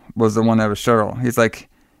sister was the one that was Cheryl. He's like,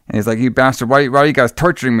 "You bastard! Why are you guys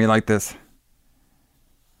torturing me like this?"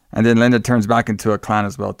 And then Linda turns back into a clown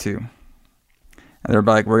as well too. And they're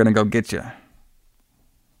like, "We're gonna go get you."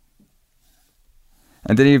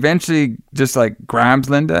 And then he eventually just like grabs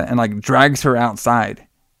Linda and like drags her outside.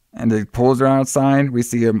 And he pulls her outside. We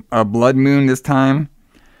see a blood moon this time.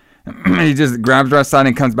 He just grabs her outside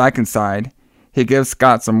and comes back inside. He gives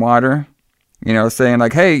Scott some water, saying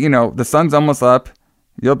like, "Hey, the sun's almost up.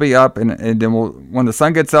 You'll be up, and then when the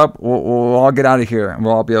sun gets up, we'll all get out of here, and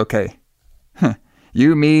we'll all be okay."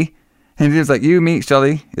 You, me, and he's like, "You, me,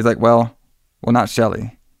 Shelly." He's like, well, not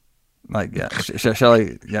Shelly. Like, yeah,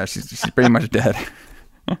 Shelly, yeah, she's pretty much dead.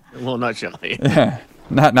 Well, not Shelly. Yeah,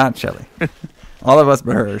 not Shelly. All of us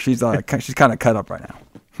but her. She's kind of cut up right now.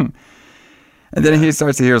 And then he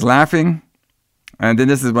starts to hear us laughing, and then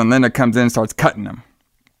this is when Linda comes in and starts cutting him.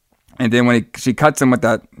 And then when she cuts him with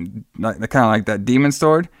that, kind of like that demon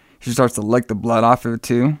sword, she starts to lick the blood off of it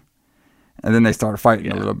too. And then they start fighting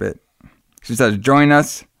a little bit. She says, "Join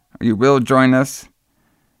us. You will join us."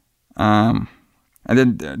 And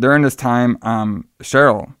then during this time,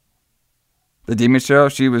 Cheryl, the demon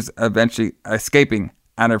Cheryl, she was eventually escaping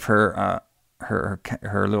out of her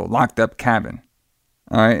little locked up cabin.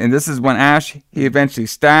 All right, and this is when Ash, he eventually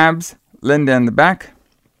stabs Linda in the back.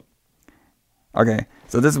 Okay,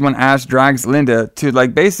 so this is when Ash drags Linda to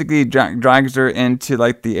like basically drags her into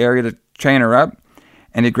like the area to chain her up,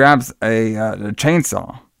 and he grabs a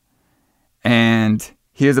chainsaw, and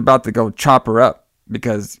he is about to go chop her up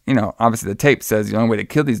because obviously the tape says the only way to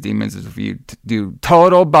kill these demons is if you do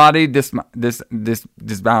total body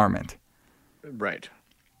dismemberment. Right.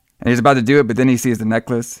 And he's about to do it, but then he sees the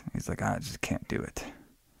necklace. He's like, "I just can't do it.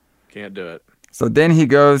 Can't do it." So then he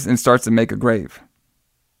goes and starts to make a grave.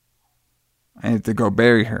 And to go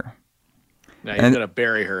bury her. Now he's going to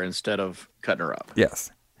bury her instead of cutting her up.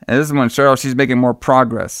 Yes. And this is when Cheryl, she's making more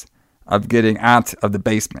progress of getting out of the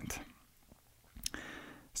basement.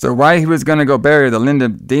 So while he was going to go bury her, the Linda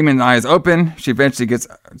demon eyes open. She eventually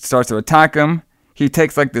starts to attack him. He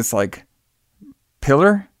takes like this like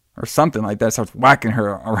pillar or something like that, starts whacking her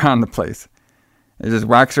around the place. It just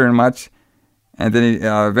whacks her in much. And then he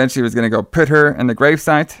eventually was going to go put her in the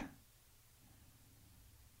gravesite.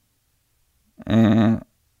 And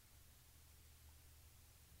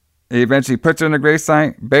he eventually puts her in the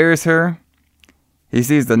gravesite, buries her. He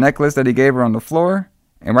sees the necklace that he gave her on the floor.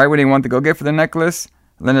 And right when he went to go get for the necklace,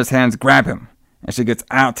 Linda's hands grab him. And she gets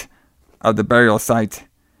out of the burial site.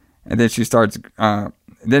 And then she starts, then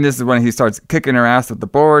this is when he starts kicking her ass with the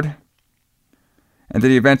board. And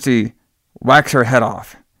then he eventually whacks her head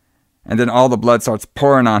off. And then all the blood starts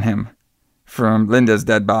pouring on him from Linda's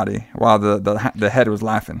dead body while the head was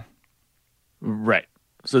laughing. Right.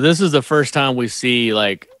 So this is the first time we see,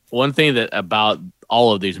 like, one thing that about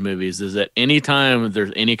all of these movies is that anytime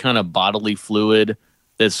there's any kind of bodily fluid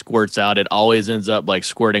that squirts out, it always ends up like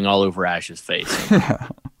squirting all over Ash's face.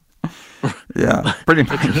 Yeah, pretty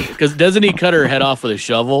much. Because doesn't he cut her head off with a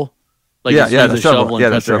shovel? Like yeah, he swings the a shovel and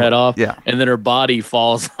cuts her shovel. head off. Yeah, and then her body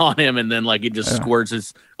falls on him, and then like it just squirts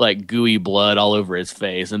his like gooey blood all over his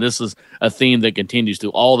face. And this is a theme that continues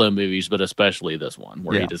through all the movies, but especially this one,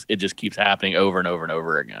 where it just keeps happening over and over and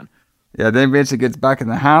over again. Yeah, then eventually gets back in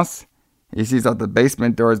the house. He sees that the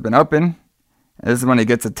basement door has been open. And this is when he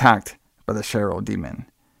gets attacked by the Cheryl demon.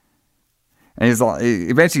 And he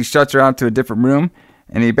eventually shuts her out to a different room.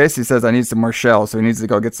 And he basically says, I need some more shells. So he needs to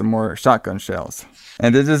go get some more shotgun shells.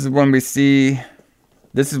 And this is when we see,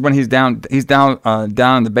 this is when he's down in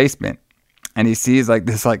the basement. And he sees like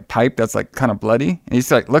this like pipe that's like kind of bloody. And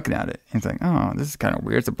he's like looking at it. And he's like, oh, this is kind of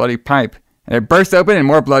weird. It's a bloody pipe. And it bursts open and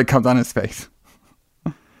more blood comes on his face.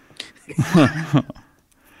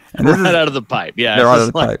 And right out of the pipe. Yeah. They're out of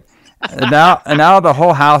the pipe. And now the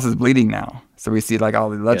whole house is bleeding now. So we see like all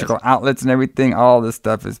the electrical outlets and everything. All this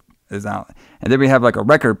stuff is out. And then we have like a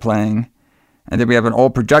record playing. And then we have an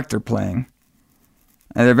old projector playing.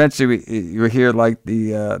 And eventually you hear like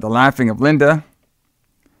the laughing of Linda.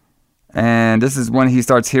 And this is when he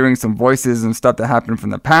starts hearing some voices and stuff that happened from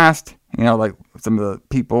the past. You know, like some of the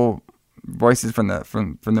people voices from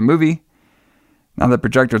the movie. Now the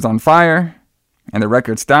projector's on fire. And the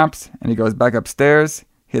record stops. And he goes back upstairs.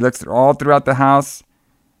 He looks all throughout the house.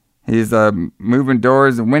 He's moving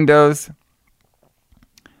doors and windows.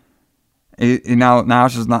 Now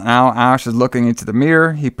Ash is looking into the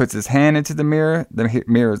mirror. He puts his hand into the mirror. The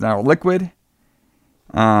mirror is now liquid.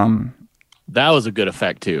 That was a good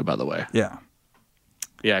effect too, by the way. Yeah.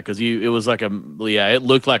 Yeah, because it was like it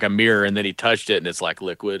looked like a mirror, and then he touched it, and it's like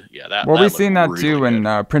liquid. Yeah, that. Well, that we've seen that really too good.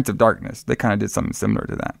 in Prince of Darkness. They kind of did something similar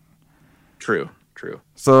to that. True.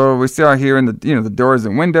 So we see out here in the doors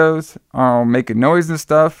and windows are making noise and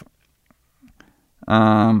stuff.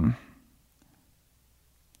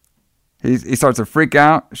 He starts to freak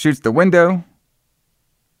out, shoots the window.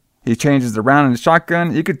 He changes around in the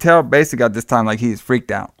shotgun. You could tell basically at this time like he's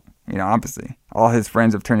freaked out. You know, obviously all his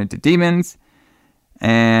friends have turned into demons,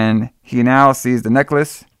 and he now sees the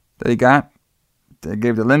necklace that he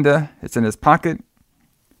gave to Linda. It's in his pocket,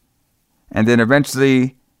 and then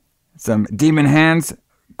eventually some demon hands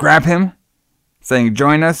grab him, saying,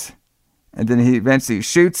 join us. And then he eventually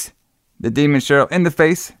shoots the demon Cheryl in the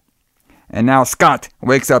face. And now Scott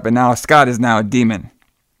wakes up, and now Scott is now a demon.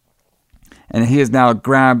 And he has now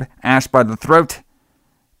grabbed Ash by the throat.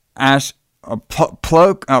 Ash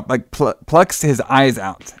plucks his eyes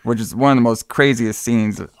out, which is one of the most craziest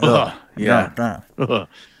scenes. Yeah,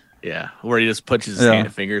 where he just puts his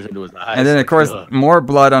fingers into his eyes. And then, of course, more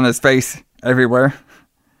blood on his face everywhere.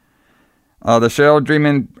 The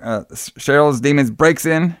Cheryl's demons breaks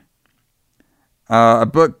in.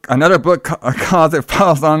 Another book closet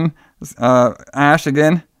falls on Ash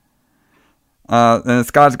again. Then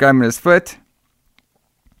Scott's grabbing his foot.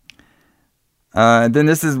 And then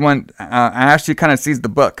this is when Ash kind of sees the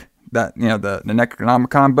book, that the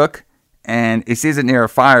Necronomicon book, and he sees it near a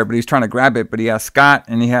fire, but he's trying to grab it. But he has Scott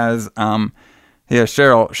and he has Cheryl.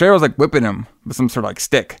 Cheryl's like whipping him with some sort of like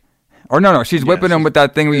stick. Or no, she's whipping him with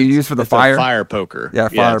that thing we use for the fire. A fire poker. Yeah,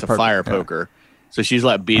 it's a fire poker. So she's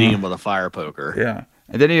like beating him with a fire poker. Yeah.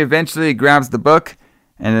 And then he eventually grabs the book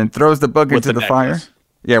and then throws the book into the fire.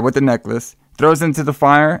 Yeah, with the necklace. Throws into the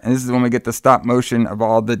fire, and this is when we get the stop motion of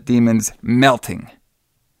all the demons melting,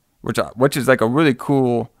 which is like a really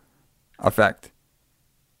cool effect.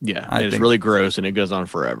 Yeah, it's really gross, and it goes on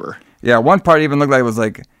forever. Yeah, one part even looked like it was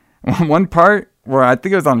like one part where I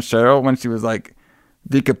think it was on Cheryl when she was like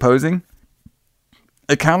decomposing.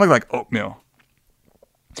 It kind of looked like oatmeal.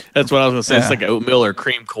 That's what I was gonna say. It's like oatmeal or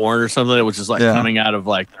cream corn or something that was just like coming out of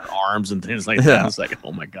like their arms and things like that. It's like,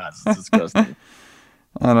 oh my god, this is disgusting.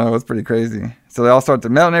 I don't know, it was pretty crazy. So they all start to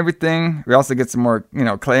melt and everything. We also get some more,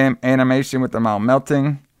 clay animation with them all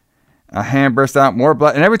melting. A hand bursts out, more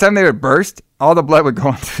blood. And every time they would burst, all the blood would go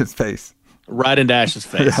into his face. Right into Ash's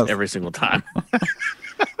face every single time.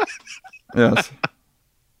 Yes.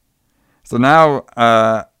 So now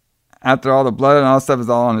after all the blood and all the stuff is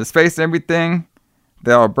all on his face and everything,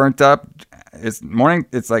 they're all burnt up. It's morning.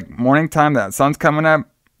 It's like morning time. That sun's coming up.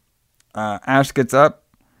 Ash gets up.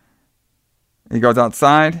 He goes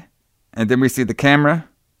outside, and then we see the camera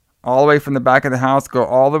all the way from the back of the house, go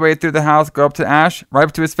all the way through the house, go up to Ash, right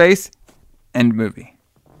up to his face, end movie.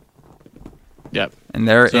 Yep. And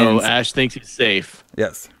there it So ends. Ash thinks he's safe.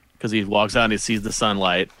 Yes. Because he walks out and he sees the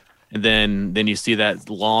sunlight. And then you see that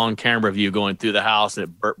long camera view going through the house, and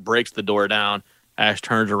it breaks the door down. Ash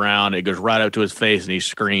turns around, it goes right up to his face, and he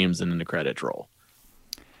screams, and then the credits roll.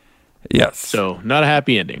 Yes. So, not a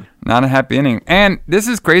happy ending. Not a happy ending. And this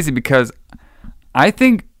is crazy because I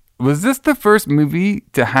think, was this the first movie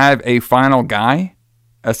to have a final guy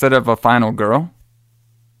instead of a final girl?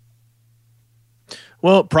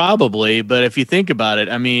 Well, probably, but if you think about it,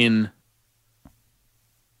 I mean,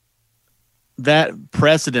 that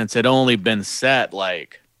precedence had only been set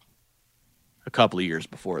like a couple of years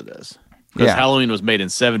before this. Because Halloween was made in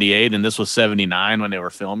 78 and this was 79 when they were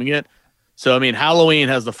filming it. So, I mean, Halloween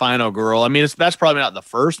has the final girl. I mean, that's probably not the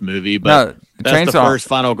first movie, but that's the first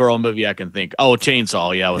final girl movie I can think. Oh,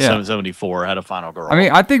 Chainsaw, it was 74, had a final girl. I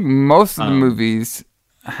mean, I think most of the movies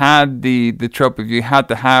had the trope of you had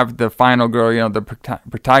to have the final girl, you know, the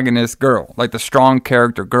protagonist girl, like the strong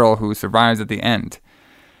character girl who survives at the end.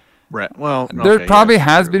 Right. Well, there probably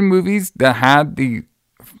has been movies that had the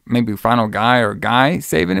maybe final guy or guy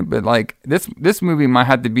saving it, but like this movie might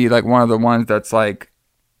have to be like one of the ones that's like,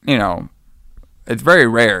 you know, it's very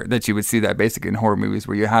rare that you would see that basically in horror movies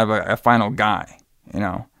where you have a final guy, you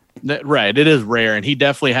know. Right. It is rare, and he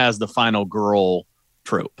definitely has the final girl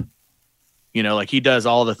trope. You know, like he does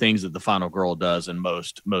all the things that the final girl does in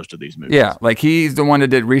most of these movies. Yeah, like he's the one that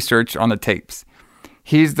did research on the tapes.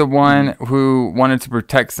 He's the one who wanted to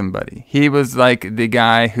protect somebody. He was like the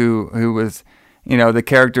guy who was, you know, the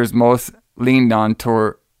character's most leaned on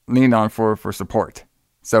for support.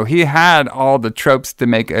 So he had all the tropes to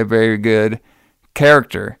make a very good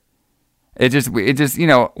character. It just you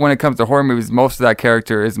know, when it comes to horror movies, most of that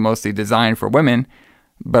character is mostly designed for women,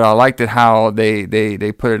 but I liked it how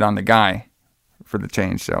they put it on the guy for the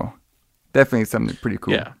change. So definitely something pretty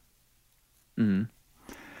cool. Yeah. Mm-hmm.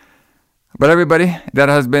 But everybody, that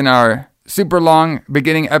has been our super long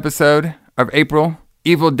beginning episode of April.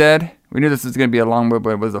 Evil Dead. We knew this was going to be a long one,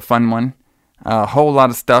 but it was a fun one. A whole lot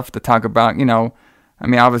of stuff to talk about. You know, I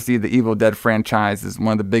mean, obviously the Evil Dead franchise is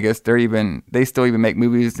one of the biggest. They still even make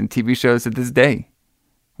movies and TV shows to this day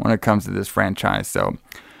when it comes to this franchise. So,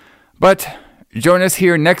 but join us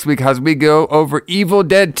here next week as we go over Evil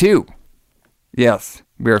Dead 2. Yes,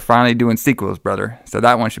 we are finally doing sequels, brother. So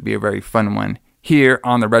that one should be a very fun one here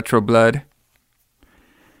on the Retro Blood.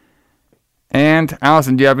 And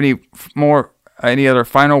Allison, do you have any other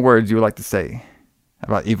final words you would like to say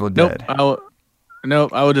about Evil Dead?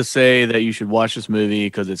 Nope. I would just say that you should watch this movie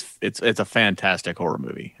because it's a fantastic horror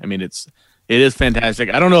movie. I mean, it is fantastic.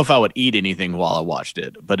 I don't know if I would eat anything while I watched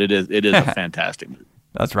it, but it is a fantastic movie.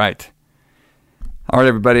 That's right. All right,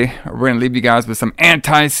 everybody. We're going to leave you guys with some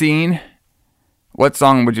anti-scene. What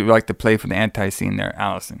song would you like to play for the anti-scene there,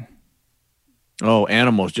 Allison? Oh,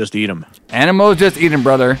 Animals, Just Eat 'Em. Animals, Just Eat 'Em,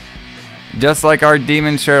 brother. Just like our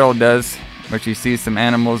demon Cheryl does, where she sees some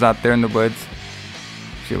animals out there in the woods,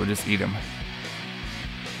 she will just eat them.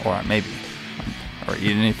 Or maybe. Or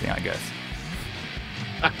eat anything, I guess.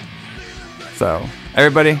 So,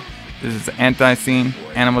 everybody, this is Anti-Scene.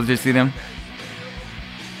 Animals, Just Eat 'Em.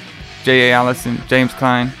 J.A. Allison, James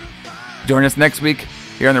Klein. Join us next week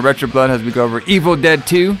here on the Retro Blood as we go over Evil Dead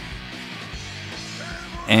 2.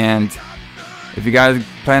 And if you guys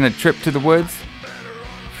plan a trip to the woods,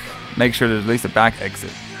 make sure there's at least a back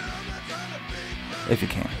exit. If you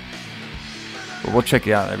can. But we'll check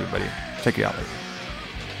you out, everybody. Check you out later.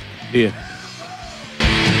 Yeah.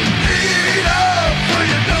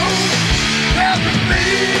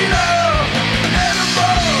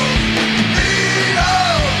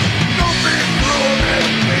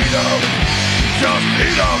 Just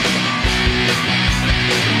eat 'em.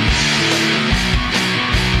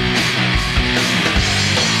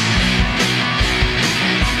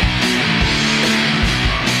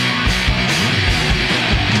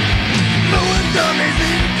 Dummies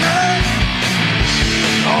eat cats.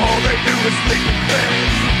 All they do is sleep in bed.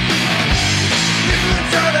 People that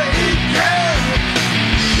try to eat cats.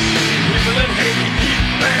 People that hate to eat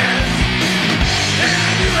bats.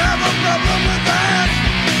 And you have a problem with that.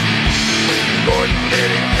 Gordon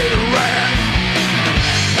Liddy ate a rat.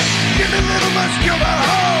 Give me a little much, kill that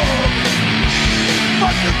hog.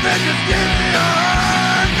 Fuck the thing, just give me a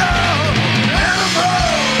hot dog.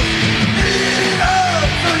 Animals, eat up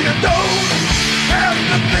so you don't have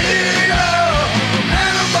to feed 'em.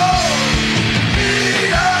 Animals,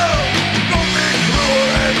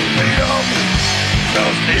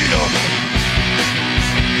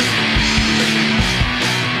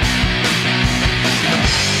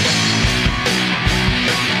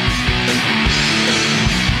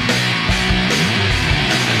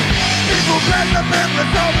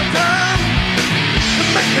 breathless all the time. It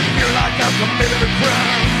makes me feel like I've committed a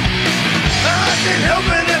crime. I can't help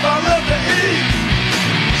it if I love to eat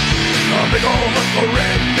a big old hunk of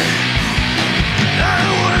red meat. I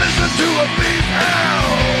don't wanna listen to a beast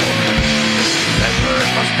howl that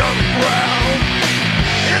burns my stomach growl.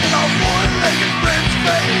 It's a one-legged French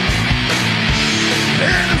face,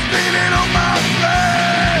 and I'm standing on my